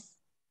Grace.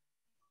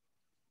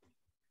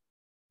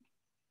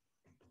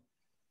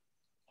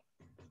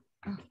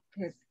 Oh,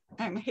 good.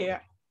 I'm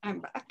here. I'm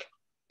back.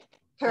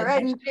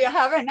 Therese, do you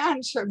have an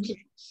answer,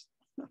 please?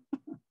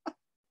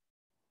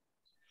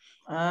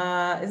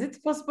 Is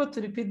it possible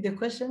to repeat the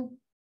question?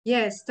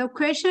 Yes, the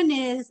question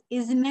is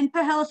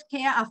mental health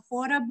care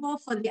affordable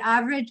for the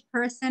average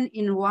person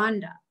in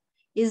Rwanda?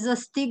 Is the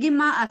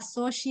stigma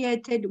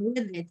associated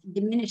with it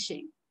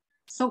diminishing?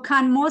 So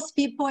can most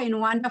people in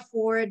Rwanda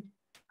afford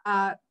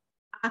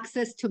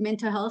access to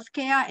mental health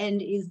care,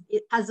 and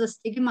has the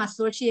stigma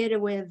associated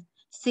with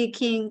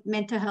seeking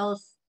mental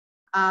health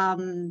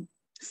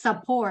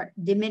support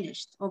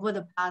diminished over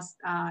the past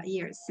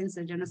years since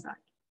the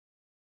genocide?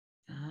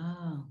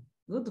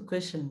 Good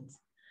questions.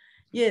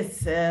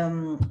 Yes,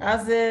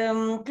 as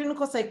a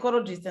clinical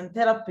psychologist and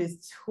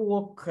therapist who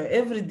work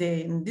every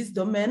day in this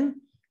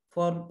domain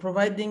for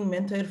providing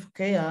mental health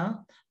care,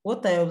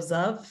 what I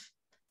observe,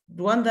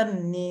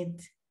 Rwandans need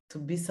to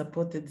be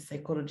supported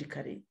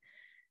psychologically.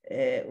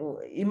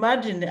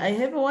 Imagine I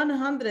have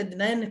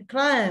 109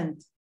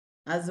 clients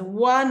as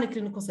one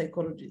clinical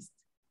psychologist.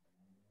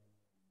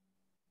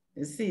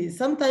 You see,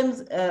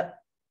 sometimes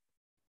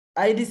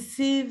I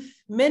receive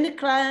many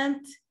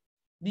clients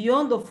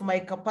beyond of my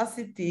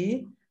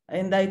capacity,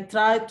 and I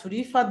try to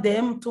refer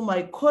them to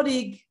my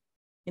colleague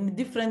in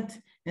different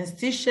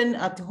institutions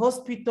at the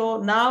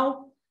hospital.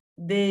 Now,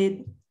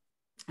 the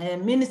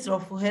Minister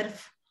of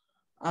Health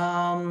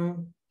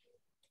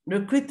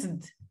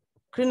recruited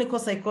clinical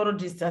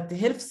psychologists at the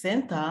health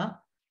center.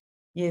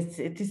 Yes,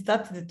 it is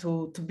started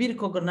to be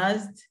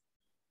recognized.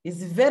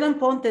 It's very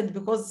important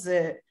because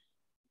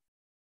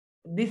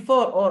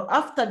before or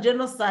after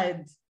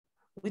genocide,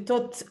 we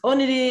thought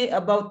only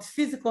about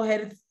physical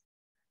health,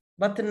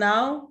 but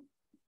now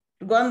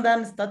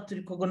Rwandans start to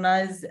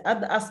recognize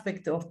other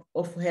aspects of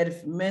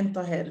health,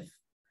 mental health,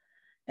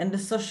 and the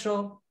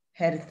social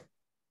health.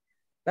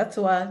 That's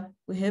why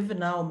we have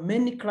now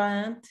many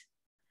clients.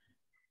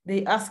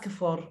 They ask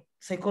for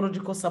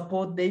psychological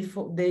support.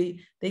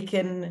 They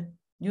can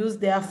use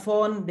their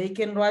phone. They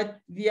can write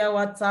via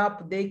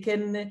WhatsApp. They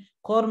can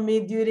call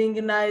me during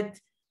the night.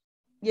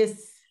 Yes,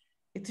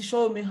 it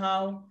shows me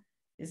how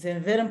it's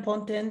very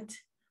important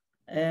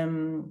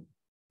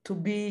to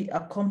be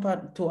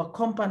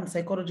accompanied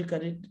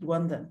psychologically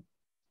Rwandan.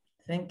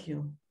 Thank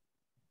you.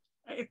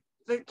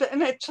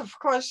 And it's, of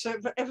course, a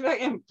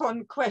very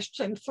important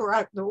question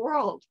throughout the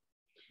world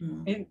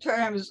in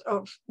terms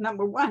of,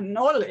 number one,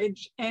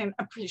 knowledge and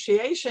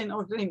appreciation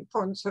of the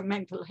importance of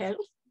mental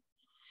health,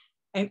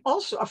 and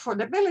also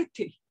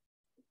affordability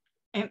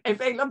and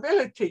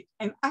availability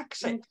and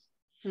access.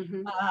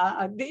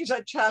 These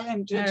are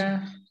challenges,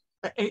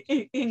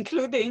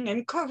 including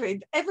in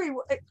COVID,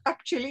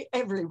 actually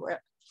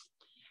everywhere.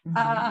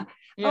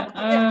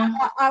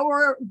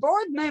 Our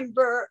board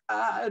member,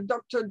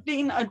 Dr.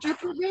 Dean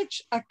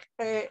Ajukovic,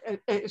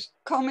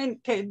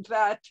 commented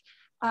that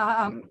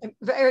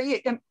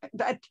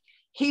that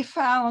he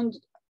found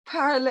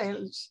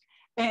parallels,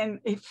 and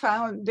he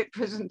found the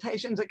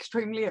presentations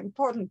extremely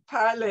important,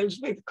 parallels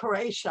with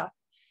Croatia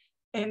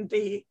and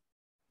the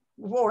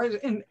wars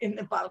in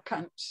the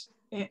Balkans,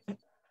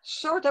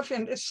 sort of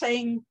in the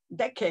same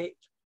decade.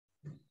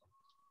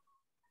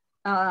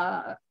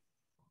 That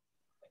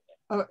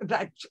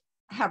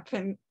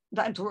happened,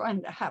 that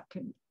Rwanda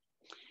happened.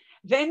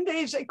 Then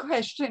there's a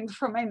question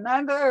from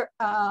another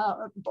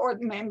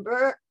board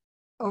member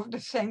of the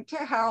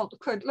center, Harold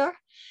Kudler.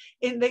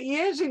 In the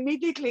years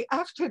immediately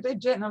after the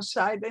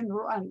genocide in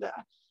Rwanda,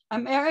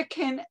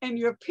 American and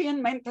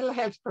European mental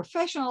health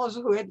professionals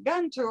who had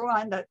gone to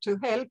Rwanda to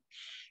help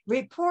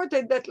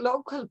reported that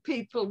local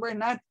people were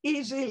not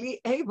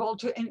easily able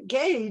to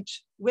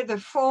engage with the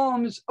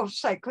forms of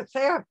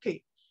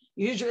psychotherapy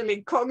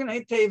usually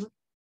cognitive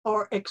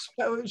or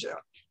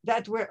exposure,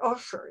 that were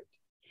offered.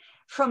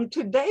 From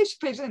today's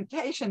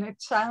presentation,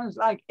 it sounds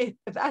like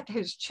that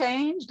has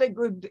changed a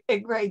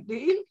great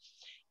deal,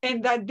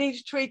 and that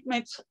these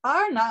treatments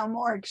are now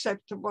more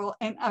acceptable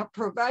and are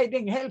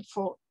providing help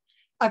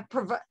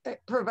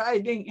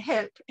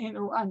in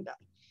Rwanda.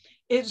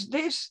 Is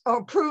this,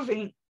 or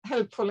proving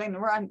helpful in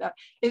Rwanda?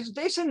 Is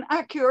this an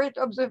accurate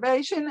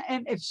observation?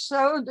 And if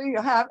so, do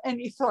you have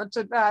any thoughts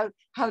about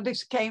how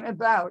this came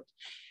about?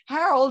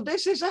 Harold,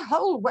 this is a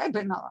whole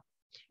webinar,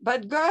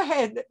 but go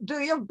ahead, do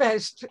your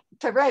best,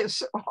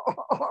 Therese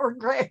or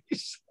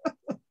Grace.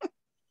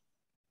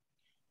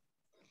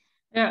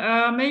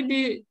 Yeah,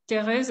 maybe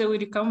Therese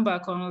will come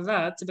back on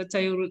that, but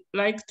I would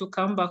like to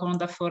come back on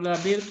the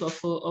affordability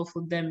of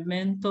the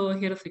mental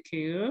health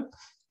care,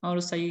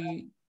 also.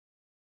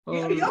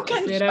 You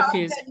can start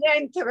and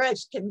then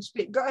Therese can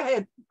speak. Go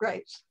ahead,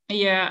 Grace.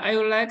 Yeah, I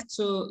would like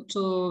to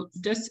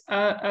just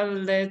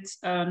let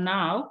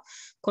now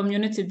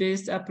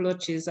community-based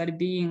approaches are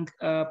being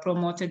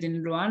promoted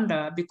in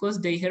Rwanda because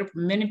they help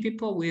many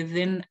people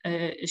within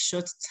a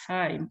short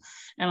time.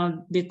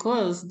 And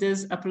because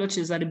these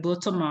approaches are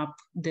bottom-up,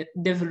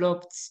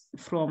 developed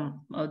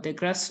from the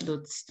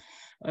grassroots,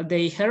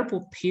 they help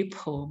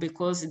people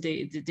because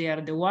they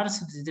are the ones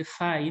who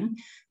define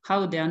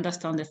how they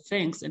understand the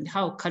things and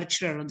how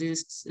cultural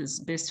this is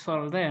best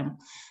for them.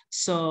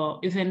 So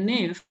even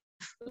if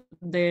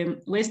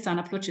the Western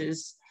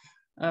approaches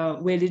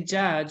were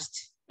judged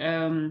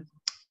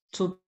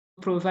to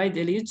provide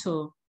a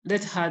little,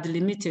 that had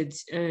limited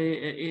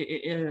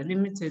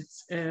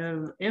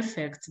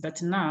effect,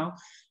 but now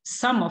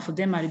some of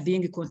them are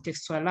being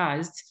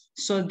contextualized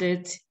so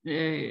that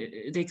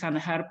they can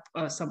help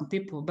some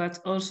people, but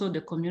also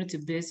the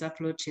community-based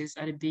approaches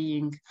are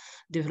being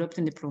developed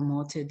and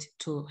promoted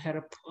to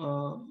help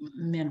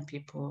many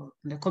people,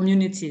 the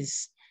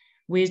communities,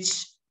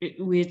 which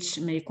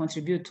may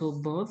contribute to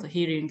both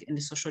healing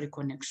and social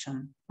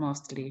connection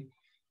mostly.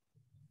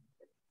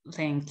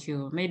 Thank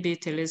you. Maybe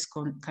Therese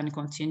can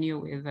continue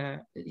with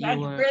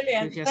your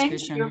previous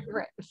question.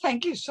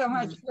 Thank you so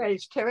much,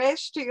 Grace.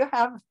 Therese, do you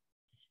have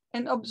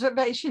an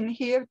observation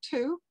here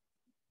too?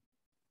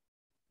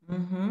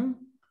 I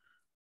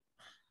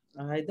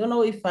don't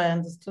know if I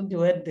understood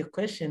the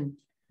question.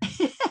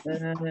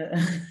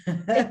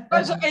 It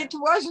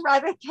was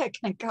rather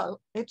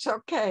technical. It's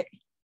okay.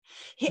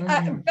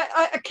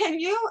 Can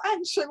you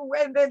answer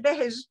whether there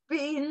has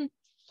been,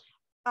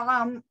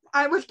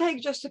 I will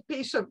take just a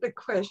piece of the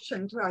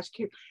question to ask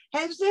you,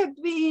 has there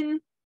been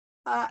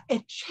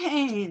a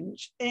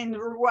change in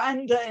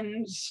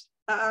Rwandans'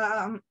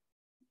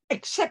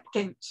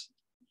 acceptance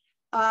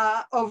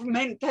of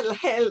mental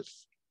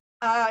health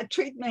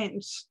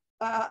treatments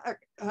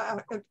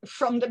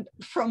from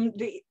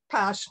the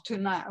past to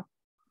now?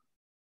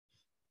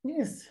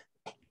 Yes,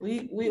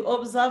 we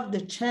observe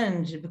the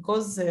change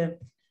because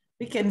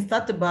we can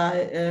start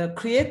by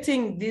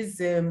creating this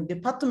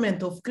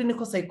Department of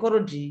Clinical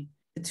Psychology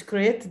to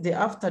create the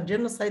after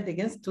genocide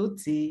against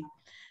Tutsi.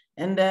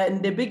 And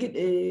in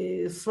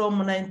the from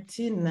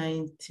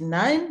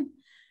 1999,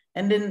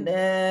 and then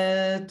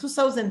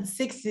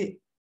 2006,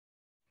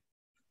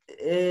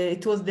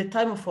 it was the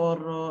time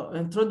for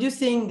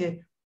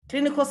introducing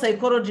clinical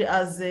psychology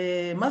as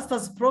a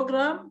master's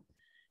program.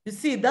 You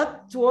see,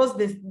 that was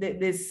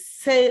the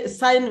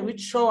sign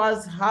which shows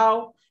us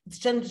how it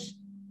changed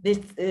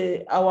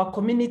our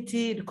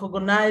community,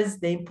 recognize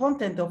the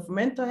importance of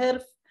mental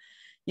health.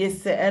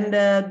 Yes, and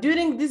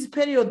during this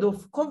period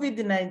of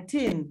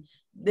COVID-19,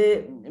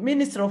 the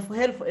Minister of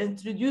Health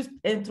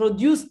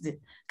introduced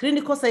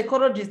clinical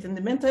psychologists and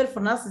the mental health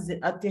nurses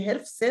at the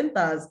health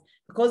centers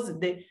because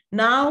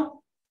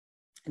now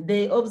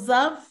they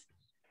observe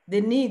the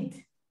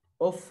need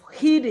of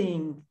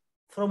healing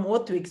from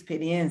what we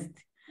experienced.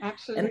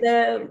 Absolutely.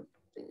 And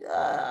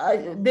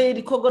they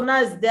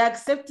recognize, they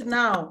accept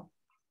now.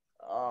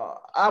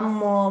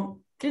 I'm a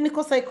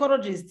clinical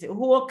psychologist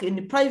who work in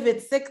the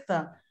private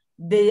sector.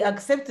 They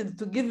accepted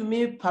to give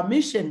me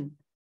permission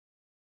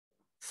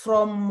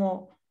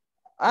from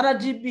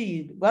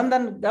RGB,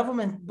 Rwandan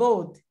Government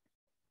Board,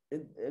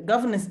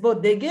 Governance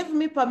Board. They gave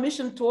me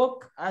permission to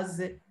work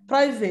as a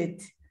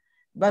private,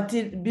 but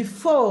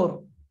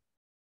before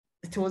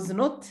it was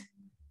not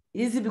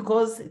easy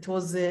because it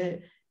was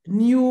a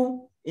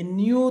new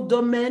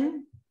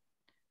domain,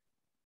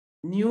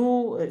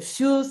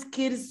 few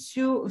skills,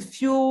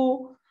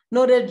 few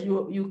knowledge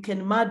you can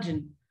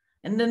imagine.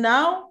 And then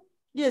now,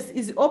 yes,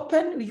 it's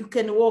open. You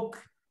can work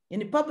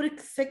in the public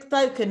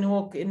sector. You can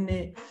work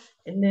in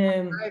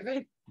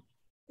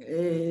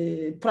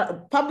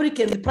public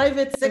and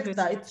private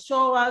sector. It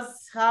shows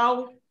us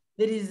how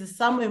there is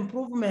some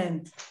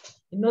improvement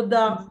in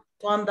order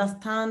to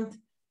understand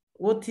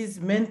what is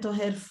mental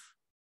health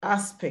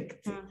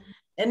aspect.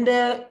 And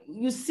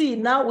you see,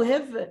 now we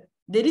have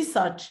the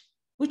research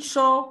which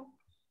show,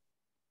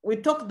 we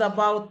talked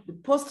about the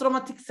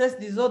post-traumatic stress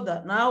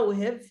disorder. Now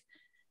we have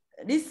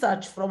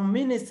research from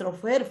Minister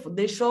of Health.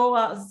 They show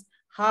us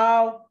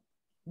how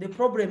the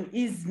problem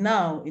is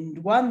now in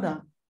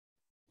Rwanda.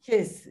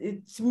 Yes,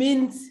 it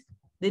means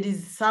there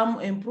is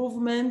some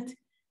improvement,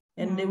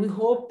 and we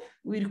hope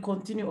we'll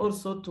continue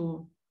also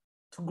to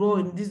grow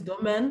in this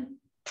domain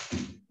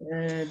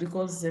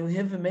because we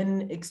have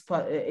many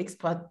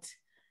experts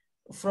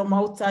from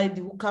outside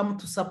who come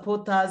to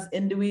support us,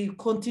 and we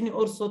continue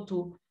also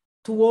to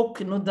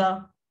work in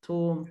order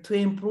to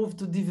improve,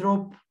 to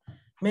develop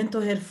mental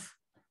health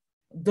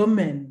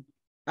domain.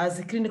 As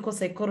a clinical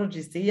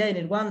psychologist here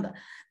in Rwanda,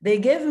 they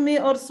gave me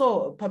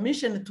also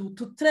permission to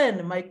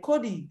train my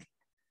colleague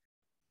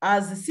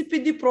as a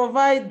CPD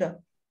provider.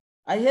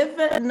 I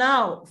have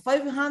now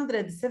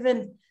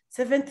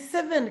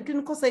 577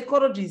 clinical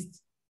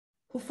psychologists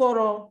who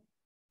follow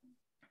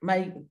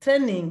my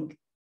training,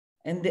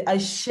 and I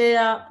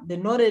share the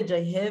knowledge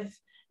I have.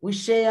 We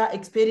share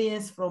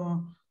experience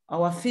from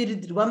our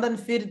field, Rwandan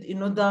field,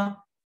 in order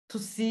to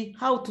see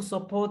how to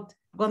support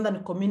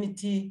Rwandan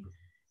community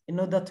in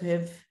order to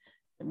have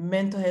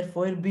mental health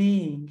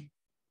well-being.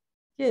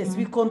 Yes,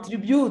 we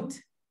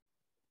contribute.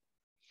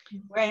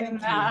 When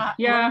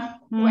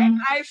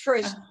I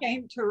first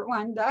came to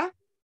Rwanda,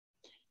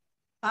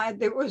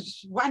 there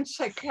was one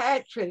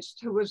psychiatrist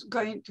who was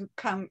going to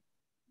come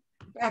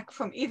back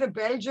from either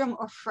Belgium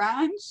or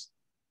France,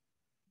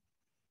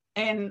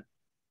 and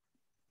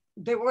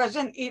there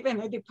wasn't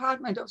even a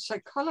department of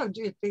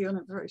psychology at the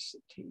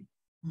university.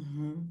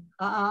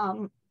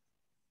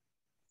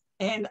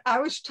 And I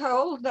was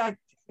told that,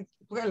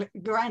 well,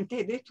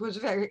 granted, it was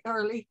very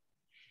early.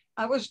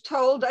 I was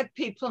told that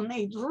people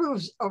need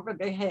roofs over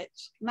their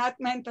heads, not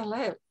mental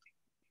health.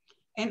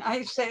 And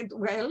I said,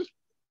 well,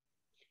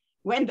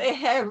 when they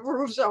have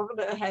roofs over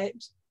their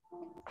heads,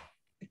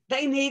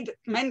 they need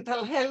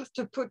mental health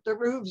to put the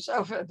roofs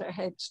over their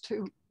heads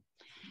too.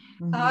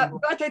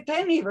 But at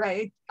any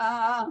rate,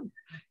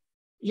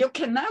 you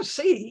can now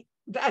see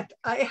that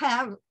I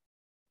have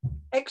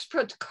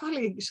expert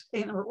colleagues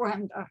in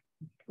Rwanda,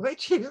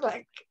 which is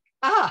like,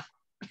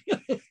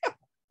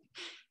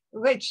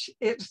 which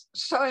is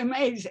so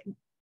amazing.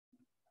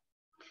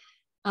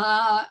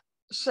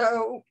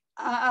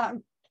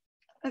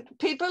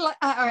 People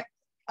are,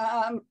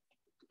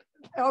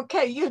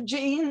 okay,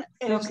 Eugene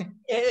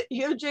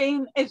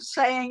is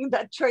saying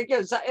that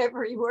triggers are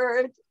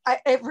everywhere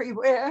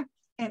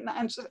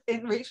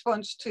in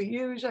response to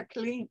you,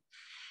 Jacqueline.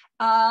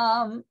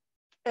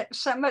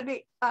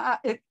 Somebody,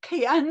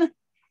 Kian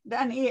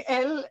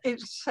Daniel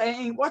is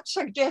saying, what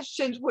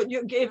suggestions would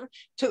you give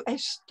to a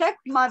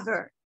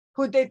stepmother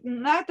who did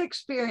not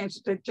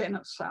experience the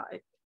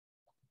genocide?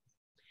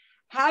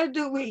 How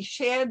do we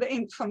share the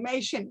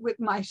information with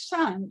my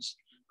sons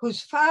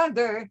whose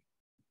father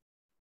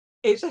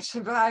is a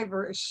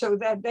survivor so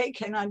that they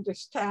can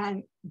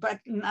understand but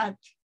not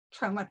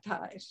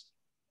traumatized?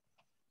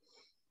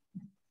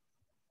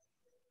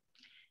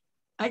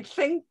 I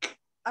think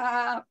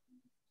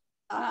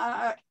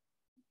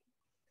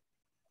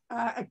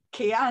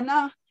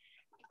Kiana,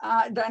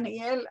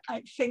 Danielle,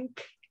 I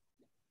think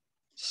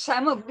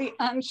some of the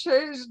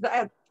answers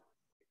that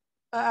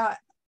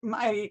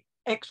my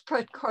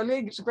expert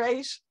colleagues,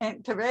 Grace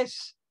and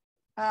Therese,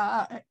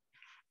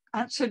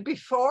 answered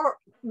before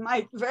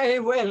might very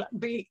well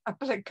be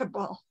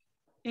applicable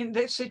in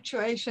this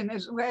situation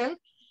as well.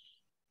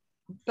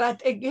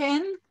 But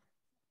again,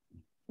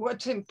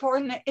 what's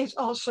important is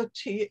also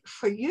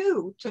for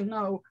you to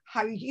know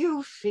how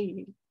you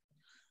feel,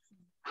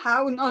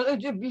 how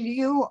knowledgeable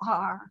you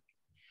are.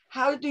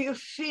 How do you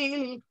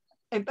feel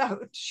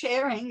about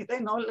sharing the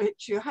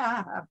knowledge you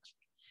have?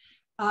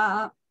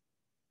 How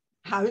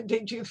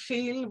did you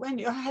feel when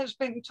your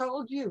husband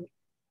told you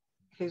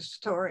his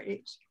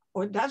stories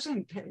or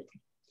doesn't tell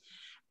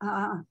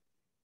you?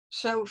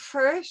 So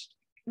first,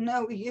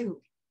 know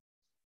you.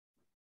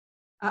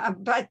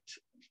 But,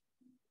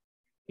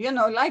 you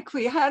know, like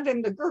we had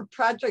in the group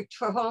project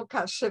for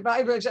Holocaust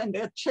survivors and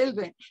their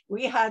children,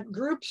 we had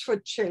groups for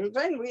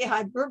children, we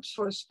had groups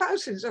for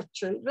spouses of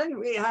children,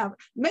 we have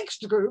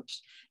mixed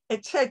groups,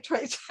 etc.,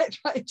 etc.,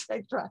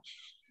 etc.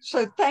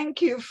 So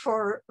thank you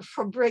for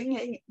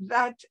bringing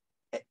that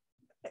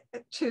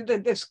to the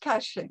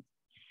discussion.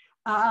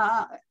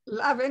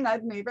 Love and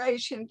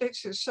admiration,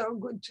 this is so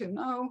good to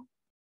know.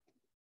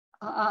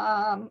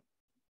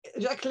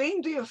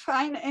 Jacqueline, do you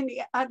find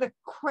any other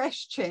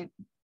question?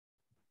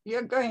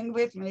 You're going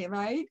with me,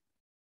 right?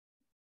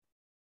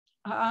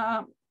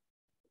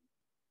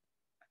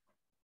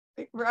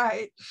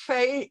 Right,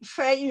 Faye,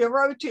 you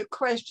wrote your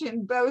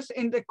question both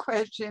in the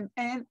question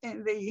and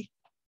in the,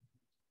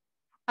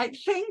 I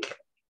think.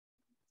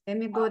 Let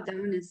me go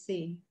down and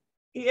see.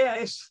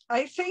 Yes,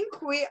 I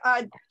think we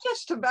are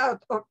just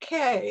about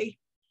okay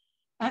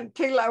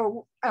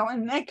until our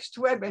next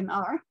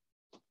webinar.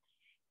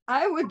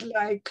 I would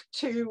like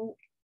to,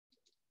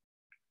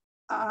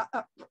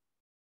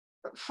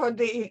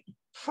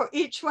 for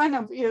each one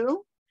of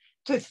you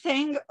to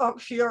think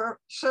of your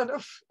sort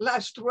of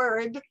last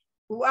word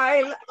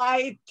while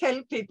I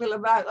tell people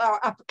about our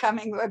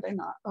upcoming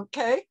webinar,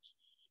 okay?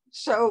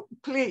 So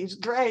please,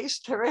 Grace,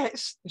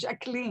 Therese,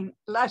 Jacqueline,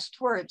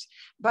 last words,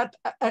 but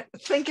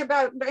think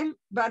about them,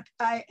 but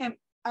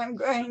I'm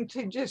going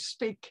to just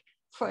speak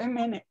for a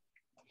minute.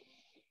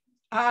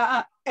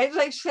 As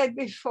I said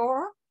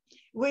before,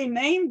 we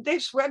named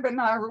this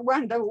webinar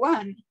Rwanda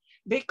 1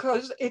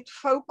 because it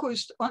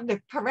focused on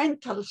the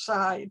parental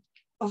side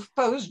of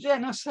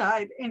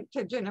post-genocide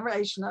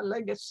intergenerational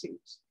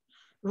legacies.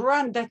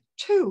 Rwanda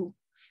 2,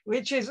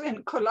 which is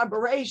in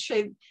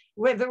collaboration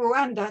with the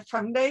Rwanda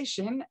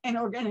Foundation, an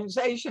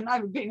organization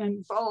I've been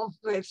involved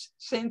with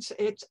since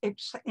its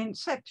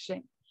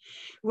inception,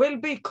 will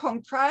be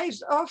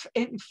comprised of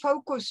and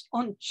focused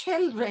on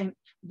children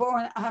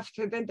born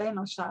after the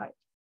genocide.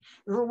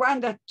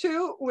 Rwanda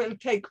 2 will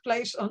take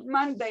place on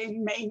Monday,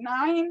 May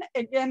 9,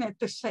 again at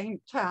the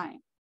same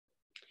time.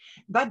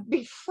 But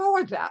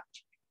before that,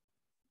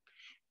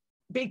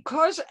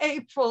 because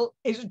April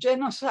is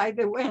Genocide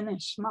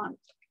Awareness Month,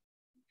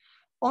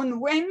 on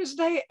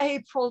Wednesday,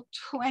 April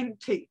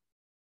 20,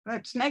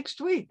 that's next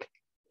week,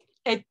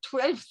 at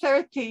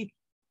 12:30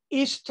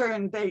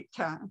 Eastern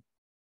Daytime,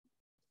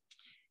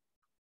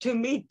 to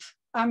meet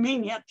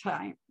Armenia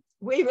time,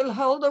 we will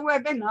hold a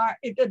webinar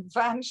in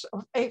advance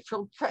of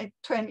April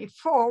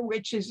 24,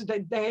 which is the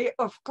day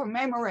of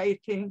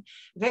commemorating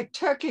the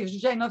Turkish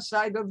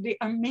genocide of the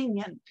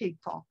Armenian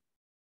people.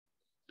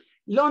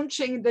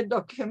 Launching the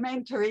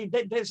documentary,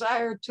 The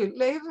Desire to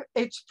Live,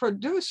 its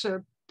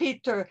producer,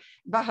 Peter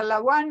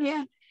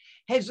Bahalawanian,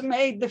 has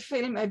made the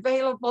film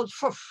available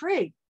for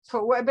free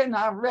for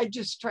webinar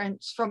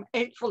registrants from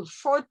April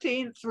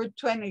 14 through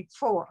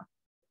 24.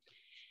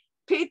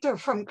 Peter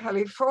from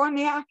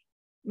California,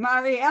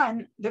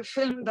 Marianne, the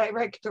film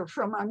director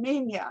from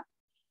Armenia,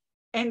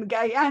 and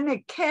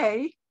Gayane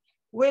Kay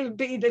will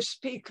be the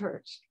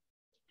speakers.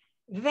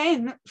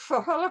 Then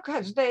for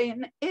Holocaust Day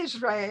in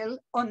Israel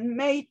on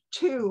May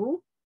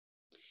 2,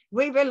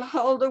 we will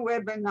hold a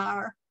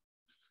webinar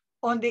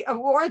on the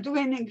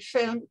award-winning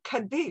film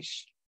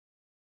Kaddish,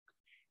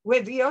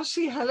 with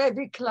Yossi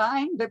Halevi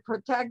Klein, the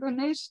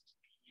protagonist,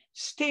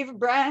 Steve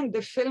Brand, the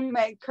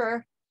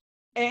filmmaker,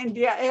 and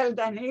Yael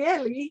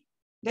Danieli,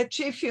 the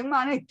Chief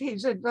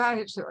Humanities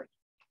Advisor.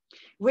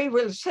 We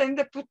will send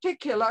the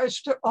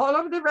particulars to all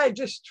of the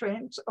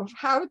registrants of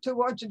how to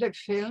watch the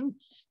film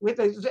with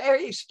a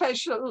very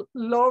special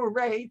low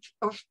rate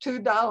of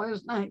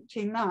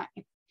 $2.99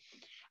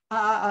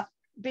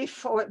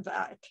 before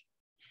that.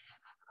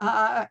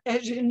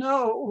 As you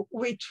know,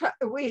 we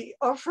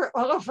offer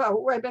all of our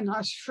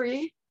webinars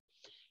free,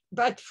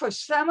 but for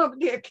some of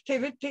the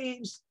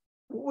activities,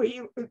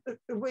 we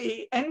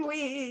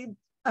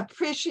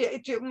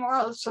appreciate your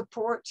moral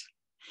support.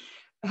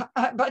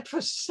 But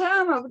for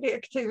some of the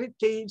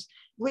activities,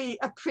 we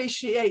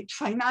appreciate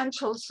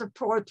financial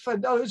support for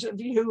those of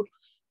you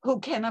who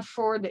can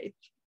afford it.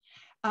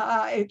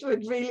 It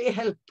would really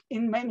help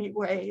in many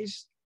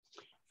ways.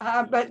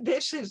 But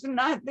this is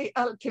not the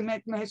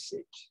ultimate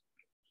message.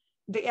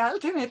 The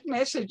ultimate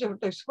message of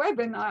this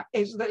webinar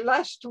is the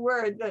last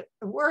word, the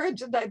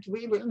words that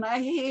we will now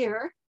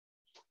hear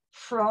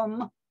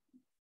from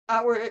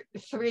our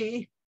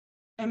three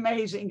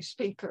amazing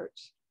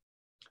speakers.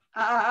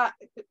 How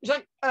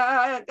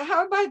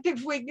about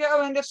if we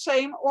go in the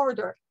same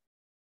order?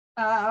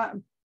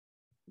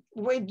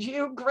 Would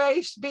you,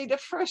 Grace, be the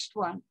first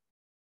one?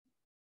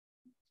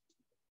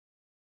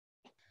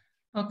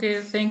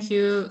 Okay, thank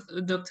you,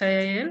 Dr.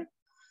 Yael.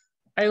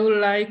 I would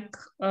like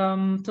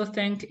to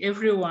thank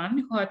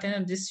everyone who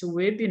attended this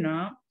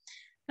webinar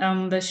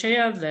and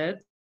share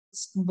that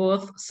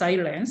both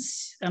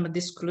silence and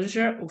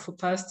disclosure of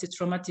past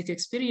traumatic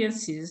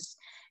experiences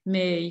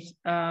may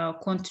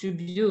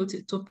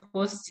contribute to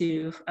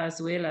positive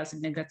as well as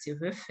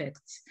negative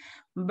effects.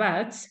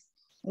 But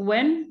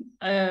when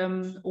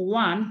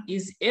one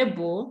is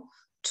able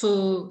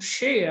to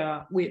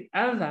share with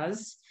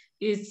others,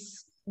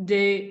 it's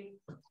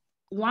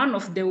one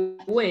of the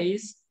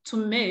ways to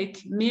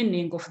make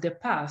meaning of the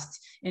past.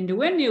 And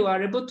when you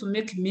are able to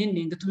make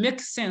meaning, to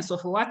make sense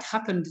of what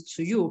happened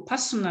to you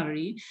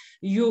personally,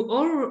 you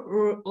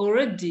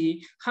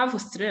already have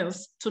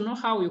strength to know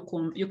how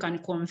you can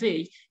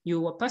convey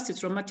your past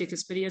traumatic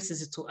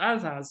experiences to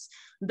others.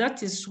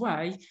 That is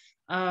why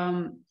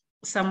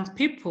some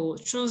people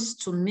choose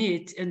to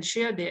meet and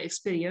share their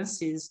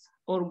experiences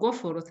or go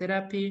for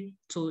therapy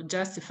to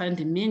just find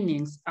the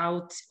meanings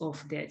out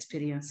of their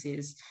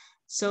experiences.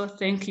 So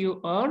thank you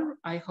all.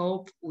 I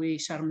hope we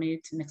shall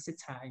meet next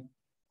time.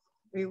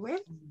 We will.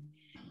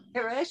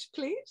 Teresh,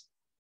 please.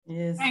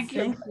 Yes, thank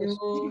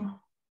you.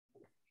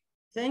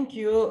 Thank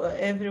you,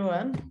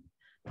 everyone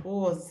who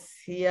was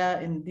here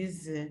in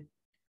this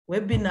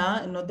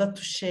webinar in order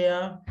to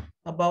share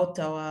about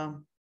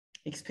our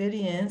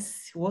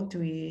experience, what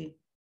we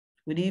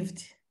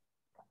lived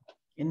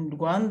in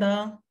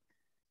Rwanda,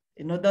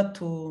 in order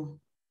to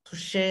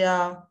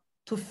share,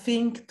 to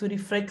think, to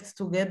reflect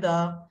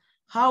together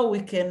how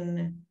we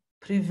can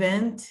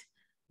prevent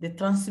the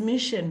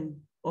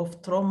transmission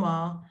of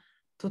trauma,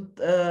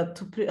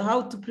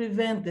 how to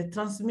prevent the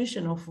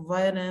transmission of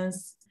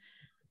violence.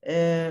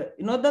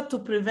 In order to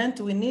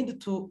prevent, we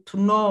need to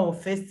know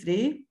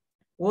firstly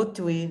what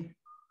we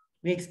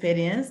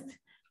experienced,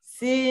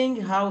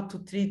 seeing how to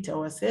treat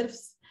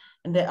ourselves,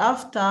 and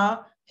after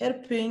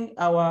helping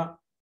our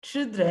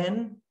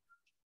children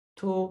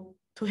to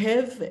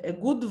have a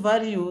good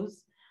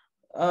values,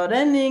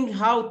 learning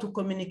how to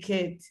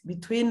communicate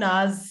between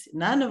us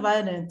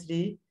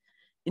non-violently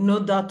in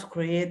order to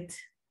create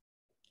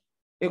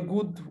a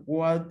good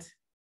world,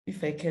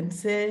 if I can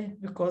say,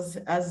 because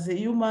as a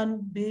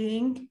human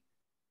being,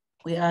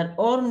 we are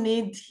all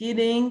need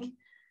healing,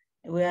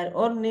 we are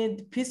all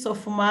need peace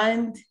of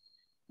mind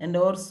and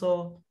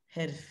also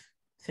health.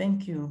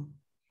 Thank you.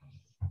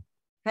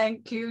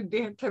 Thank you,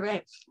 dear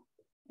Therese.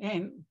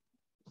 And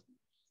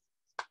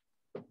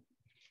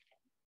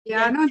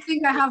yeah, I don't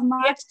think I have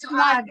much to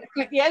add.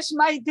 Yes,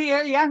 my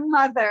dear young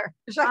mother.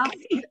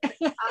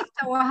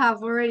 After what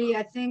have already,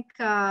 I think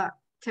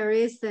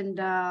Therese and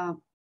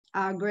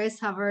Grace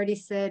have already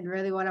said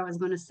really what I was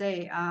going to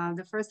say.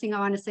 The first thing I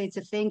want to say is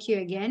to thank you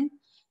again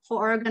for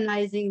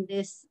organizing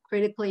this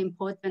critically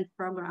important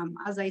program.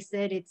 As I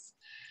said, it's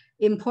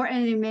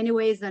important in many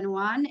ways than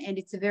one, and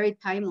it's very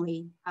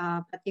timely,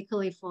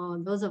 particularly for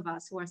those of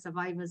us who are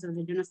survivors of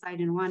the genocide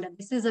in Rwanda.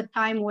 This is a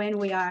time when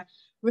we are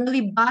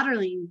really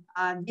battling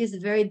these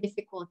very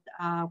difficult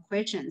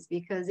questions,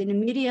 because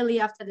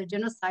immediately after the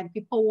genocide,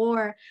 people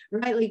were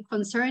rightly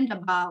concerned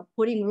about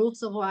putting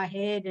roofs over our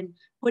head and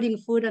putting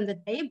food on the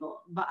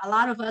table. But a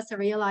lot of us are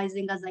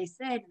realizing, as I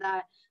said,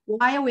 that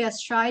while we are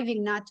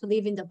striving not to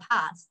live in the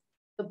past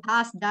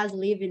does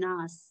live in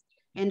us,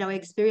 and our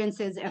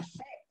experiences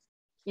affect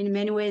in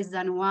many ways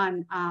than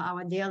one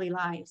our daily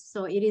lives.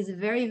 So it is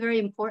very, very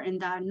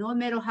important that no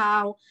matter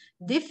how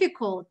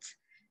difficult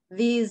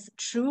these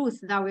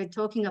truths that we're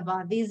talking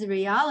about, these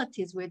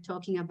realities we're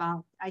talking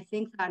about, I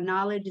think that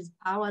knowledge is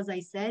power, as I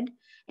said,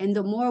 and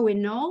the more we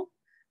know,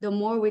 the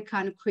more we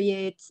can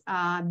create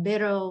a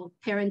better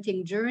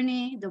parenting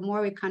journey, the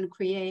more we can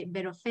create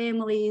better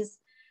families,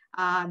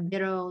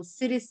 better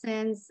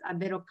citizens, a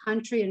better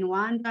country in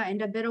Rwanda, and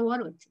a better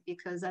world.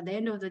 Because at the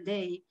end of the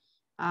day,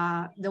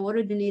 the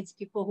world needs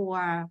people who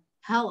are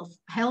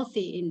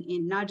healthy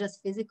in not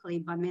just physically,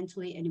 but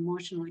mentally and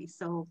emotionally.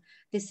 So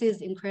this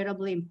is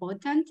incredibly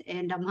important,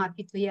 and I'm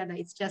happy to hear that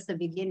it's just the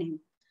beginning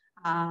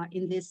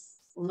in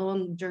this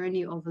long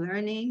journey of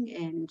learning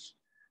and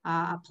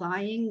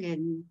applying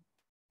and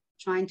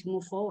trying to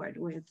move forward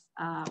with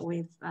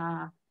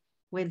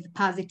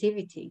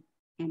positivity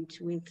and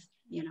with,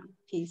 you know,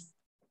 peace.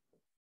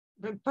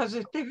 With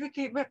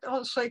positivity, but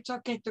also it's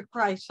okay to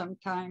cry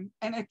sometime,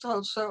 and it's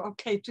also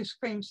okay to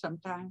scream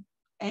sometime.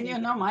 And you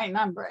know my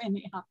number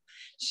anyhow.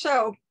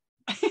 So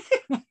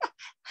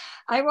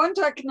I want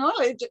to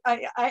acknowledge,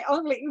 I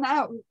only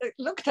now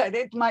looked at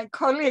it, my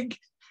colleagues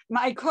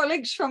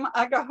from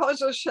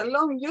Agahozo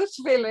Shalom Youth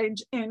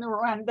Village in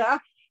Rwanda,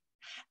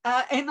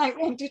 and I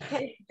want to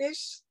take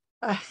this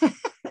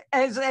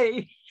as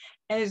a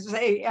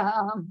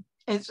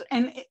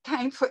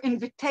time for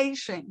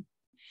invitation.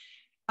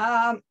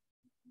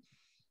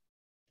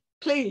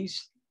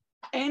 Please,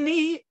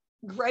 any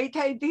great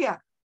idea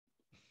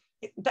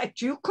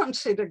that you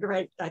consider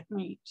great, that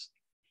means,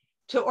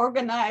 to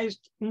organize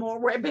more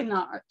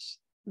webinars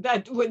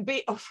that would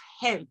be of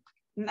help,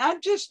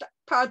 not just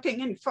parting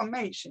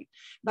information,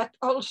 but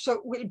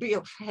also will be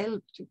of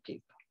help to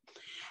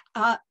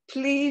people.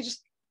 Please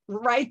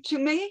write to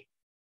me.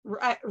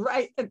 I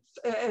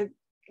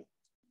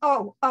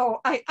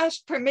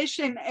asked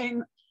permission,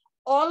 and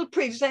all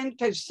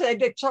presenters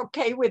said it's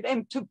okay with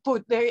them to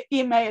put their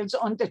emails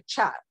on the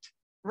chat,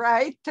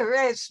 right?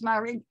 Therese,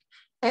 Marie,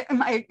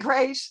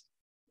 Grace,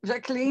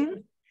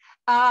 Jacqueline.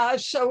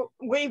 So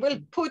we will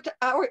put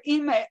our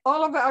email,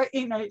 all of our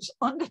emails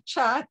on the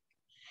chat.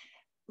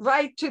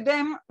 Write to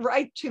them,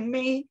 write to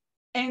me,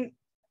 and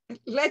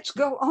let's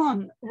go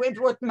on with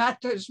what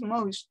matters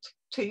most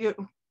to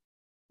you.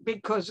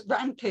 Because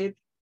granted,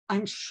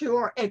 I'm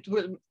sure it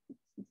will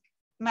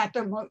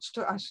matter most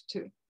to us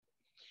too.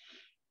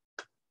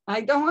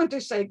 I don't want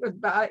to say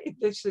goodbye.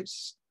 This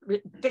is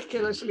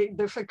ridiculously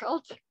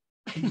difficult.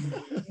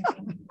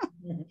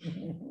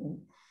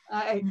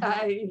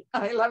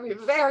 I love you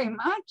very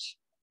much,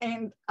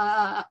 and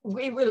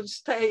we will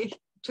stay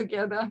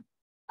together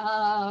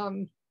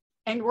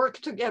and work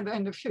together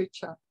in the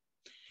future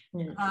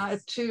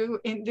to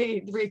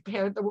indeed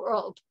repair the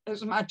world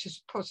as much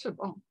as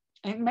possible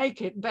and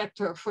make it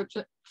better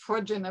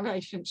for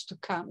generations to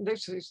come.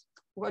 This is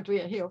what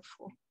we are here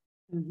for.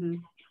 Mm-hmm.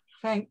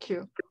 Thank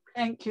you.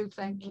 Thank you.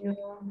 Thank you.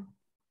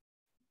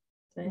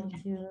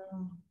 Thank you.